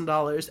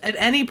 $1,000 at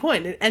any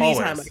point, at any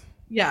time. Always.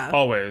 Yeah.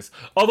 Always.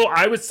 Although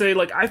I would say,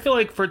 like, I feel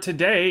like for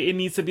today, it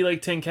needs to be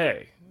like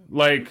 10K.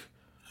 Like,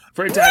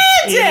 for it to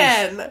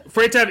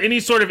have any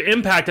sort of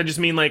impact, I just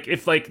mean like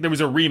if like there was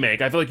a remake,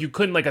 I feel like you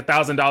couldn't like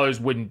 $1,000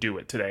 wouldn't do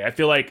it today. I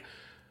feel like,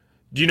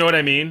 do you know what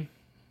I mean?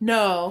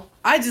 No,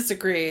 I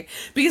disagree,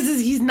 because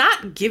he's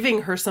not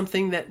giving her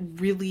something that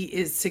really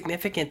is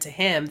significant to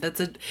him.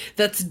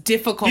 That's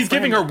difficult. He's for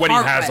giving him her to what he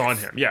part has with. on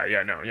him.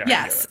 Yeah, no, yeah.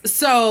 Yes,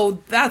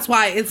 so that's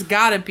why it's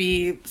got to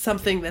be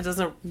something that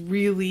doesn't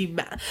really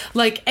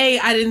like A,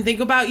 I didn't think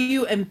about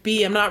you, and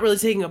B, I'm not really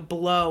taking a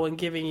blow and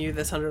giving you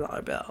this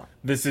 $100 bill.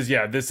 This isn't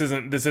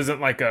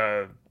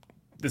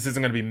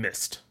gonna be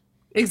missed.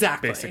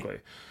 Exactly. Basically.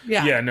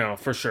 Yeah. Yeah, no,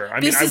 for sure. I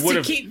mean, This I is would to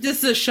have. keep.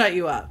 This is to shut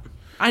you up.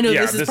 I know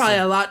Yeah, this is probably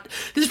a lot.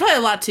 This is probably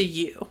a lot to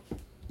you.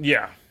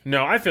 Yeah.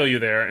 No, I feel you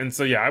there. And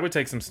so, yeah, I would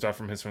take some stuff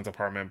from his friend's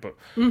apartment, but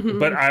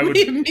I would.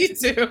 Me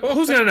too.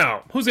 Who's gonna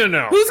know? Who's gonna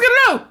know? Who's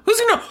gonna know? Who's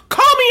gonna know?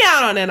 Call me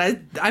out on it.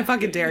 I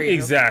fucking dare you.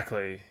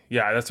 Exactly.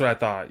 Yeah, that's what I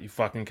thought. You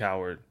fucking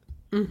coward.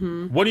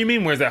 What do you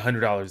mean? Where's that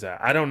 $100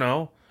 at? I don't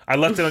know. I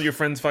left it on your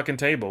friend's fucking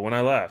table when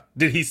I left.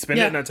 Did he spend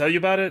it and not tell you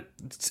about it?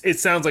 It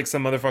sounds like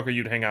some motherfucker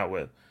you'd hang out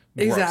with.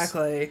 Gross.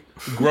 Exactly.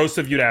 Gross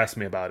of you to ask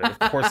me about it.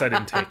 Of course I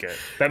didn't take it.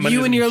 That money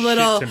You and doesn't your mean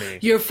little, shit to me.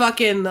 your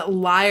fucking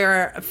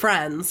liar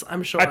friends,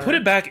 I'm sure. I put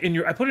it back in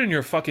your. I put it in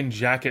your fucking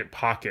jacket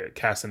pocket,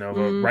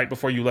 Casanova, right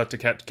before you left to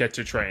catch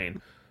your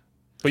train.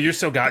 But you're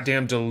so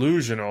goddamn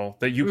delusional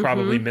that you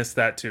probably missed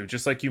that too.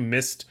 Just like you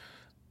missed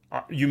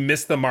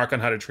the mark on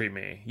how to treat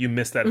me. You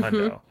missed that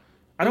hundo.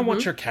 I don't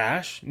want your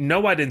cash.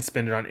 No, I didn't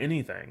spend it on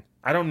anything.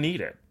 I don't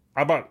need it.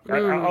 I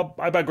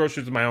buy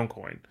groceries with my own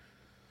coin.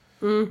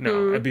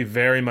 No, I'd be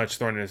very much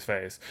thrown in his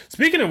face.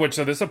 Speaking of which,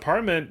 so this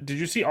apartment, did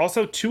you see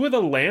also 2 of the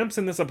lamps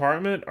in this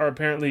apartment are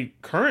apparently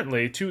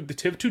currently two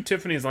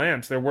Tiffany's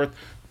lamps. They're worth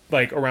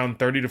like around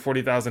 $30,000 to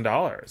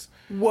 $40,000.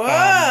 Whoa!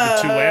 The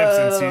 2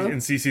 lamps in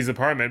Cece's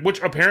apartment, which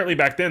apparently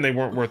back then they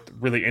weren't worth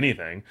really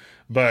anything.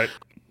 But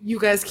You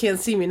guys can't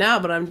see me now,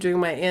 but I'm doing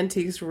my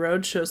Antiques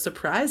Roadshow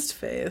surprised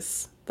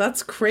face.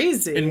 That's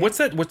crazy. and what's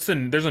that?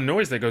 There's a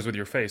noise that goes with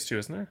your face too,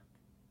 isn't there?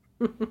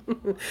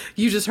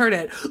 You just heard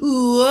it.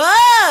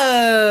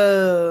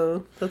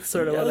 Whoa! That's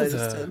sort of what I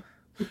just did.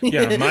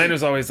 Yeah, mine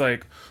was always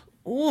like,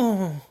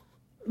 ooh.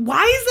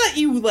 Why is that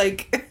you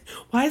like?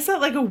 Why is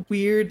that like a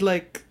weird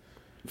like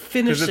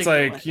finishing? Because it's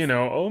like,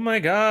 noise? oh my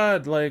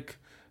god, like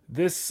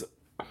this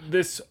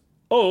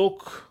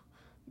oak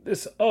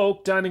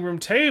dining room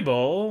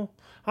table,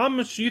 how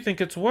much do you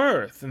think it's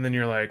worth? And then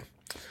you're like,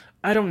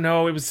 I don't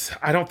know.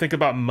 I don't think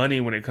about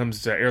money when it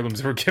comes to heirlooms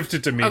that were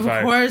gifted to me Of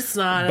course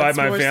not. by It's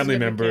my more family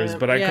members. significant.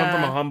 But I come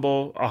from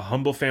Yeah. a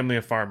humble family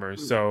of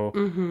farmers. So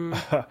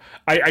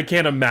I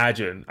can't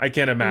imagine. What,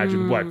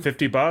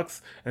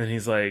 $50? And then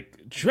he's like,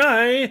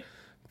 try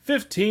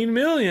 15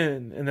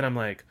 million. And then I'm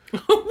like,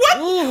 What?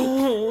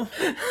 ooh.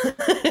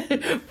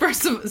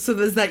 So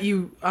is that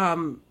you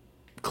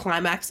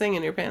climaxing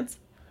in your pants?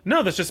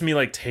 No, that's just me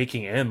like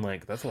taking in,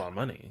 like, that's a lot of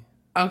money.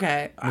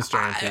 Okay.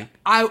 Mr. Antique.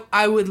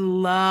 I would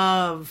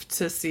love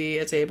to see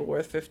a table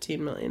worth $15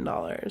 million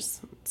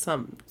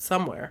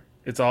somewhere.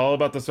 It's all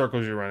about the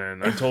circles you run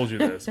in. I told you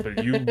this,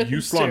 but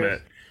you slum true.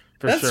 it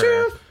for That's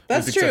sure. true.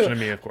 That's With the true. exception of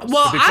me, of course.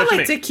 Well, With the I exception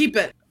like of to me. keep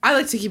it. I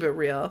like to keep it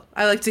real.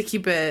 I like to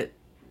keep it.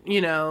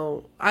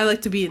 I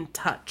like to be in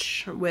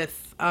touch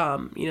with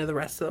the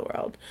rest of the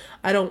world.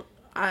 I don't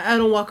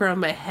walk around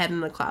with my head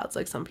in the clouds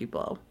like some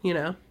people.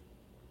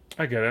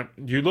 I get it.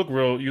 You look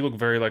real. You look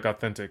very like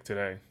authentic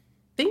today,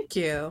 Thank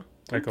you.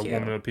 like Thank a you.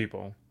 woman of the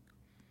people.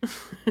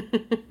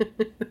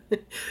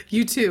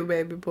 You too,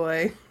 baby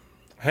boy.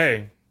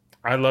 Hey,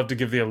 I love to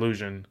give the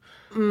illusion,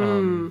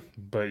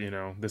 but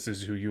this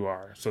is who you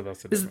are, so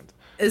that's the difference.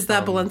 Is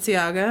that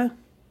Balenciaga?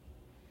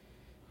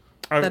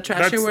 That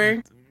trash you're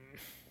wearing?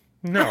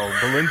 No,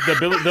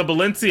 the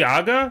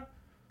Balenciaga,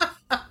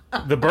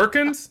 the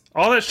Birkins,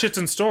 all that shit's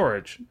in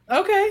storage.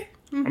 Okay.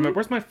 I mean,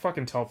 where's my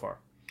fucking Telfar?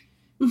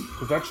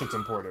 Because that shit's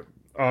important.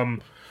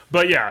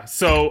 But yeah,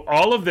 so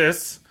all of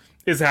this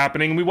is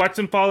happening. We watch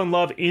them fall in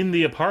love in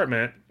the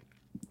apartment.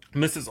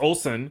 Mrs.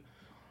 Olsen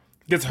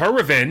gets her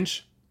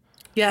revenge.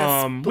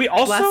 Yes. We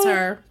also, bless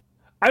her.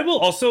 I will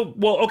also,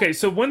 well, okay,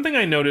 so one thing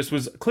I noticed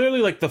was clearly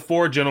like the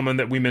four gentlemen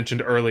that we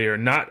mentioned earlier,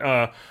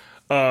 not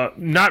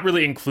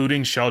really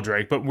including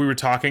Sheldrake, but we were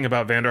talking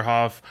about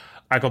Vanderhoff,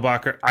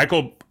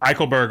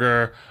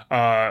 Eichelberger,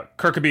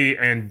 Kirkby,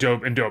 and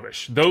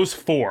Dobish. Those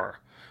four,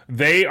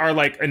 they are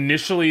like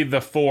initially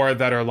the four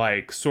that are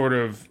like sort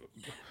of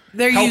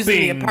They're helping,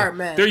 using the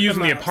apartment. They're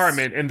using the most.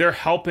 apartment, and they're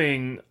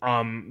helping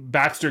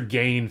Baxter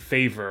gain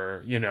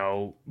favor, you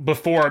know,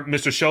 before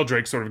Mr.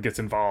 Sheldrake sort of gets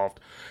involved.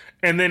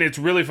 And then it's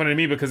really funny to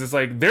me because it's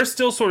like they're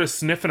still sort of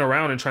sniffing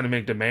around and trying to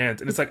make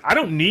demands. And it's like, I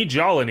don't need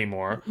y'all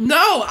anymore.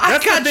 No, I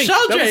That's the got thing.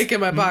 Sheldrake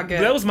in my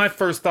pocket. That was my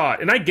first thought.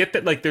 And I get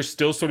that like there's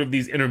still sort of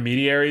these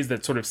intermediaries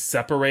that sort of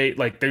separate,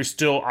 like they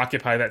still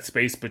occupy that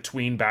space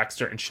between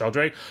Baxter and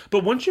Sheldrake.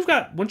 But once you've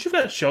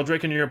got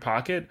Sheldrake in your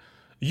pocket,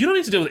 you don't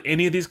need to deal with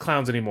any of these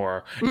clowns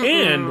anymore.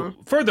 And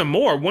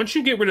furthermore, once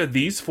you get rid of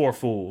these four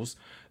fools,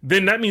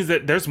 then that means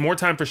that there's more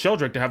time for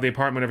Sheldrake to have the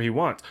apartment whenever he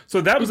wants.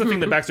 So that was the thing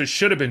that Baxter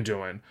should have been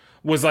doing,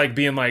 was like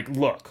being like,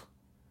 look,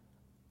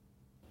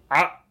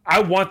 I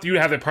want you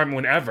to have the apartment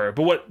whenever.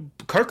 But what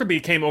Kirkby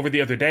came over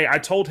the other day, I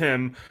told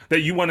him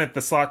that you wanted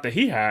the slot that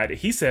he had.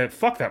 He said,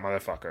 fuck that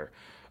motherfucker.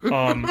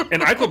 And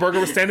Eichelberger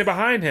was standing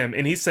behind him,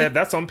 and he said,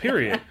 that's on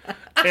period.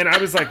 And I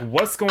was like,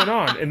 what's going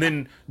on? And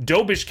then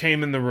Dobish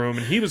came in the room,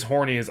 and he was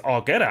horny as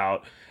all get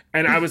out.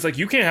 And I was like,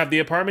 you can't have the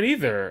apartment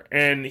either.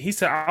 And he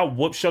said, I'll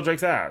whoop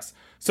Sheldrake's ass.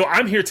 So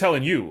I'm here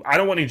telling you, I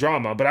don't want any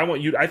drama, but I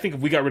want you. I think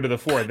if we got rid of the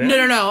four of them.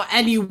 No.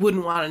 And you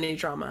wouldn't want any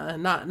drama.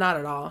 Not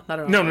at all. Not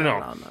at all.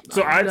 No.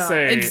 So I'd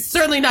say. It's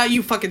certainly not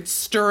you fucking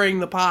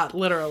stirring the pot,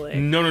 literally.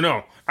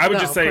 No. I would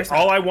just say, of course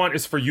all not. I want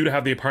is for you to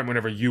have the apartment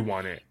whenever you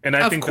want it. And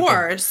I Of think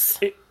course.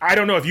 I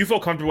don't know if you feel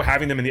comfortable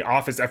having them in the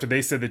office after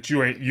they said that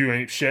you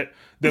ain't shit.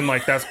 Then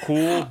like that's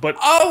cool. But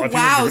Oh, if you want to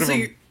wow. get rid of So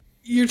them-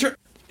 you're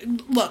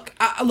look,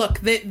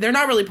 they're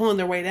not really pulling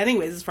their weight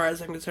anyways, as far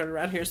as I'm concerned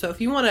around here. So if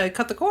you want to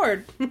cut the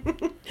cord,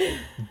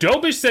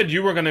 Dobish said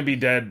you were going to be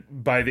dead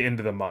by the end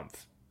of the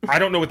month. I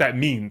don't know what that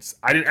means.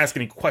 I didn't ask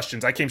any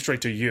questions. I came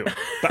straight to you.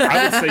 But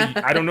I would say,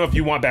 I don't know if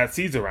you want bad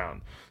seeds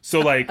around. So,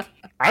 like,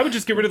 I would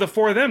just get rid of the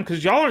four of them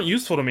because y'all aren't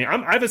useful to me.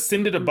 I've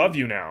ascended above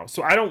you now.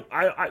 So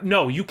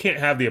no, you can't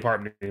have the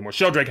apartment anymore.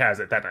 Sheldrake has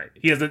it that night.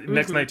 He has it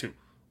next night too.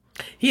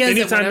 he has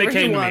Anytime it they whenever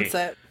came he to me. wants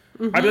it.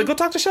 I'd be like, go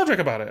talk to Sheldrake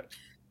about it.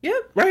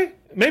 Yep. Right?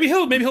 Maybe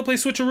he'll play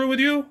switcheroo with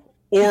you.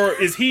 Or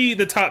is he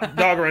the top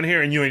dog around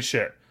here and you ain't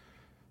shit?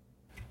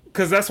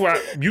 Because that's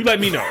why you let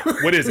me know.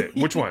 What is it?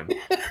 Which one?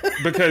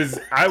 Because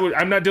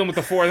I'm not dealing with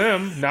the four of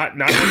them. Not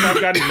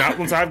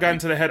once I've gotten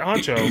to the head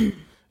honcho.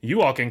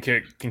 You all can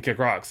kick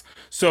rocks.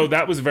 So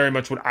that was very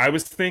much what I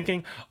was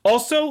thinking.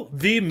 Also,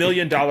 the $1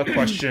 million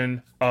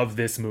question of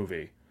this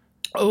movie.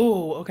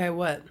 Oh, okay.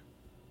 What?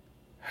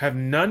 Have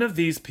none of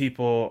these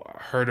people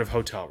heard of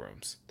hotel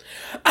rooms?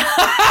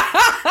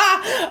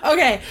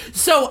 Okay,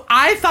 so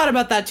I thought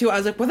about that too. I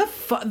was like, what the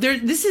fuck?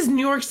 This is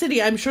New York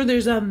City. I'm sure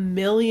there's a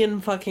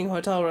million fucking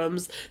hotel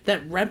rooms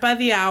that rent by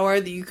the hour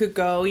that you could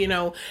go,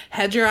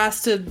 head your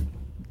ass to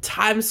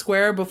Times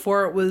Square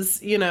before it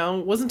was,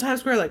 wasn't Times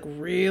Square like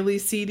really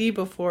seedy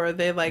before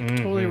they like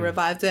totally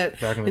revived it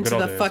Back in the into good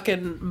the old days.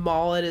 fucking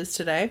mall it is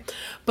today.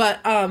 But,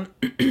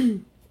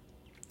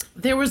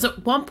 there was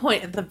at one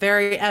point at the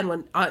very end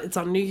when it's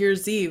on New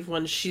Year's Eve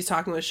when she's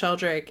talking with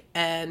Sheldrake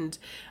and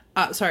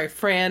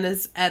Fran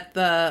is at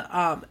the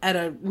at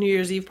a New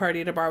Year's Eve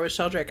party at a bar with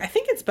Sheldrake. I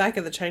think it's back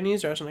at the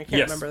Chinese restaurant. I can't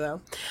Yes. remember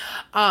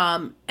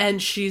though.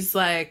 And she's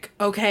like,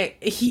 okay,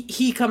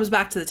 he comes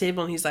back to the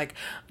table and he's like,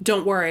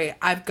 don't worry,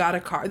 I've got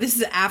a car. This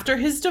is after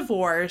his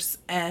divorce,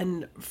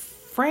 and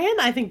Fran,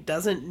 I think,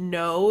 doesn't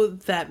know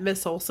that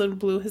Miss Olsen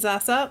blew his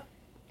ass up.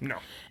 No.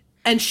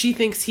 And she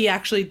thinks he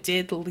actually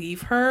did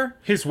leave her.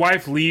 His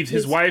wife leaves.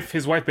 His wife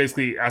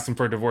basically asks him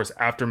for a divorce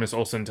after Miss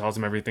Olsen tells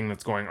him everything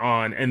that's going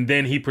on, and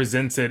then he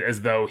presents it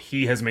as though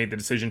he has made the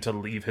decision to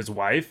leave his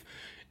wife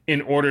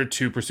in order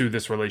to pursue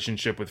this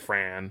relationship with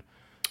Fran,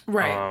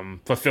 Right.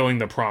 fulfilling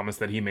the promise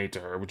that he made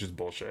to her, which is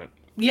bullshit.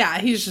 Yeah,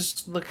 he's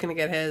just looking to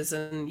get his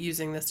and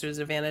using this to his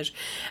advantage.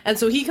 And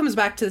so he comes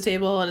back to the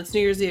table and it's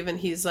New Year's Eve and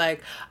he's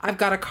like, I've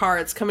got a car.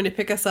 It's coming to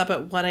pick us up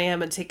at 1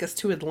 a.m. and take us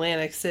to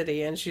Atlantic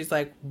City. And she's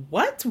like,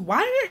 what?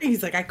 Why?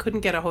 He's like, I couldn't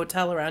get a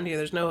hotel around here.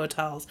 There's no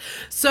hotels.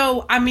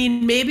 So, I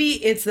mean,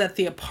 maybe it's that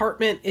the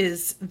apartment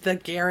is the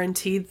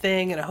guaranteed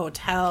thing and a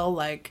hotel,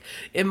 like,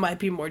 it might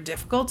be more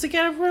difficult to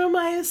get a room,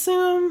 I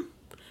assume.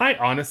 I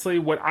honestly,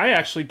 what I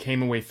actually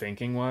came away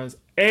thinking was,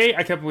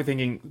 I kept away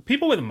thinking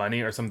people with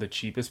money are some of the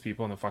cheapest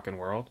people in the fucking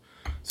world.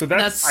 So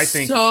that's I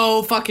think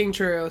so fucking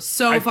true.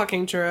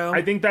 Fucking true.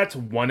 I think that's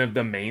one of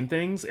the main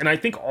things. And I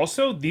think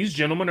also these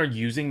gentlemen are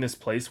using this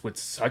place with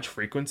such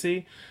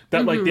frequency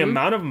that like the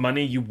amount of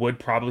money you would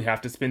probably have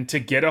to spend to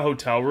get a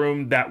hotel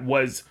room that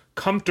was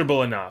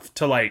comfortable enough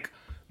to like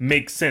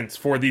make sense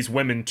for these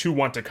women to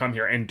want to come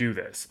here and do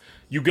this.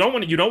 You don't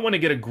want to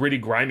get a gritty,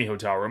 grimy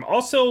hotel room.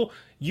 Also,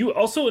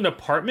 an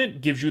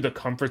apartment gives you the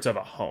comforts of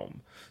a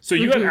home. So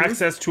you have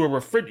access to a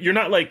refrigerator. You're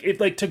not like, if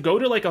like to go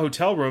to like a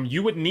hotel room,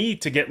 you would need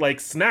to get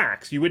like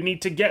snacks. You would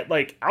need to get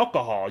like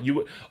alcohol.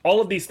 All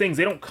of these things,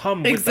 they don't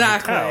come with the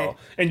hotel.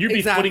 And you'd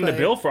be footing the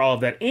bill for all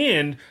of that.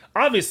 And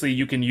obviously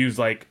you can use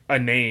like a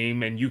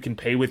name and you can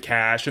pay with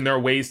cash. And there are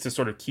ways to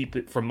sort of keep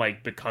it from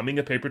like becoming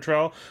a paper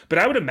trail. But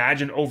I would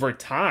imagine over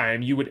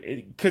time you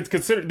would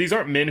consider, these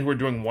aren't men who are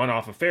doing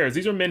one-off affairs.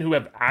 These are men who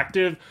have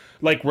active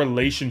like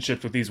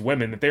relationships with these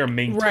women that they are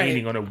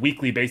maintaining on a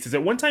weekly basis.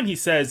 At one time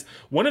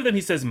one of them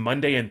he says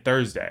Monday and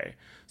Thursday.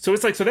 So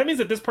it's like, so that means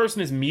that this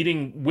person is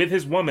meeting with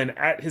his woman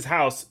at his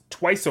house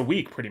twice a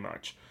week pretty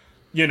much,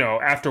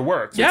 after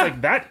work. So it's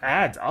like that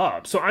adds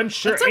up. So I'm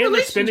sure, and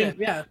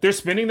they're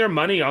spending their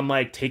money on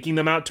like taking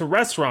them out to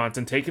restaurants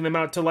and taking them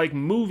out to like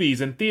movies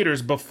and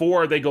theaters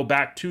before they go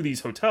back to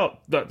these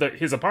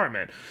his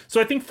apartment. So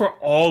I think for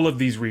all of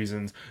these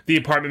reasons, the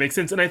apartment makes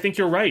sense. And I think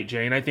you're right,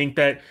 Jane. I think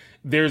that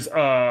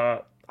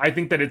I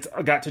think that it's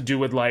got to do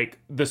with like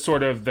the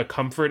sort of the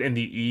comfort and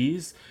the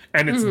ease,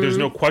 and there's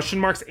no question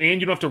marks, and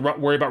you don't have to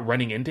worry about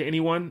running into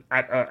anyone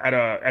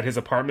at his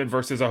apartment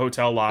versus a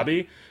hotel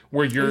lobby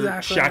where you're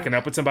shacking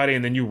up with somebody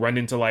and then you run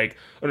into like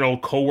an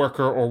old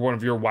coworker or one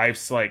of your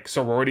wife's like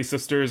sorority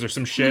sisters or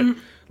some shit.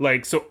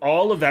 Like, so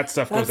all of that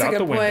stuff goes out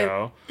the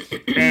window.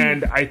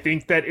 And I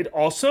think that it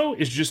also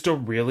is just a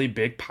really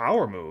big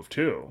power move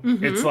too.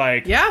 It's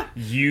like,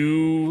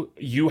 you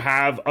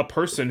have a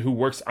person who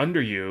works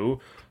under you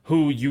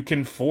who you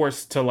can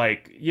force to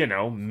like,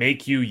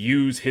 make you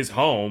use his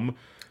home,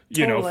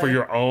 for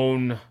your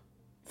own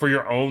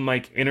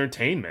like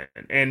entertainment.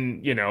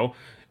 And,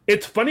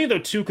 it's funny though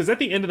too, because at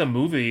the end of the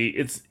movie,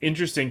 it's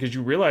interesting because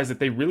you realize that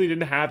they really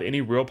didn't have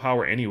any real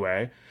power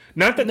anyway.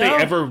 Not that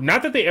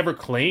they ever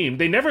claimed,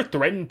 they never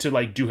threatened to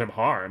like do him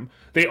harm.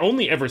 They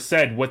only ever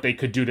said what they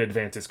could do to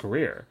advance his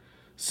career.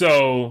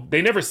 So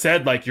they never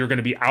said like you're going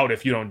to be out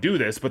if you don't do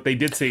this, but they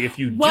did say if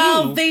you do.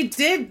 Well, they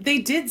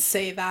did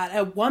say that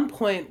at one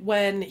point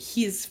when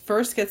he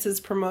first gets his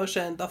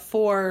promotion. The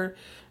four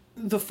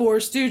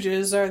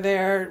Stooges are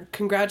there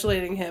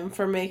congratulating him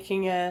for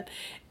making it,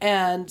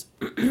 and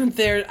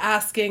they're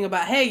asking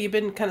about, hey, you've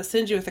been kind of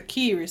stingy with a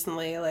key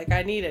recently, like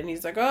I need it. And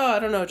he's like, oh, I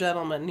don't know,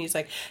 gentlemen. And he's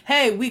like,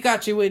 hey, we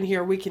got you in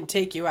here, we can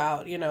take you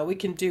out, we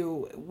can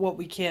do what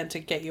we can to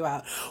get you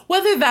out.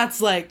 Whether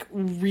that's like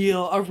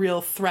a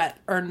real threat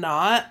or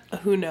not,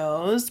 who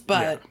knows,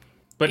 but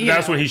But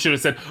that's what he should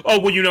have said. Oh,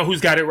 well, who's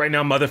got it right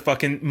now? The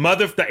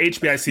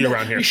HBIC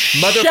around here.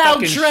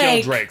 Motherfucking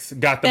Sheldrake's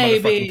got the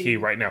motherfucking key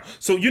right now.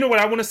 So you know what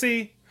I want to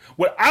see?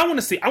 I want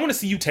to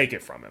see you take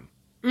it from him.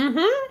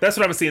 That's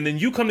what I want to see. And then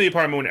you come to the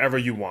apartment whenever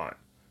you want.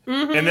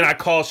 And then I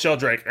call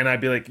Sheldrake and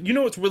I'd be like,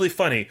 what's really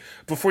funny?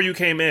 Before you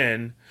came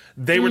in,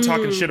 they were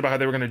talking shit about how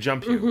they were going to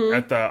jump you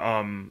at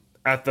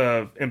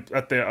the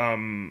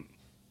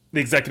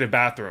executive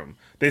bathroom.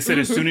 They said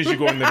as soon as you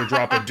go in there to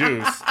drop a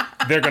deuce,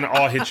 they're going to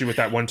all hit you with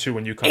that 1-2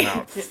 when you come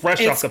out.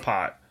 Fresh off the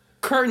pot.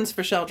 Curtains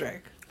for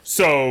Sheldrake.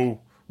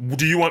 So, what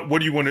do you want to...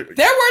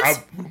 Their words!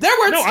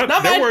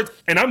 No, their words.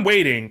 And I'm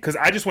waiting, because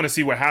I just want to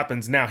see what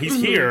happens now. He's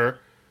here.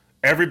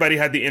 Everybody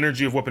had the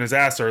energy of whooping his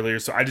ass earlier,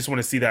 so I just want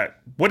to see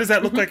that. What does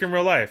that look like in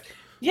real life?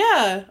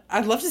 Yeah,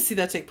 I'd love to see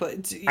that take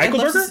place.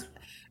 Eichelberger?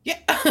 Yeah.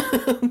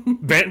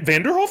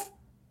 Vanderhoff?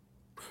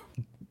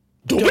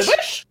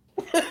 Dobish?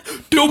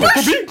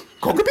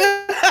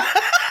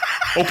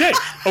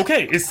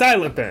 Okay, it's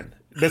silent then.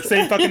 The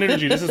same fucking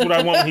energy. This is what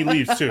I want when he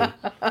leaves too.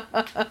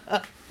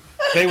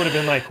 They would have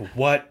been like,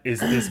 what is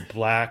this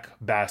black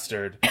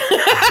bastard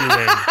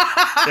doing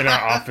in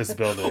our office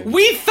building?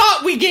 We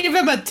thought we gave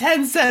him a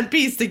 10-cent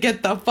piece to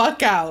get the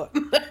fuck out.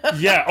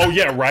 Yeah, oh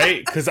yeah,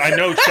 right? Because I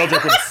know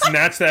Sheldrake would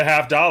snatch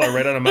that $50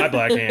 right out of my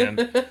black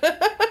hand.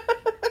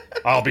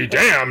 I'll be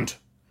damned.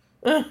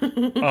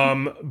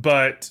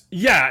 But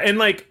yeah, and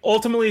like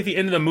ultimately at the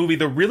end of the movie,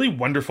 the really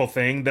wonderful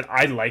thing that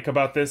I like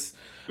about this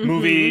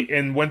movie,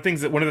 and one of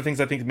the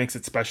things I think makes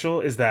it special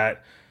is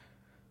that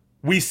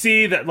we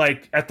see that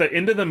like at the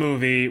end of the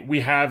movie, we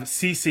have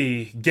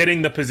Cece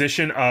getting the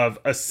position of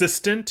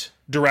assistant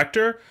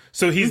director.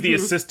 So he's the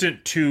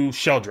assistant to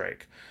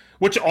Sheldrake,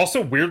 which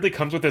also weirdly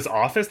comes with his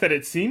office, that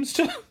it seems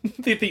to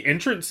the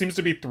entrance seems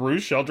to be through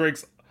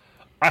Sheldrake's.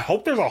 I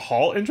hope there's a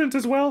hall entrance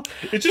as well.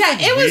 It's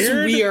just it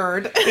was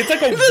weird. It's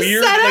like a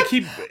weird setup, like he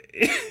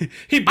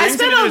brings I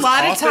spent a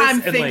lot of time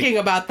thinking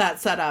like, about that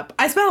setup.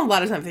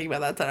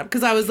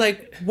 Because I was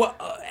like, what,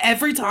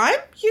 every time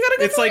you gotta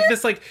go it's like here?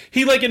 This like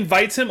he like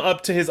invites him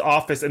up to his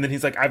office and then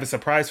he's like, I have a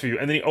surprise for you,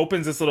 and then he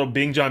opens this little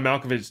Bing John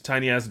Malkovich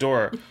tiny ass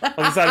door on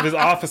the side of his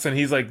office and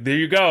he's like, there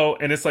you go,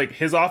 and it's like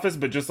his office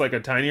but just like a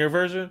tinier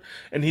version,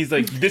 and he's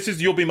like,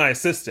 you'll be my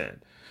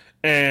assistant,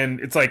 and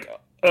it's like,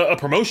 a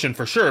promotion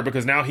for sure,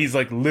 because now he's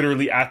like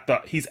literally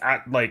he's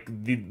at like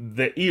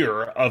the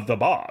ear of the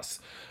boss.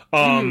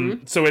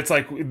 So it's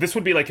like this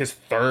would be like his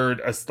third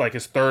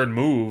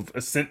move,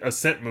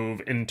 ascent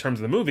move in terms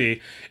of the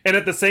movie. And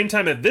at the same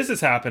time that this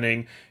is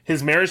happening,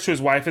 his marriage to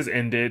his wife has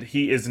ended.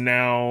 He is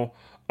now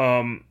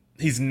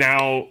he's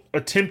now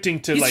attempting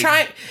to he's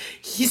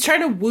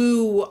trying to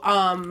woo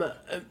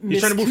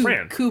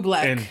Fran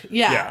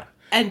Kublek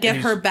and get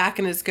her back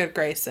in his good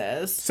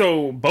graces.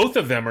 So both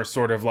of them are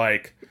sort of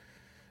like,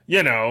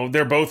 you know,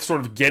 they're both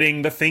sort of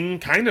getting the thing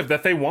kind of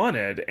that they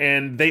wanted,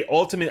 and they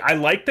ultimately I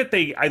like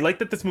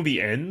that this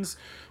movie ends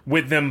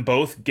with them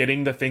both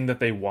getting the thing that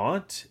they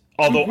want,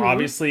 although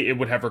obviously it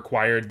would have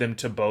required them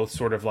to both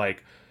sort of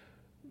like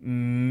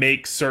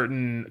make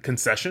certain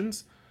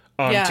concessions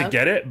to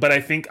get it. But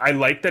I think I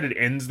like that it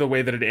ends the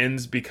way that it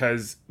ends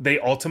because they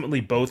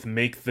ultimately both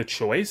make the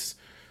choice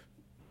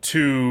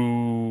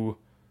to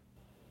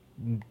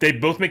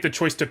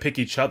pick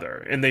each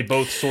other, and they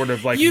both sort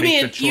of like you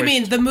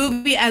mean the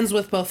movie ends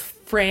with both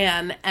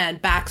Fran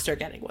and Baxter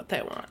getting what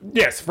they want?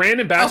 Yes,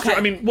 Fran and Baxter. Okay.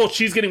 I mean, well,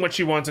 she's getting what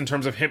she wants in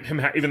terms of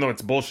him even though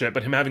it's bullshit,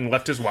 but him having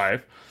left his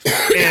wife,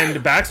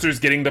 and Baxter's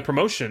getting the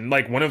promotion,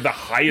 like one of the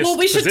highest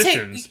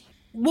positions.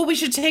 We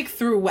should take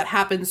through what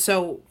happens.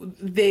 So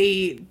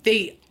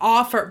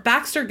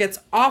Baxter gets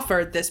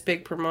offered this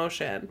big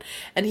promotion,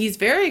 and he's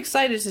very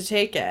excited to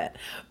take it,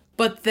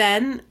 but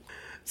then.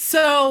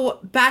 So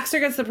Baxter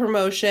gets the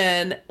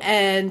promotion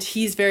and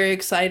he's very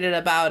excited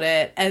about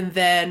it. And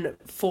then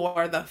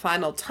for the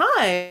final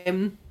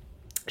time,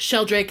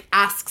 Sheldrake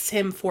asks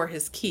him for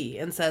his key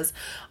and says,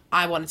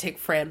 I want to take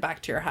Fran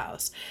back to your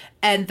house.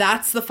 And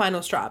that's the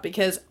final straw,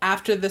 because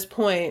after this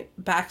point,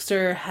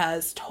 Baxter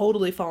has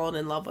totally fallen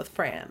in love with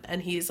Fran.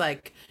 And he's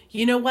like,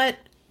 you know what?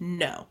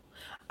 No.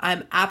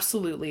 I'm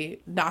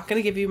absolutely not going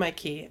to give you my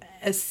key,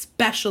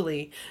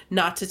 especially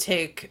not to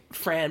take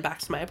Fran back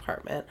to my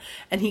apartment.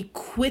 And he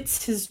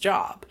quits his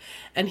job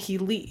and he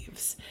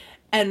leaves.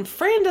 And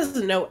Fran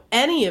doesn't know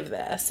any of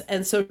this.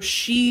 And so we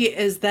see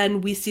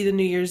the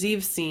New Year's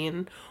Eve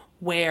scene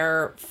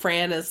where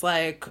Fran is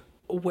like,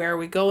 where are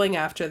we going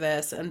after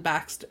this? And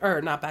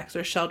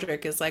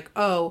Sheldrake is like,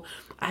 oh,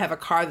 I have a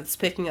car that's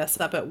picking us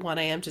up at 1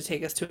 a.m. to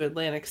take us to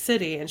Atlantic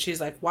City. And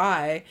she's like,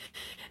 why?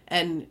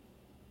 And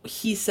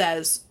he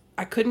says,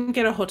 I couldn't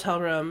get a hotel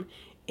room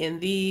in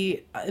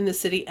the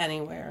city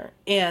anywhere,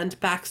 and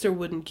Baxter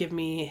wouldn't give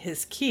me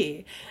his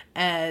key,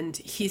 and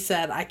he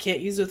said, I can't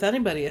use it with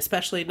anybody,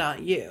 especially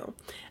not you.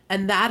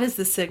 And that is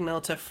the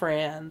signal to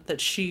Fran that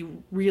she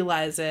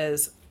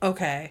realizes,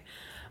 okay,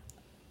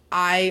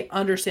 I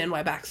understand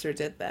why Baxter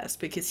did this,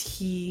 because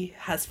he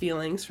has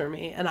feelings for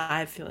me and I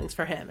have feelings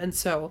for him. And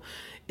so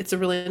it's a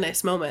really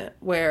nice moment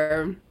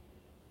where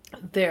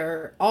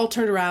they're all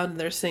turned around and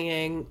they're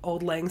singing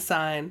Auld Lang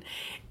Syne,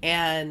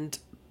 and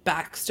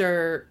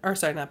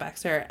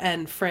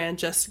and Fran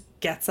just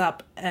gets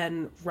up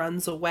and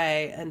runs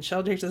away, and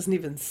Sheldrake doesn't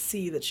even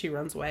see that she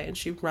runs away, and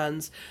she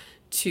runs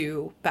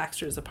to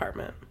Baxter's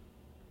apartment.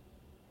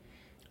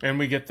 And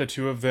we get the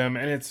two of them,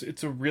 and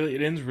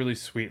it ends really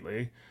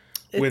sweetly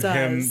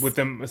with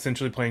them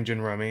essentially playing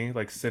gin rummy,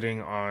 like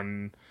sitting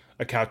on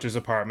a couch's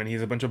apartment.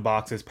 He's a bunch of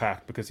boxes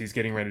packed because he's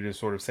getting ready to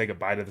sort of say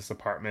goodbye to this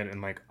apartment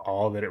and like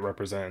all that it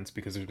represents,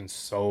 because there's been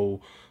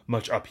so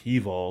much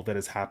upheaval that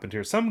has happened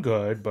here, some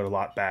good but a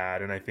lot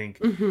bad, and I think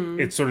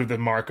it's sort of the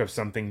mark of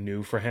something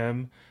new for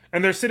him.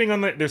 And they're sitting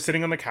on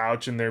the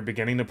couch and they're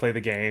beginning to play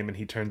the game, and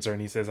he turns to her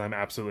and he says, I'm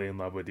absolutely in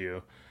love with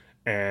you.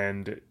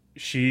 And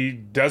she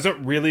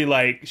doesn't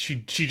really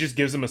she just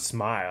gives him a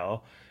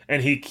smile,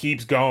 and he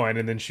keeps going,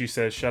 and then she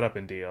says, shut up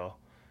and deal.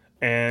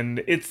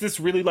 And it's this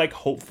really like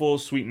hopeful,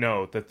 sweet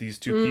note that these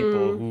two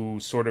people who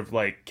sort of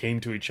like came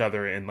to each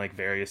other in like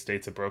various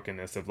states of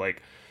brokenness have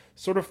like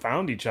sort of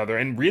found each other.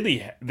 And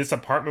really this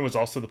apartment was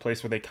also the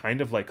place where they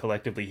kind of like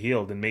collectively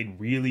healed and made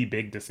really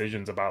big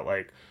decisions about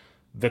like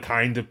the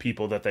kind of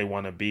people that they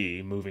want to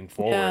be moving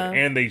forward. Yeah.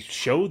 And they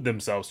showed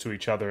themselves to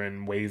each other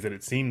in ways that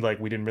it seemed like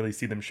we didn't really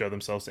see them show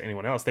themselves to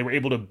anyone else. They were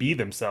able to be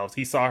themselves.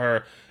 He saw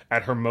her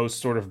at her most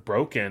sort of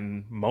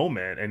broken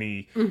moment, and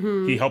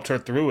he helped her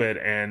through it,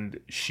 and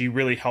she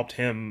really helped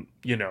him,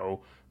 you know,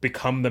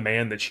 become the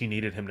man that she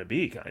needed him to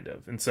be, kind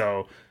of. And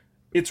so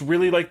it's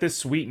really like this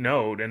sweet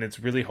note, and it's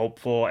really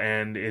hopeful,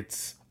 and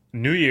it's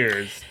New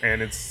Year's,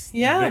 and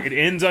it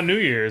ends on New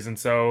Year's, and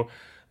so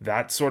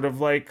that sort of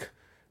like,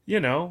 you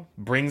know,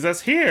 brings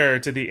us here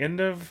to the end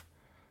of.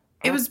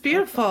 It was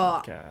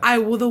beautiful.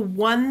 The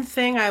one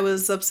thing I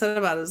was upset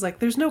about is like,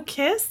 there's no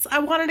kiss. I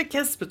wanted a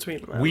kiss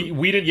between them.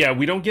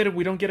 We don't get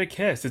a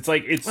kiss. It's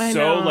like it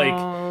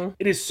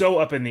is so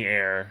up in the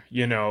air,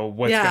 you know,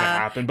 what's gonna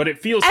happen. But it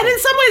feels, and in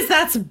some ways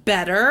that's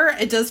better.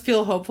 It does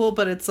feel hopeful,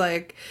 but it's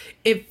like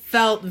it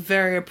felt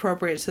very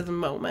appropriate to the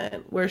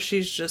moment where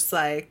she's just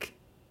like,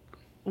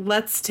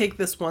 let's take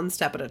this one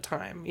step at a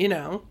time, you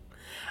know.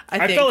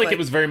 I felt like it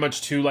was very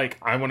much too, like,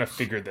 I want to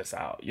figure this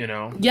out, you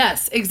know?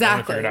 Yes,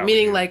 exactly.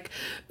 Meaning, like,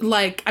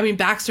 I mean,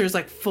 Baxter's,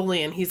 like,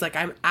 fully, and he's like,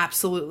 I'm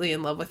absolutely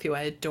in love with you.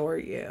 I adore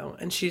you.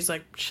 And she's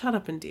like, shut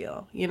up and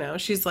deal. You know,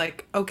 she's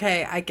like,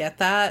 okay, I get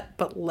that,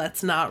 but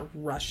let's not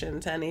rush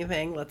into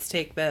anything. Let's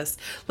take this.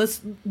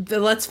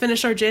 Let's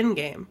finish our gin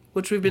game,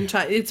 which we've been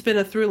trying. It's been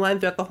a through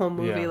line throughout the whole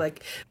movie. Yeah.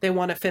 Like, they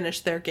want to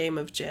finish their game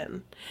of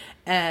gin.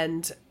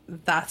 And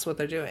that's what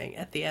they're doing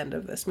at the end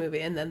of this movie.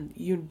 And then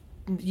you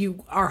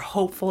are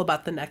hopeful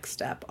about the next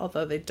step,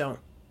 although they don't,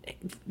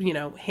 you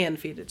know, hand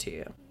feed it to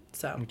you.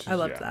 So I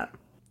loved that.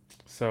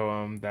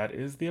 So that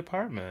is The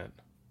Apartment.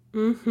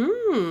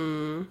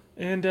 Mm-hmm.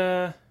 And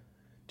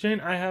Jane,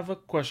 I have a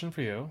question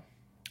for you.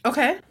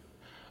 Okay.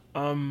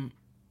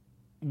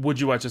 Would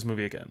you watch this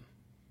movie again?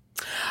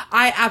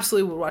 I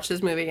absolutely would watch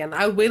this movie again.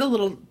 I would wait a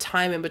little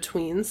time in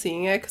between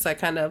seeing it because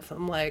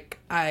I'm like,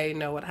 I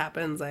know what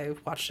happens. I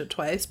watched it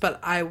twice, but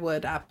I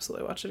would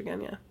absolutely watch it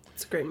again. Yeah,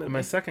 it's a great movie. And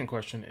my second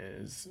question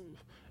is,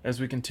 as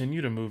we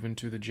continue to move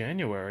into the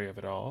January of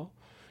it all,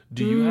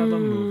 do you have a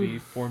movie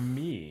for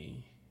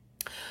me?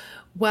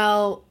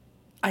 Well,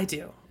 I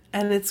do.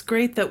 And it's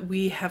great that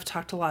we have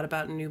talked a lot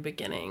about new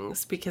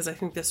beginnings because I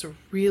think this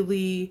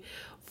really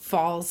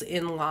falls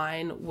in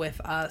line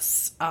with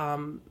us,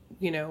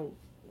 you know,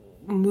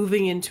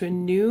 moving into a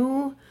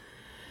new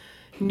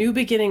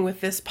beginning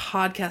with this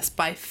podcast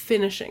by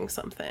finishing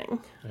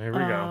something. There we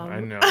go. I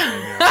know.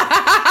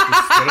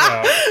 Just spit it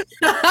out.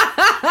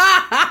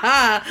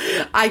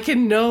 I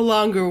can no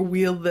longer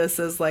wield this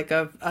as like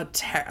a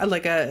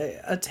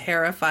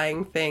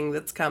terrifying thing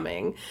that's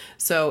coming.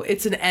 So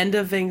it's an end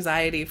of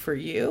anxiety for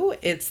you.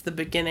 It's the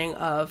beginning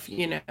of,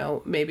 you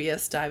know, maybe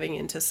us diving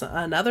into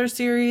another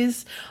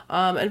series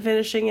and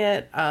finishing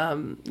it.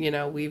 You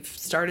know, we've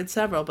started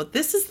several, but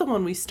this is the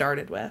one we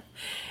started with.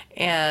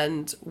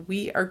 And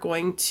we are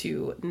going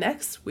to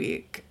next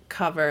week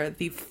cover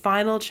the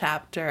final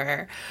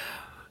chapter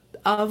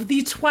of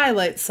the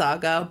Twilight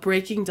Saga,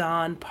 Breaking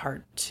Dawn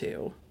Part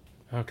 2.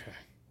 Okay.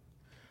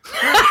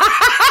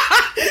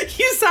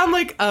 You sound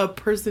like a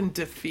person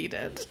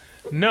defeated.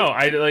 No,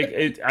 I like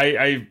it.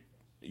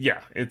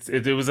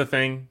 It was a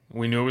thing.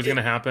 We knew it was going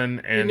to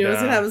happen, and we knew it was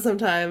going to happen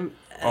sometime.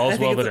 All's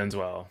well that ends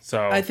well.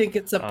 So I think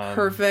it's a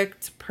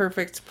perfect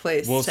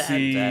place. We'll to end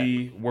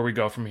see where we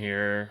go from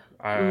here.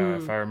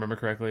 If I remember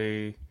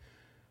correctly,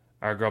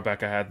 our girl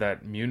Becca had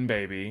that mutant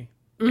baby,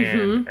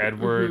 and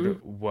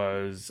Edward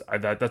was.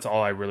 That's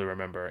all I really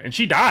remember. And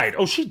she died.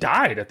 Oh, she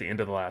died at the end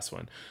of the last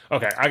one.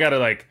 Okay, I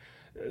gotta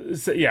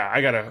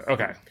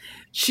Okay.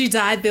 She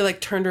died. They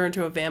turned her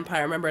into a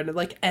vampire. Remember, and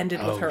it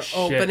ended with her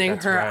opening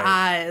her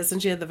eyes, and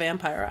she had the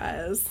vampire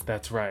eyes.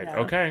 That's right. Yeah.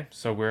 Okay,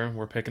 so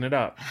we're picking it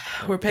up.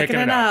 We're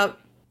picking it up.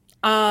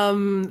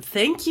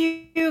 Thank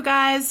you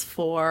guys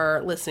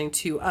for listening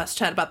to us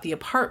chat about The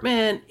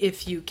Apartment.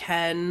 If you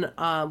can,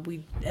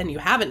 and you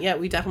haven't yet,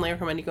 we definitely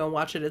recommend you go and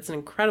watch it. It's an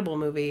incredible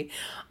movie.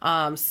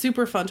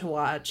 Super fun to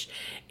watch.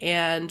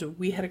 And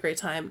we had a great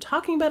time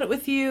talking about it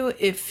with you.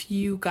 If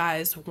you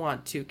guys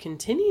want to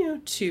continue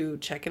to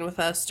check in with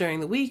us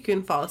during the week, you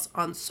can follow us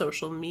on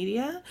social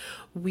media.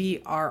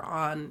 We are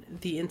on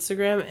the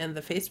Instagram and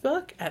the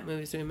Facebook at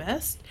Movies We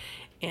Missed.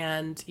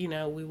 And,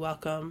 we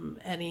welcome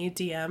any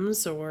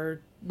DMs or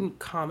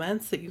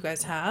comments that you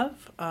guys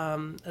have,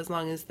 as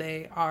long as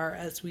they are,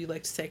 as we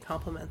like to say,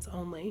 compliments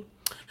only.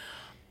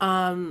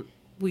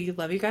 We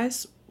love you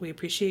guys. We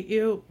appreciate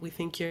you. We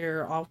think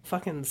you're all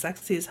fucking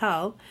sexy as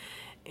hell.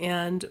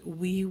 And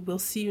we will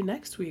see you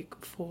next week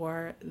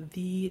for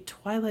the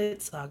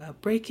Twilight Saga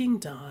Breaking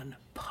Dawn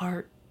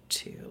Part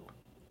 2.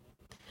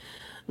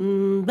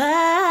 Bye.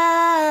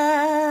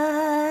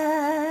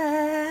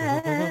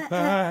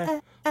 Bye.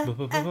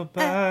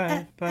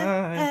 Bye.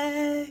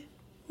 Bye.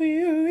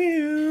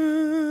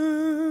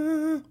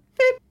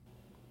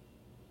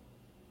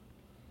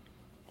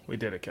 We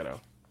did it,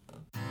 kiddo.